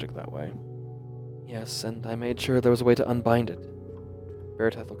crafted the magic that way. Yes, and I made sure there was a way to unbind it.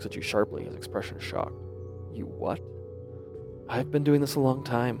 Barateth looks at you sharply, his expression shocked. You what? I've been doing this a long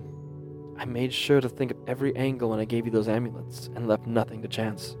time. I made sure to think of every angle when I gave you those amulets, and left nothing to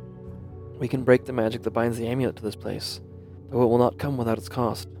chance. We can break the magic that binds the amulet to this place, though it will not come without its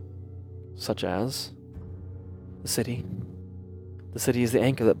cost. Such as the city. The city is the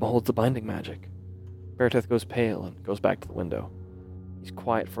anchor that beholds the binding magic. Barateth goes pale and goes back to the window. He's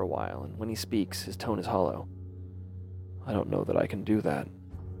quiet for a while, and when he speaks, his tone is hollow. I don't know that I can do that.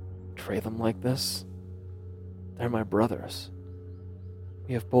 Betray them like this? They're my brothers.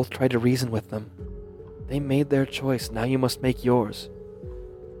 We have both tried to reason with them. They made their choice, now you must make yours.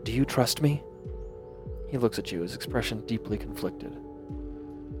 Do you trust me? He looks at you, his expression deeply conflicted.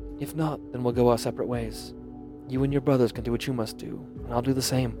 If not, then we'll go our separate ways. You and your brothers can do what you must do, and I'll do the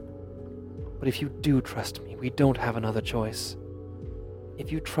same. But if you do trust me, we don't have another choice.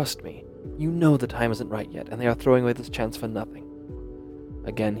 If you trust me, you know the time isn't right yet, and they are throwing away this chance for nothing.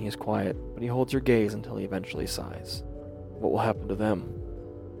 Again, he is quiet, but he holds your gaze until he eventually sighs. What will happen to them?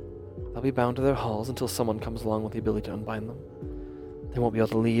 They'll be bound to their halls until someone comes along with the ability to unbind them. They won't be able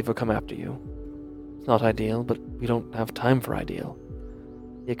to leave or come after you. It's not ideal, but we don't have time for ideal.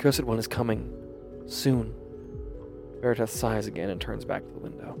 The Accursed One is coming. Soon. Veriteth sighs again and turns back to the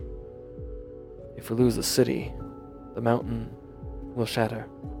window. If we lose the city, the mountain will shatter.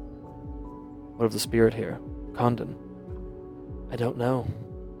 What of the spirit here? Condon? I don't know.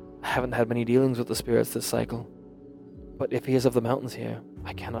 I haven't had many dealings with the spirits this cycle. But if he is of the mountains here,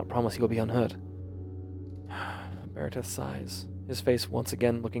 I cannot promise he will be unhurt. Veriteth sighs, his face once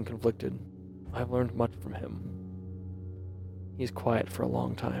again looking conflicted. I've learned much from him. He's quiet for a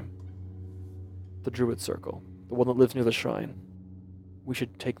long time. The Druid Circle, the one that lives near the shrine. We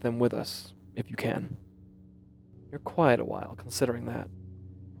should take them with us, if you can. You're quiet a while, considering that.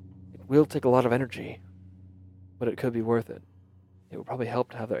 It will take a lot of energy, but it could be worth it. It will probably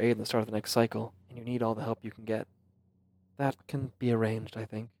help to have their aid in the start of the next cycle, and you need all the help you can get. That can be arranged, I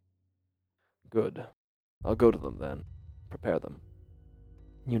think. Good. I'll go to them then. Prepare them.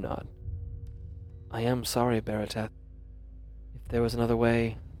 You nod. I am sorry, Veriteth. If there was another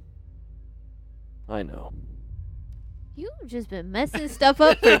way... I know. You've just been messing stuff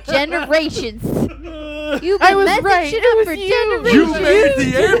up for generations. You've been I was messing right. shit It up was for you. generations. You made the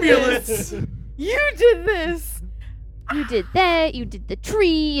did ambulance! this. You did this. You did that. You did the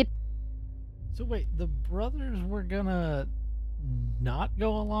tree. So wait, the brothers were gonna not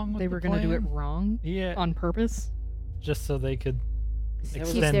go along with They the were gonna do it plan? wrong Yeah, on purpose. just so they could There was-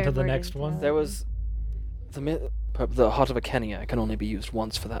 extend their to the next one. immortality. There was... The Heart of Akenia can only be used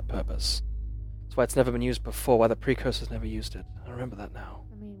once for that purpose. That's why it's never been used before, why the precursors never used it. I remember that now.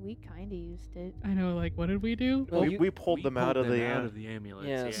 I mean, we kind of used it. I know, like, what did we do? Well, we pulled them out of the amulets.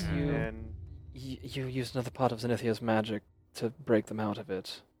 Yes, yeah. you- and You used another part of Zenithia's magic to break them out of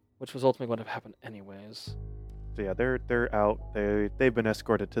it, which was ultimately going to happen anyways. so yeah, they're out. They've been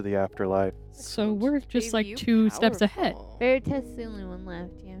escorted to the afterlife. So we're just Babe, like you 2 steps ahead. powerful. Veriteth's the only one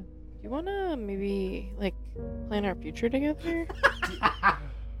left, yeah. You wanna maybe like plan our future together?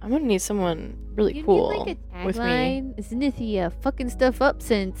 I'm gonna need someone really You cool need like a with me. tagline. Zenithia fucking stuff up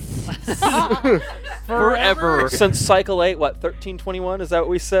since. Forever! Since Cycle 8, what, 1321? Is that what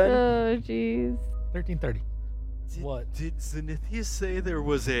we said? Oh, jeez. 1330. Did, What? Did Zenithia say there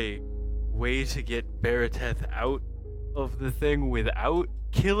was a way to get Veriteth out of the thing without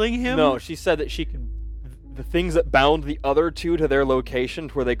killing him? No, she said that she could... The things that bound the other two to their location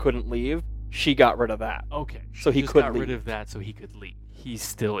to where they couldn't leave, she got rid of that. Okay. So he just could got rid leave. of that so he could leave. He's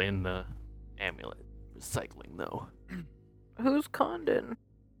still in the amulet. Recycling, though. Who's Condon?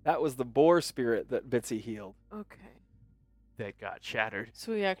 That was the boar spirit that Bitsy healed. Okay. That got shattered.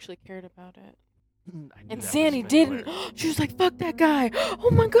 So he actually cared about it. I knew And that was Zanny familiar. didn't. She was like, fuck that guy. Oh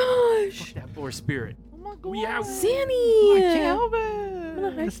my gosh. Fuck that boar spirit. We out. Zanny. I can't help it.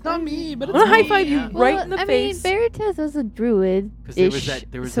 gonna It's not me, but I'm it's gonna high me. five you Yeah. right in the I face. mean, Veriteth was a druid. 'Cause there was that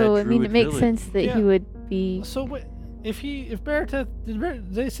so that I mean, it druid makes village. sense that Yeah. he would be So wait, if Veriteth,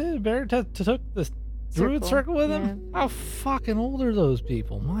 they said Veriteth took the druid circle with him? How fucking old are those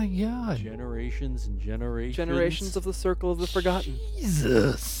people? My God. Generations and generations. Generations of the Circle of the Forgotten.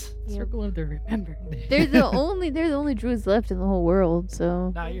 Jesus. Yep. Circle of the Remembered. They're the only druids left in the whole world.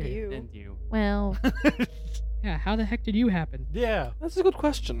 So Now you're here. And you. well, Yeah, how the heck did you happen? Yeah. That's a good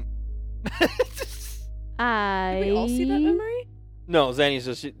question. I Did we all see that memory? No, Zanny's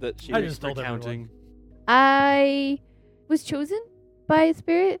just that she I was just told everyone. recounting. I was chosen by a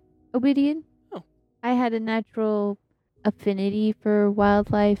spirit, Obsidian. Oh. I had a natural affinity for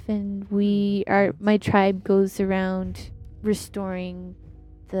wildlife, and my tribe goes around restoring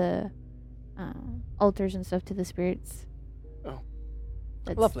the altars and stuff to the spirits. Oh.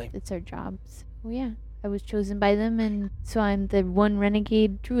 That's, Lovely. It's our jobs. Oh yeah, I was chosen by them, and so I'm the one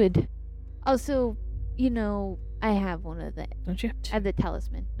renegade druid. Also, I have one of the. Don't you have I to? have the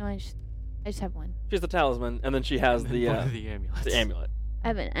talisman. No, I just have one. She's the talisman, and then she has And the one of the amulets. the amulet. I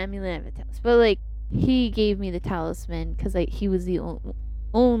have an amulet, I have a talisman. But, he gave me the talisman because, he was the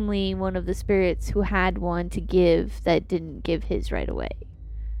only one of the spirits who had one to give that didn't give his right away.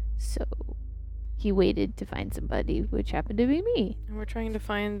 So, he waited to find somebody, which happened to be me. And we're trying to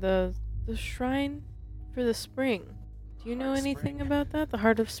find the shrine for the spring. Do you know Heart of anything Spring. about that? The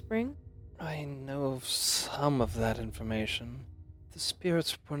Heart of Spring? I know of some of that information. The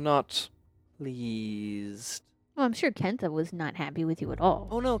spirits were not pleased. Well, I'm sure Kenta was not happy with you at all.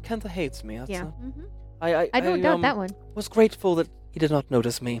 Oh no, Kenta hates me. That's yeah. I I don't doubt that one. Was grateful that he did not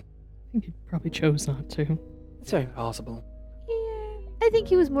notice me. I think he probably chose not to. It's very possible. Yeah. I think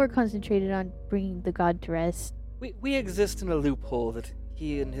he was more concentrated on bringing the god to rest. We exist in a loophole that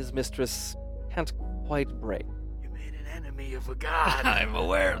he and his mistress can't quite break. You made an enemy of a god. I'm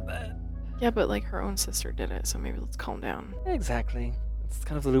aware of that. Yeah, but like her own sister did it, so maybe let's calm down. Exactly. It's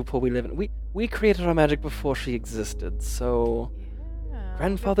kind of the loophole we live in. We created our magic before she existed, so Yeah,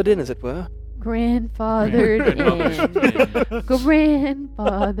 grandfathered in, as it were. Grandfathered in.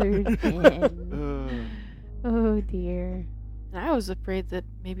 Grandfathered in. Oh dear. And I was afraid that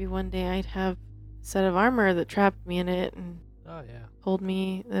maybe one day I'd have a set of armor that trapped me in it and Oh yeah. told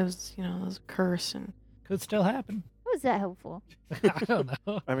me it was, it was a curse. And Could still happen. How is that helpful? I don't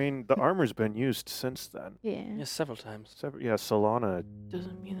know. I mean, the armor's been used since then. Yeah. Yes, several times. Yeah, Solana.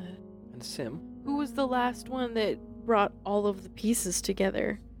 doesn't mean that. And Sim. Who was the last one that brought all of the pieces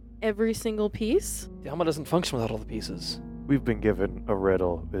together? Every single piece? The armor doesn't function without all the pieces. We've been given a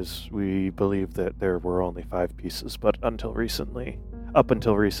riddle, is we believe that there were only 5 pieces, but up until recently,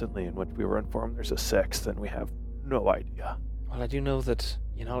 in which we were informed there's a 6th, and we have no idea. Well, I do know that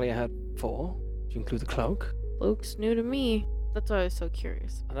Yunalia had 4. Do you include the cloak? Cloak's new to me. That's why I was so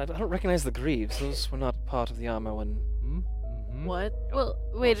curious. And I don't recognize the greaves. Those were not part of the armor when... What? Well,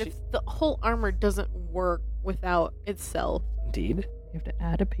 wait, she- if the whole armor doesn't work without itself. Indeed. You have to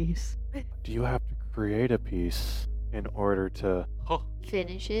add a piece. Do you have to create a piece in order to...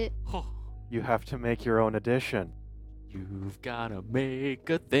 Finish it. You have to make your own edition. You've gotta make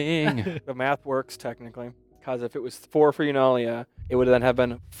a thing. The math works, technically. Because if it was 4 for Yunalia, it would then have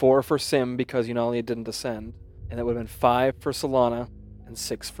been 4 for Sim because Yunalia didn't descend. And that would have been 5 for Solana and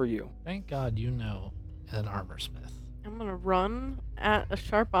 6 for you. Thank God you know an armor smith. I'm gonna run at a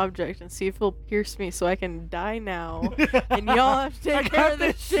sharp object and see if it'll pierce me so I can die now. And y'all have to take care of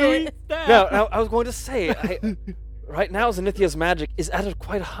this shit. Now, I was going to say, right now Zenithia's magic is at a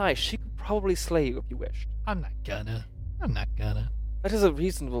quite high. She could probably slay you if you wished. I'm not gonna. That is a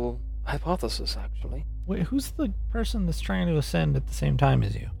reasonable hypothesis, actually. Wait, who's the person that's trying to ascend at the same time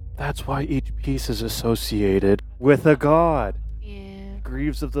as you? That's why each piece is associated with a god. Yeah.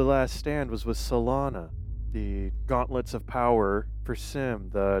 Greaves of the Last Stand was with Solana. The Gauntlets of Power for Sim.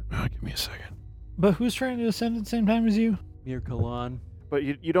 Give me a second. But who's trying to ascend at the same time as you? Mirkalan. But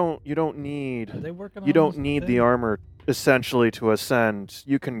you don't need Are they working on you don't this need thing? the armor essentially to ascend.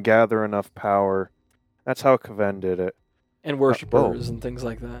 You can gather enough power. That's how Kaven did it. And worshippers and things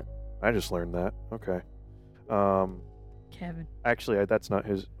like that. I just learned that. Okay. Kevin. Actually, that's not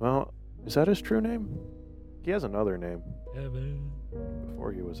his. Well, is that his true name? He has another name Heaven.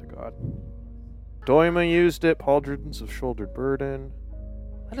 before he was a god. Doima used it. Pauldrons of Shouldered Burden.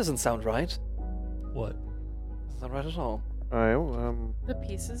 That doesn't sound right. What? That's not right at all. The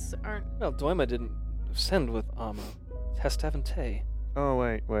pieces aren't. Well, Doima didn't ascend with armor. Hestev and Tay. Oh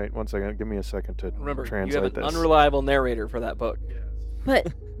wait, 1 second. Give me a second to Remember, you translate have an this. unreliable narrator for that book.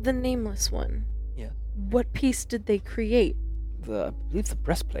 But the nameless one. Yeah. What piece did they create? I believe the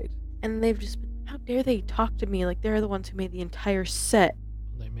breastplate. And they've just been. How dare they talk to me like they're the ones who made the entire set?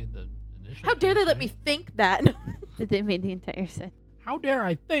 They made the initial. How dare they piece, let me right? think that? That they made the entire set. How dare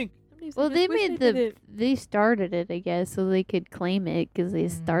I think? Somebody's Well, like, they "I wish made did the. it." They started it, I guess, so they could claim it because they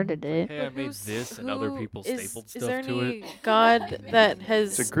started it. Hey, I But made who's- this and other who people is- stapled Is stuff there to any it. god that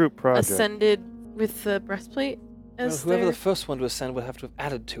has It's a group project. ascended with the breastplate? Well, As whoever their... the first one to ascend would have to have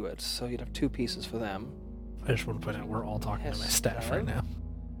added to it, so you'd have 2 pieces for them. I just want to point out we're all talking to my Yes, staff right Dad. now.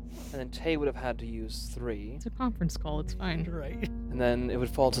 And then Tay would have had to use 3. It's a conference call. It's fine. Right. And then it would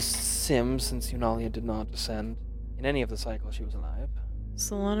fall to Sim since Yunalia did not descend in any of the cycles she was alive.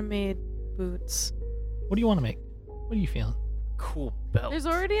 Solana made boots. What do you want to make? What are you feeling? Cool belt. There's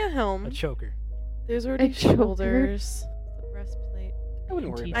already a helm. A choker. There's already choker? shoulders. The breastplate. I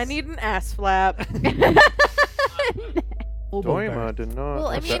wouldn't worry Teeth. about I need an ass flap. Doima did not. Well,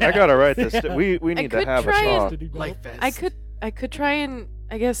 I Okay, mean- I gotta write this. We I need to could have a try talk. and- Life vest. I could try and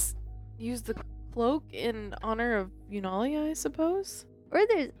I guess use the cloak in honor of Yunalia, I suppose. Or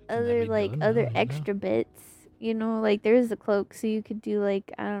there's other be like done, other I don't know. extra bits. You know, like there's the cloak, so you could do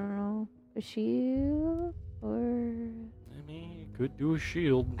like I don't know, a shield or. I mean, you could do a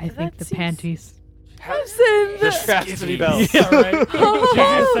shield. I think That the seems- panties. Just chastity belt. Yeah, right.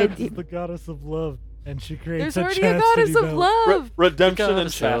 Oh. She descends the goddess of love, and she creates There's a already a goddess chastity of belt. love. Redemption and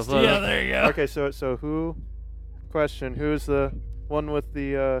Goddess of chastity. love. Yeah, there you go. Okay, so who? Question: who's the one with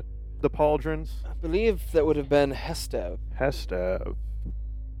the pauldrons? I believe that would have been Hestev. Hestev.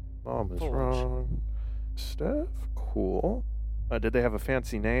 Mom is Forge. wrong. Hestev? Cool. Did they have a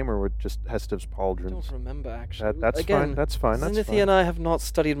fancy name, or were just Hestev's I pauldrons? don't remember actually. That's Again, fine. That's fine. That's Zenithia fine. and I have not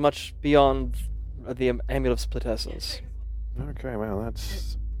studied much beyond the Amulet of Split Essence. Okay, well,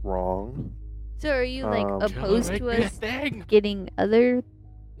 that's wrong. So are you like Um, opposed Make to me a us thing. getting other?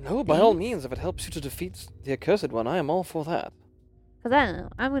 No, by all Thanks. means, if it helps you to defeat the Accursed One, I am all for that. Cause I don't know.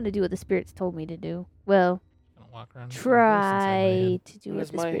 I'm gonna do what the spirits told me to do. Well, Don't walk around. try to do what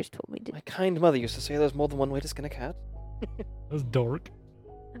As the my- spirits told me to. My kind mother used to say there's more than one way to skin a cat. That's dork.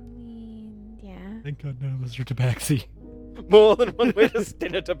 I mean, yeah. Thank God none of us are tabaxi. More than one way to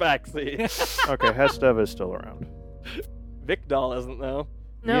skin a tabaxi. Okay, Hestev is still around. Vicdal isn't though.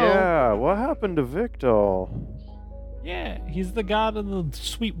 No. Yeah, what happened to Victor? Yeah, he's the god of the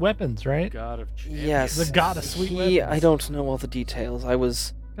sweet weapons, right? God of champions. Yes. The god of sweet I weapons. don't know all the details. I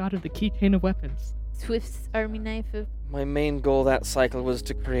was God of the keychain of weapons. Swift's army knife of. my main goal that cycle was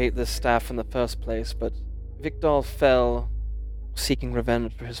to create this staff in the first place, but Vicdal fell seeking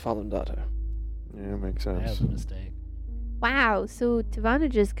revenge for his fallen daughter. Yeah, makes That was sense. a mistake. Wow, so Tavana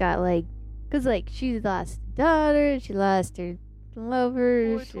just got like. Because, like, she lost a daughter, she lost her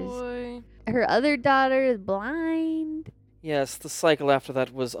lover, Boy, toy. her other daughter is blind. Yes, the cycle after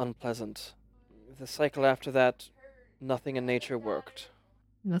that was unpleasant. The cycle after that, nothing in nature worked.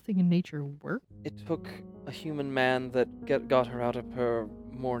 Nothing in nature worked. It took a human man that got her out of her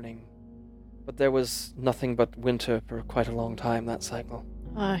mourning. But there was nothing but winter for quite a long time that cycle.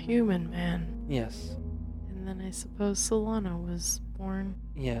 A human man. Yes. And then I suppose Solana was born.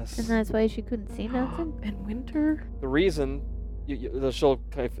 Yes. And that's why she couldn't see nothing. And winter? The reason, she'll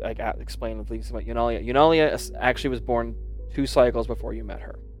kind of explain at least about Eunalia. Eunalia actually was born 2 cycles before you met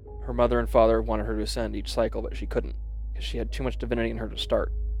her. Her mother and father wanted her to ascend each cycle, but she couldn't, because she had too much divinity in her to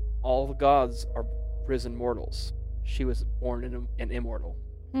start. All the gods are risen mortals. She was born an immortal,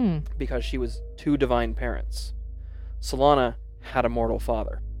 because she was 2 divine parents. Solana had a mortal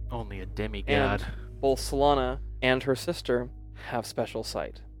father. Only a demigod. And both Solana and her sister have special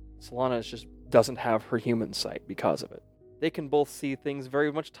sight. Solana just doesn't have her human sight because of it. They can both see things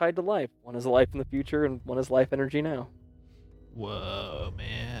very much tied to life. One is life in the future, and one is life energy now. Whoa,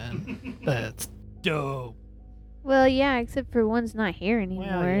 man. That's dope. Well, yeah, except for one's not here anymore,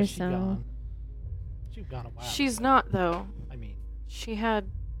 Well, yeah, she so. gone. She gone a while. She's not, though. I mean, She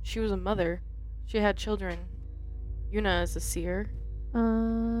was a mother. She had children. Yuna is a seer.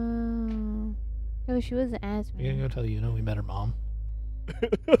 Oh, she was an asthma. you gonna go tell you we met her mom.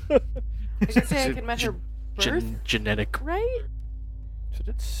 I could say I could met her birth, Genetic. right? So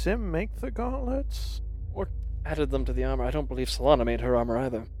did Sim make the gauntlets? Or added them to the armor. I don't believe Solana made her armor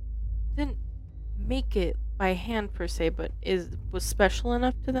either. Didn't make it by hand per se, but was special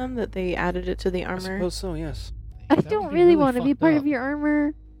enough to them that they added it to the I armor. suppose so, yes. I That would don't be really want to be fucked part up. of your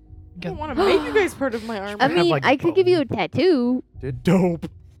armor. I don't want to make you guys part of my armor. I have, mean, like, I could give you a bone. tattoo. Dope.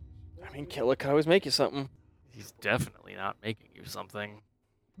 I mean, Killa could always make you something. He's definitely not making you something.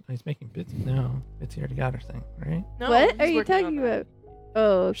 He's making bits. No, Bitsy already got her thing, right? No, What he's are you working on talking that. about?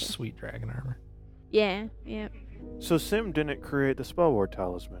 Oh, okay. Sweet dragon armor. Yeah, yeah. So Sim didn't create the Spellward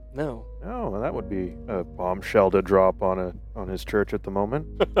Talisman. No. Oh, well, that would be a bombshell to drop on his church at the moment.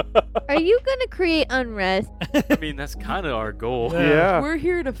 Are you gonna create unrest? I mean, that's kind of our goal. Yeah. We're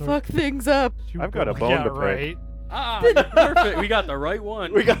here to fuck things up. I've got a bone to pick. Right. Ah, perfect. We got the right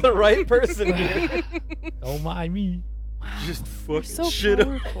one. We got the right person here. Don't mind me. Just You're fucking so shit up.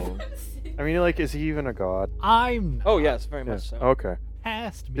 powerful. I mean, like, is he even a god? I'm Oh, yes, very Yeah. much so. Okay.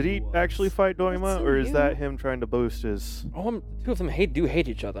 past me. Did he was. actually fight Doima, That's so or is that you. him trying to boost his? Oh, the 2 of them do hate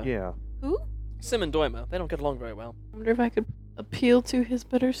each other. Yeah. Who? Sim and Doima, they don't get along very well. I wonder if I could appeal to his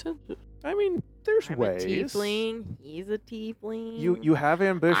better senses. I mean, there's I'm ways. a tiefling. He's a tiefling. You have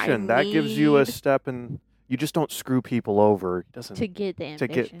ambition. That gives you a need- step, and you just don't screw people over. It doesn't. To get the To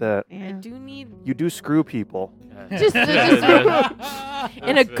ambition. get that. I Yeah. do need. You do screw people. Just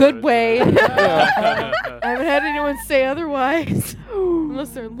in a good way. I haven't had anyone say otherwise, unless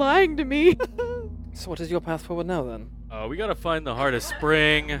they're lying to me. So what is your path forward now, then? We gotta find the Heart of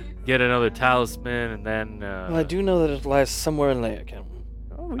Spring, get another talisman, and then. Well, I do know that it lies somewhere in Layakim.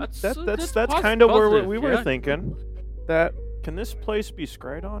 Oh, That's that's pos- kind of where positive, we were yeah. thinking. That can this place be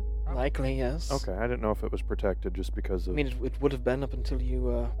scryed on? Likely, yes. Okay, I didn't know if it was protected just because I of. mean, it would have been up until you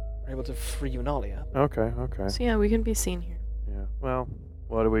were able to free Eunalia. Okay, okay. So yeah, we can be seen here. Yeah. Well,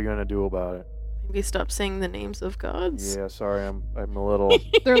 what are we gonna do about it? Maybe stop saying the names of gods. Yeah, sorry, I'm a little.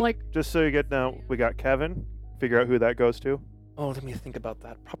 They're like, Just so you get now, we got Kevin. Figure out who that goes to. Oh, let me think about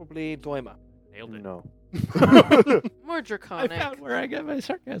that. Probably Doima. Nailed it. No. More I draconic. found where I got my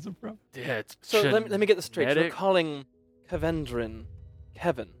sarcasm from. Yeah, it's So let me get this straight. You're genetic- calling Kevendrin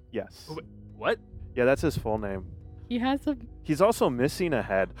Kevin. Yes. What? Yeah, that's his full name. he has a. He's also missing a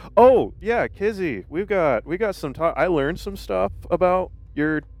head. Oh, Kizzy, we got some talk. I learned some stuff about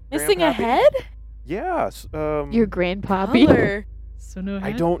your Missing a grandpappy. head? Yes. Your grandpappy. Color. So no I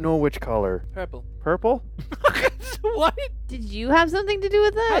head? don't know which color. Purple. Purple? What? Did you have something to do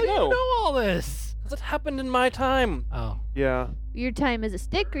with How that? do you know? know all this? That happened in my time. Oh. Yeah. Your time as a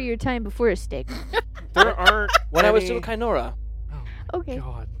stick or your time before a stick? There aren't When I was any, still Kynora. Oh, Okay.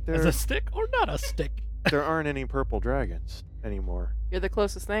 God. As There- a stick or not a stick? there aren't any purple dragons anymore. You're the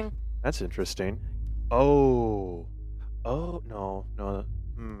closest thing. That's interesting. Oh. Oh, no.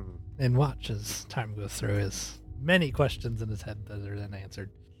 And watch as time goes through his many questions in his head that are then answered.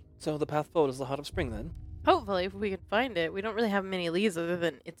 So the path forward is the Heart of Spring then? Hopefully, if we can find it. We don't really have many leads other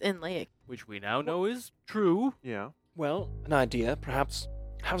than it's in Lake. Which we now know is true. Yeah. Well, an idea, perhaps.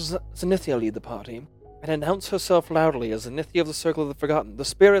 Have Zenithia lead the party and announce herself loudly as Zenithia of the Circle of the Forgotten. The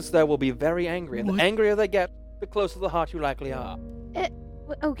spirits there will be very angry, and What? the angrier they get, the closer to the heart you likely are.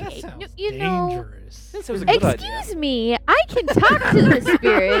 Okay. That sounds you know. dangerous. This was a good idea. Excuse me. I can talk to the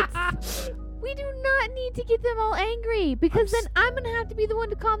spirits. We do not need to get them all angry because then I'm gonna have to be the one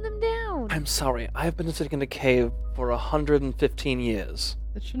to calm them down. I'm sorry, I've been sitting in a cave for 115 years.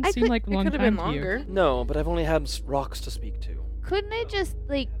 That shouldn't I seem could- like a It long could have time been to you. longer. No, but I've only had rocks to speak to. Couldn't I just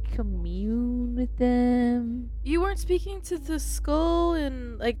like commune with them? You weren't speaking to the skull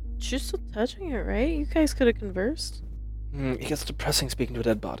and like just still touching it, right? You guys could have conversed. It gets depressing speaking to a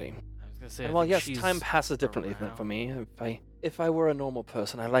dead body. I was gonna say. And I while think yes, she's time passes differently around. for me. If I were a normal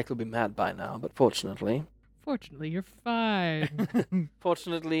person, I'd likely be mad by now. But fortunately, Fortunately, you're fine.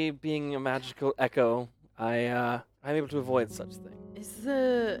 fortunately, being a magical echo, I'm able to avoid such things.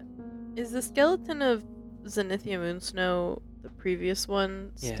 Is the skeleton of Zenithia Moonsnow the previous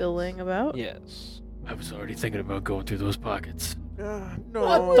one still Yes. laying about? Yes. I was already thinking about going through those pockets. No.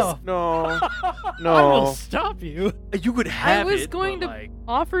 What the No. I will No. stop you. You could I have was it, going but, to like,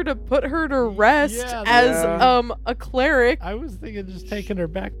 offer to put her to rest Yeah, as yeah. a cleric. I was thinking just taking her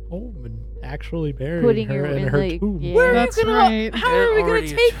back home and actually burying Putting her her in in, her like, tomb. yeah. Where That's are you gonna? right. How They're are we gonna already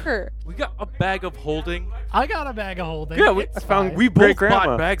take a- her? we got a bag of holding. I got a bag of holding. Yeah, It's I found fine. We both Great-grandma.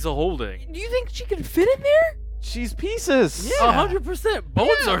 bought bags of holding. Do you think she could fit in there? She's pieces. Yeah. 100%.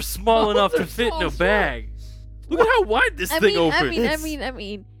 Bones Yeah, are small bones enough are to fit in small, a sure. bag. Look at how wide this thing opens. I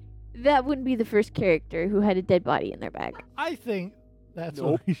mean, that wouldn't be the first character who had a dead body in their bag. I think that's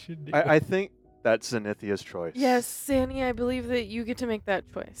Nope. what we should do. I think that's Zenithia's choice. Yes, Sandy, I believe that you get to make that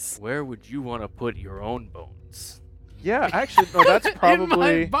choice. Where would you want to put your own bones? Yeah, actually, no, that's in my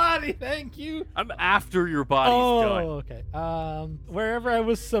probably. body. Thank you. I'm after your body's done. Okay. Wherever I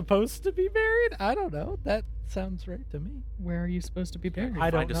was supposed to be buried. I don't know. That sounds right to me. Where are you supposed to be buried? I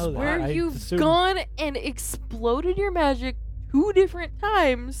don't Find a know spot. that. Where I you've assume- gone and exploded your magic 2 different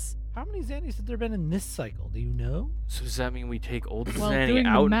times. How many Zannies have there been in this cycle? Do you know? So does that mean we take old Well, Zanny doing the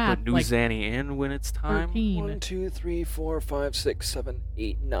out math, and put new like, Zanny in when it's time? 13. 1, 2, 3, 4, 5, 6, 7,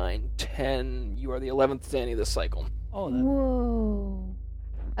 8, 9, 10. You are the 11th Zanny this cycle. Oh, Whoa.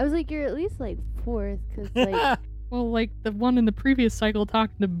 I was like, you're at least like fourth, because like, Well, like the one in the previous cycle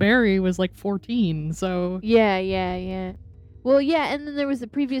talking to Barry was like 14, so yeah. Well, yeah, and then there was the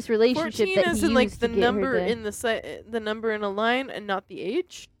previous relationship 14 that is he in like used the to get her number to- in the number in a line and not the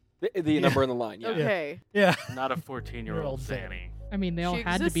age. The number in the line, yeah. Okay. yeah. Not a 14-year-old Old Zanny. I mean they all She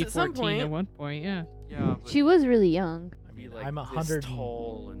had to be exists at some 14 at point. one point, yeah. Yeah, but She was really young. I mean, like I'm this 100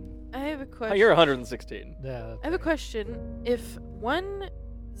 tall and I have a Oh, question. you're 116. Yeah. I have a question. If one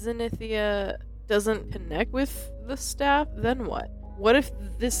Zenithia doesn't connect with the staff, then what? What if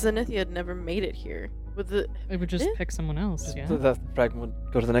this Zenithia had never made it here? Would the It would just Eh? pick someone else, yeah. The fragment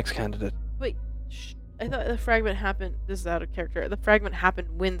would go to the next candidate. I thought the fragment happened. This is out of character. The fragment happened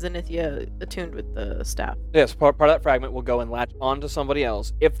when Zenithia attuned with the staff. Yes, part of that fragment will go and latch onto somebody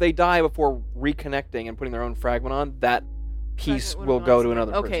else. If they die before reconnecting and putting their own fragment on, that piece Fragment will would've go gone to somewhere.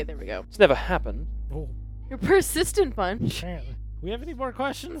 another Okay, person. there we go. It's never happened. Oh, You're persistent, Punch. apparently. We have any more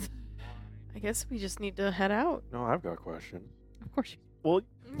questions? I guess we just need to head out. No, I've got a question. Of course.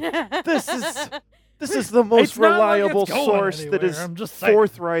 This is the most It's not like it's reliable going source that anywhere, is I'm just saying.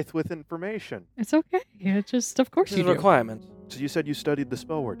 forthright with information. It's okay. Yeah, just of course This you is a do. requirement. So you said you studied the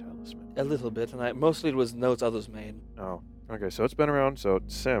spellword talisman. A little bit, and mostly it was notes others made. Oh, okay. So it's been around. So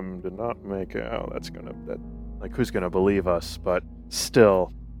Sim did not make it. Oh, like who's gonna believe us? But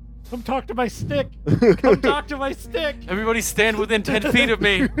still. Come talk to my stick. Come talk to my stick. everybody stand within 10 feet of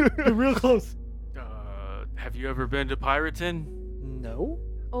me. You're real close. Have you ever been to Piraton? No?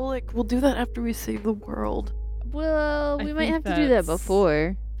 Oleg, we'll do that after we save the world. Well, I we might think have to do that that's-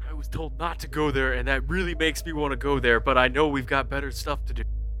 before. I was told not to go there, and that really makes me want to go there, but I know we've got better stuff to do.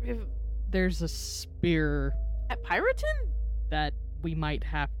 We have There's a spear at Piraton? that we might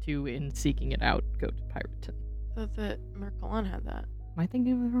have to, in seeking it out, go to Piraton. I thought that Merculon had that. Am I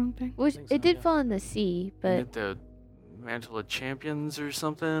thinking of the wrong thing? Which think so, it did yeah. fall in the sea, but Get the Mantle of Champions or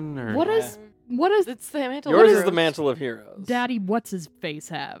something? Or What Yeah. is what is It's the mantle. Yours of is the Heroes. Mantle of Heroes. Daddy what's his face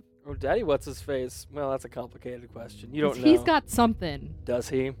have? Oh, Daddy, what's his face? Well, that's a complicated question. You don't 'Cause know. he's got something. Does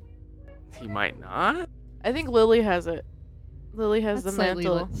he? He might not. I think Lily has it. Lily has That's the slightly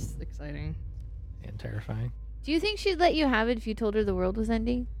mantle. less exciting. And terrifying. Do you think she'd let you have it if you told her the world was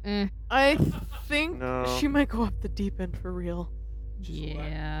ending? I think No. she might go up the deep end for real.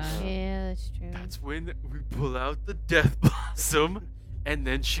 Yeah. Yeah, that's true. That's when we pull out the death blossom, and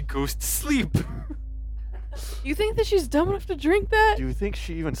then she goes to sleep. You think that she's dumb enough to drink that? Do you think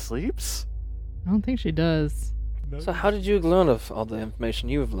she even sleeps? I don't think she does. So how did you learn of all the information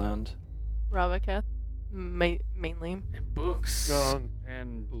you've learned? Ravakath, mainly. And books. No.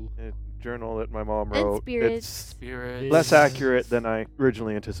 And A journal that my mom And wrote. spirits. It's spirits. less accurate than I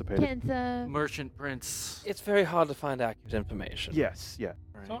originally anticipated. Kenta. Merchant prince. It's very hard to find accurate information. Yes, yeah.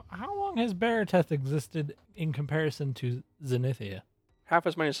 So, how long has Barateth existed in comparison to Zenithia? Half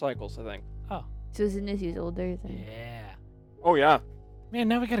as many cycles, I think. Oh. So Zenithi's older than. Yeah. Oh, yeah. Man,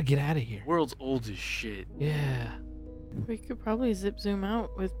 now we gotta get out of here. World's old as shit. Yeah. We could probably zip zoom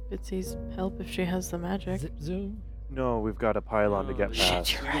out with Bitsy's help if she has the magic. Zip zoom. No, we've got a pylon to get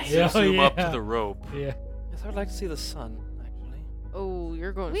past. Yeah, Zoom up to yeah. the rope. Yeah. Yes, I would like to see the sun, actually. Oh,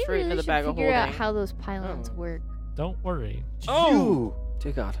 you're going We straight really into the should bag of figure out holding. how those pylons Oh. work. Don't worry. Oh!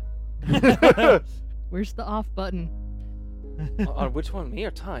 Dear God. Where's the off button? On which one, me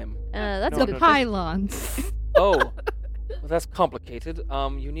or time? That's No, a the no, pylons. Oh, well, that's complicated.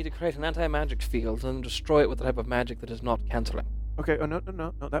 You need to create an anti-magic field and destroy it with a type of magic that is not canceling. Okay, oh, no,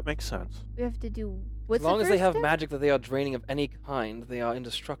 that makes sense. We have to do. What's As long the as they first have step? magic that they are draining of any kind, they are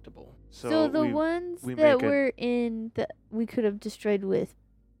indestructible. So the we, ones we that make it- were in the we could have destroyed with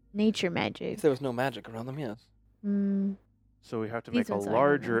nature magic. If there was no magic around them, yes. Mm, So we have to These make a ones I don't know.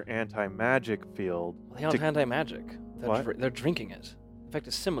 larger anti-magic field. Well, they aren't to- anti-magic. They're, What? they're drinking it. The effect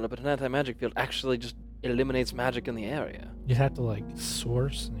is similar, but an anti-magic field actually just eliminates magic in the area. You'd have to like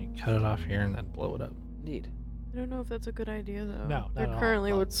source and you cut it off here and then blow it up. Indeed. I don't know if that's a good idea though. No, They're not at all,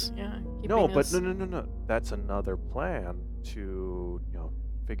 currently but- what's keeping No, but us- no. That's another plan to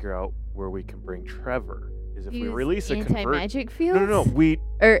figure out where we can bring Trevor. Is if we use release a convert. anti-magic fields. No. We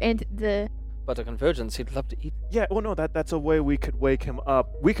Or and the But a convergence, he'd love to eat. yeah. Well, no. That's a way we could wake him up.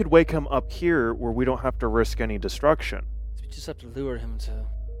 We could wake him up here where we don't have to risk any destruction. We just have to lure him to.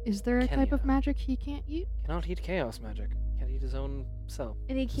 Is there a type of Kenya. magic he can't eat? Cannot eat chaos magic. Can't eat his own self.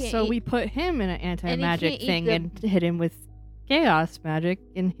 and he can't. So eat, we put him in an anti-magic can't eat thing the- and hit him with chaos magic,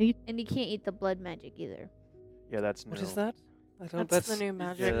 and he and he can't eat the blood magic either. Yeah, that's What new. is that? I don't. That's the new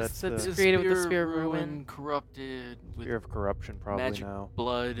magic that's that's the- created with the Spear of Ruin. corrupted with Fear of corruption, probably magic now.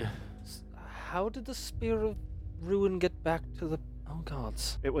 blood. How did the Spear of Ruin get back to the? Oh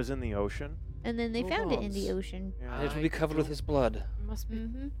gods! It was in the ocean. And then they Oh, found it in the gods. ocean. Yeah. It would be covered with his blood. Must be.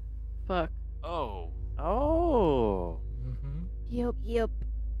 Mm-hmm. Fuck. Oh. Oh. Mm-hmm. Yep.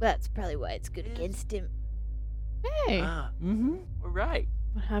 That's probably why it's good against him. hey, Mm-hmm. We're right.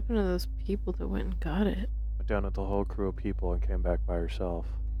 What happened to those people that went and got it? Went down with the whole crew of people and came back by herself.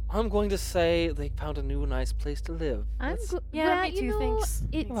 I'm going to say they found a new nice place to live. I'm That's- Yeah, well, me too. you know, Thanks.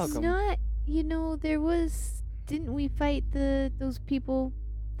 It's welcome. not. There was. Didn't we fight those people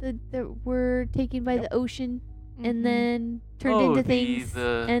that were taken by Yep. the ocean Mm-hmm. and then turned oh, into things?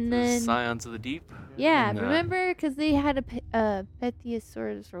 the and then Scions of the Deep. yeah, and, remember? Because they had a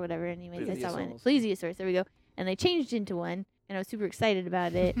Petiosaurus or whatever. Anyways, I saw one. Plesiosaurus. There we go. And they changed into one, and I was super excited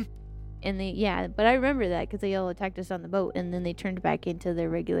about it. And but I remember that because they all attacked us on the boat, and then they turned back into their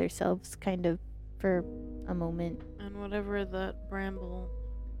regular selves, kind of, for a moment. And whatever that bramble.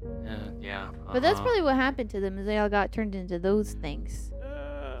 Yeah. But that's uh-huh. probably what happened to them, is they all got turned into those things.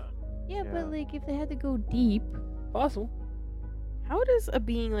 Yeah, Yeah. but like if they had to go deep, Possible. How does a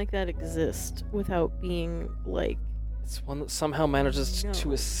being like that exist without being like? It's one that somehow manages to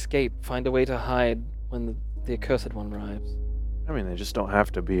No. escape, find a way to hide when the accursed one arrives. I mean, they just don't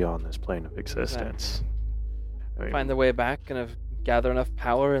have to be on this plane of existence. I mean, Find their way back and gather enough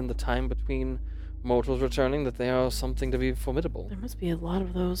power in the time between mortals returning that they are something to be formidable. There must be a lot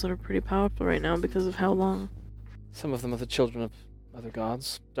of those that are pretty powerful right now because of how long. Some of them are the children of other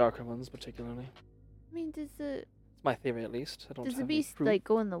gods, darker ones particularly. I mean, does It's my theory, at least. I don't the have any beast proof. like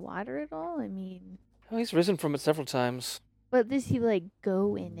go in the water at all? I mean, Oh, he's risen from it several times. but does he like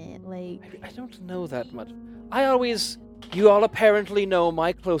go in it? Like, I don't know that much. You all apparently know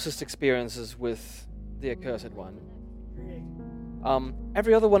my closest experiences with the accursed one.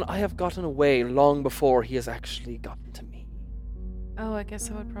 Every other one I have gotten away long before he has actually gotten to me. Oh, I guess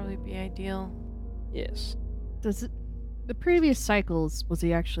that would probably be ideal. Yes. does it? The previous cycles, was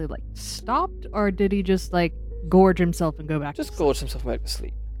he actually like stopped, or did he just like gorge himself and go back? Just gorged himself back to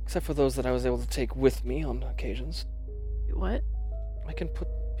sleep. Except for those that I was able to take with me on occasions. What? I can put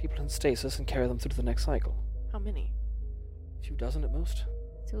people in stasis and carry them through to the next cycle. How many? A few dozen at most.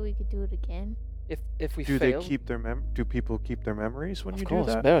 So we could do it again. If we Do fail, they keep their do people keep their memories when of you course,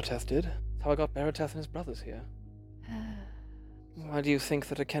 do that? Barateth did. That's how I got Barateth and his brothers here. Why do you think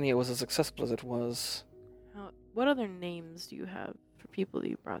that Akenia was as accessible as it was? What other names do you have for people that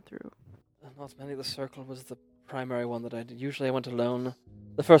you brought through? Not many. The circle was the primary one that I did. Usually I went alone.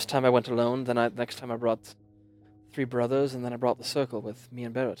 The first time I went alone, then next time I brought 3 brothers, and then I brought the circle with me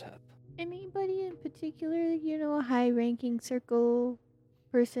and Barateth. Anybody in particular, a high-ranking circle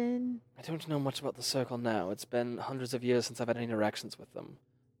person? I don't know much about the circle now. It's been hundreds of years since I've had any interactions with them.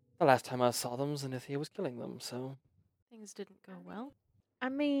 The last time I saw them, Zenithia was killing them, so... Things didn't go well. I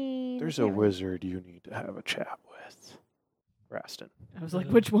mean, There's a wizard you need to have a chat with. Rastin. I was like,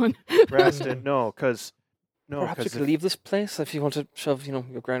 which one? Rastin, no, because... No, Perhaps you because could leave this place if you want to shove, your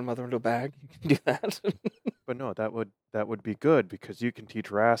grandmother into a bag. You can do that. But no, that would be good because you can teach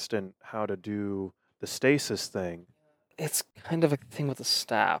Rastin how to do the stasis thing. It's kind of a thing with the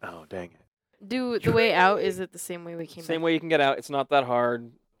staff. Oh, dang it. Do the way out, is it the same way we came Same back? way you can get out. It's not that hard.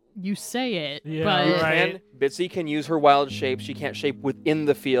 You say it, Yeah, but right. Bitsy can use her wild shapes. She can't shape within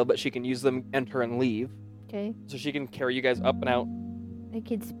the field, but she can use them, enter, and leave. Okay. So she can carry you guys up and out. I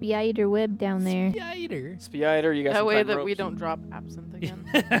could spider web down there. Spider. Spider, you got That some way time that ropes. we don't drop absinthe again.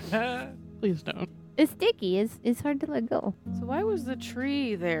 please don't. It's sticky. It's hard to let go. So why was the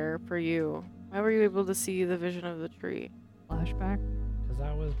tree there for you? Why were you able to see the vision of the tree? Flashback. Because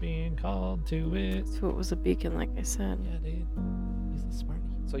I was being called to it. So it was a beacon, like I said. Yeah, dude. He's a smarty.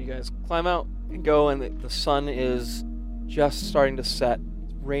 So you guys climb out and go, and the sun is just starting to set.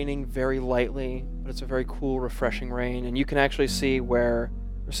 It's raining very lightly, but it's a very cool, refreshing rain, and you can actually see where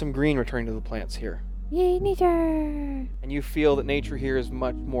there's some green returning to the plants here. Yay, nature! And you feel that nature here is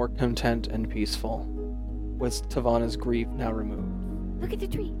much more content and peaceful, with Tavana's grief now removed. Look at the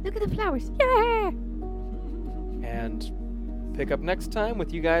tree. Look at the flowers. Yeah! And pick up next time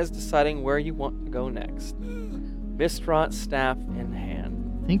with you guys deciding where you want to go next. Mistrot staff in hand.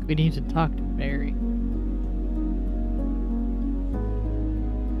 I think we need to talk to Barry.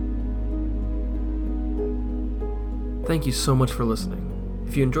 Thank you so much for listening.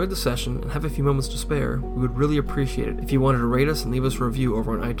 If you enjoyed the session and have a few moments to spare, we would really appreciate it if you wanted to rate us and leave us a review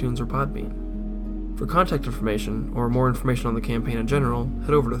over on iTunes or Podbean. For contact information or more information on the campaign in general,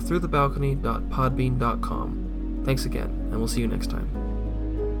 head over to throughthebalcony.podbean.com. Thanks again, and we'll see you next time.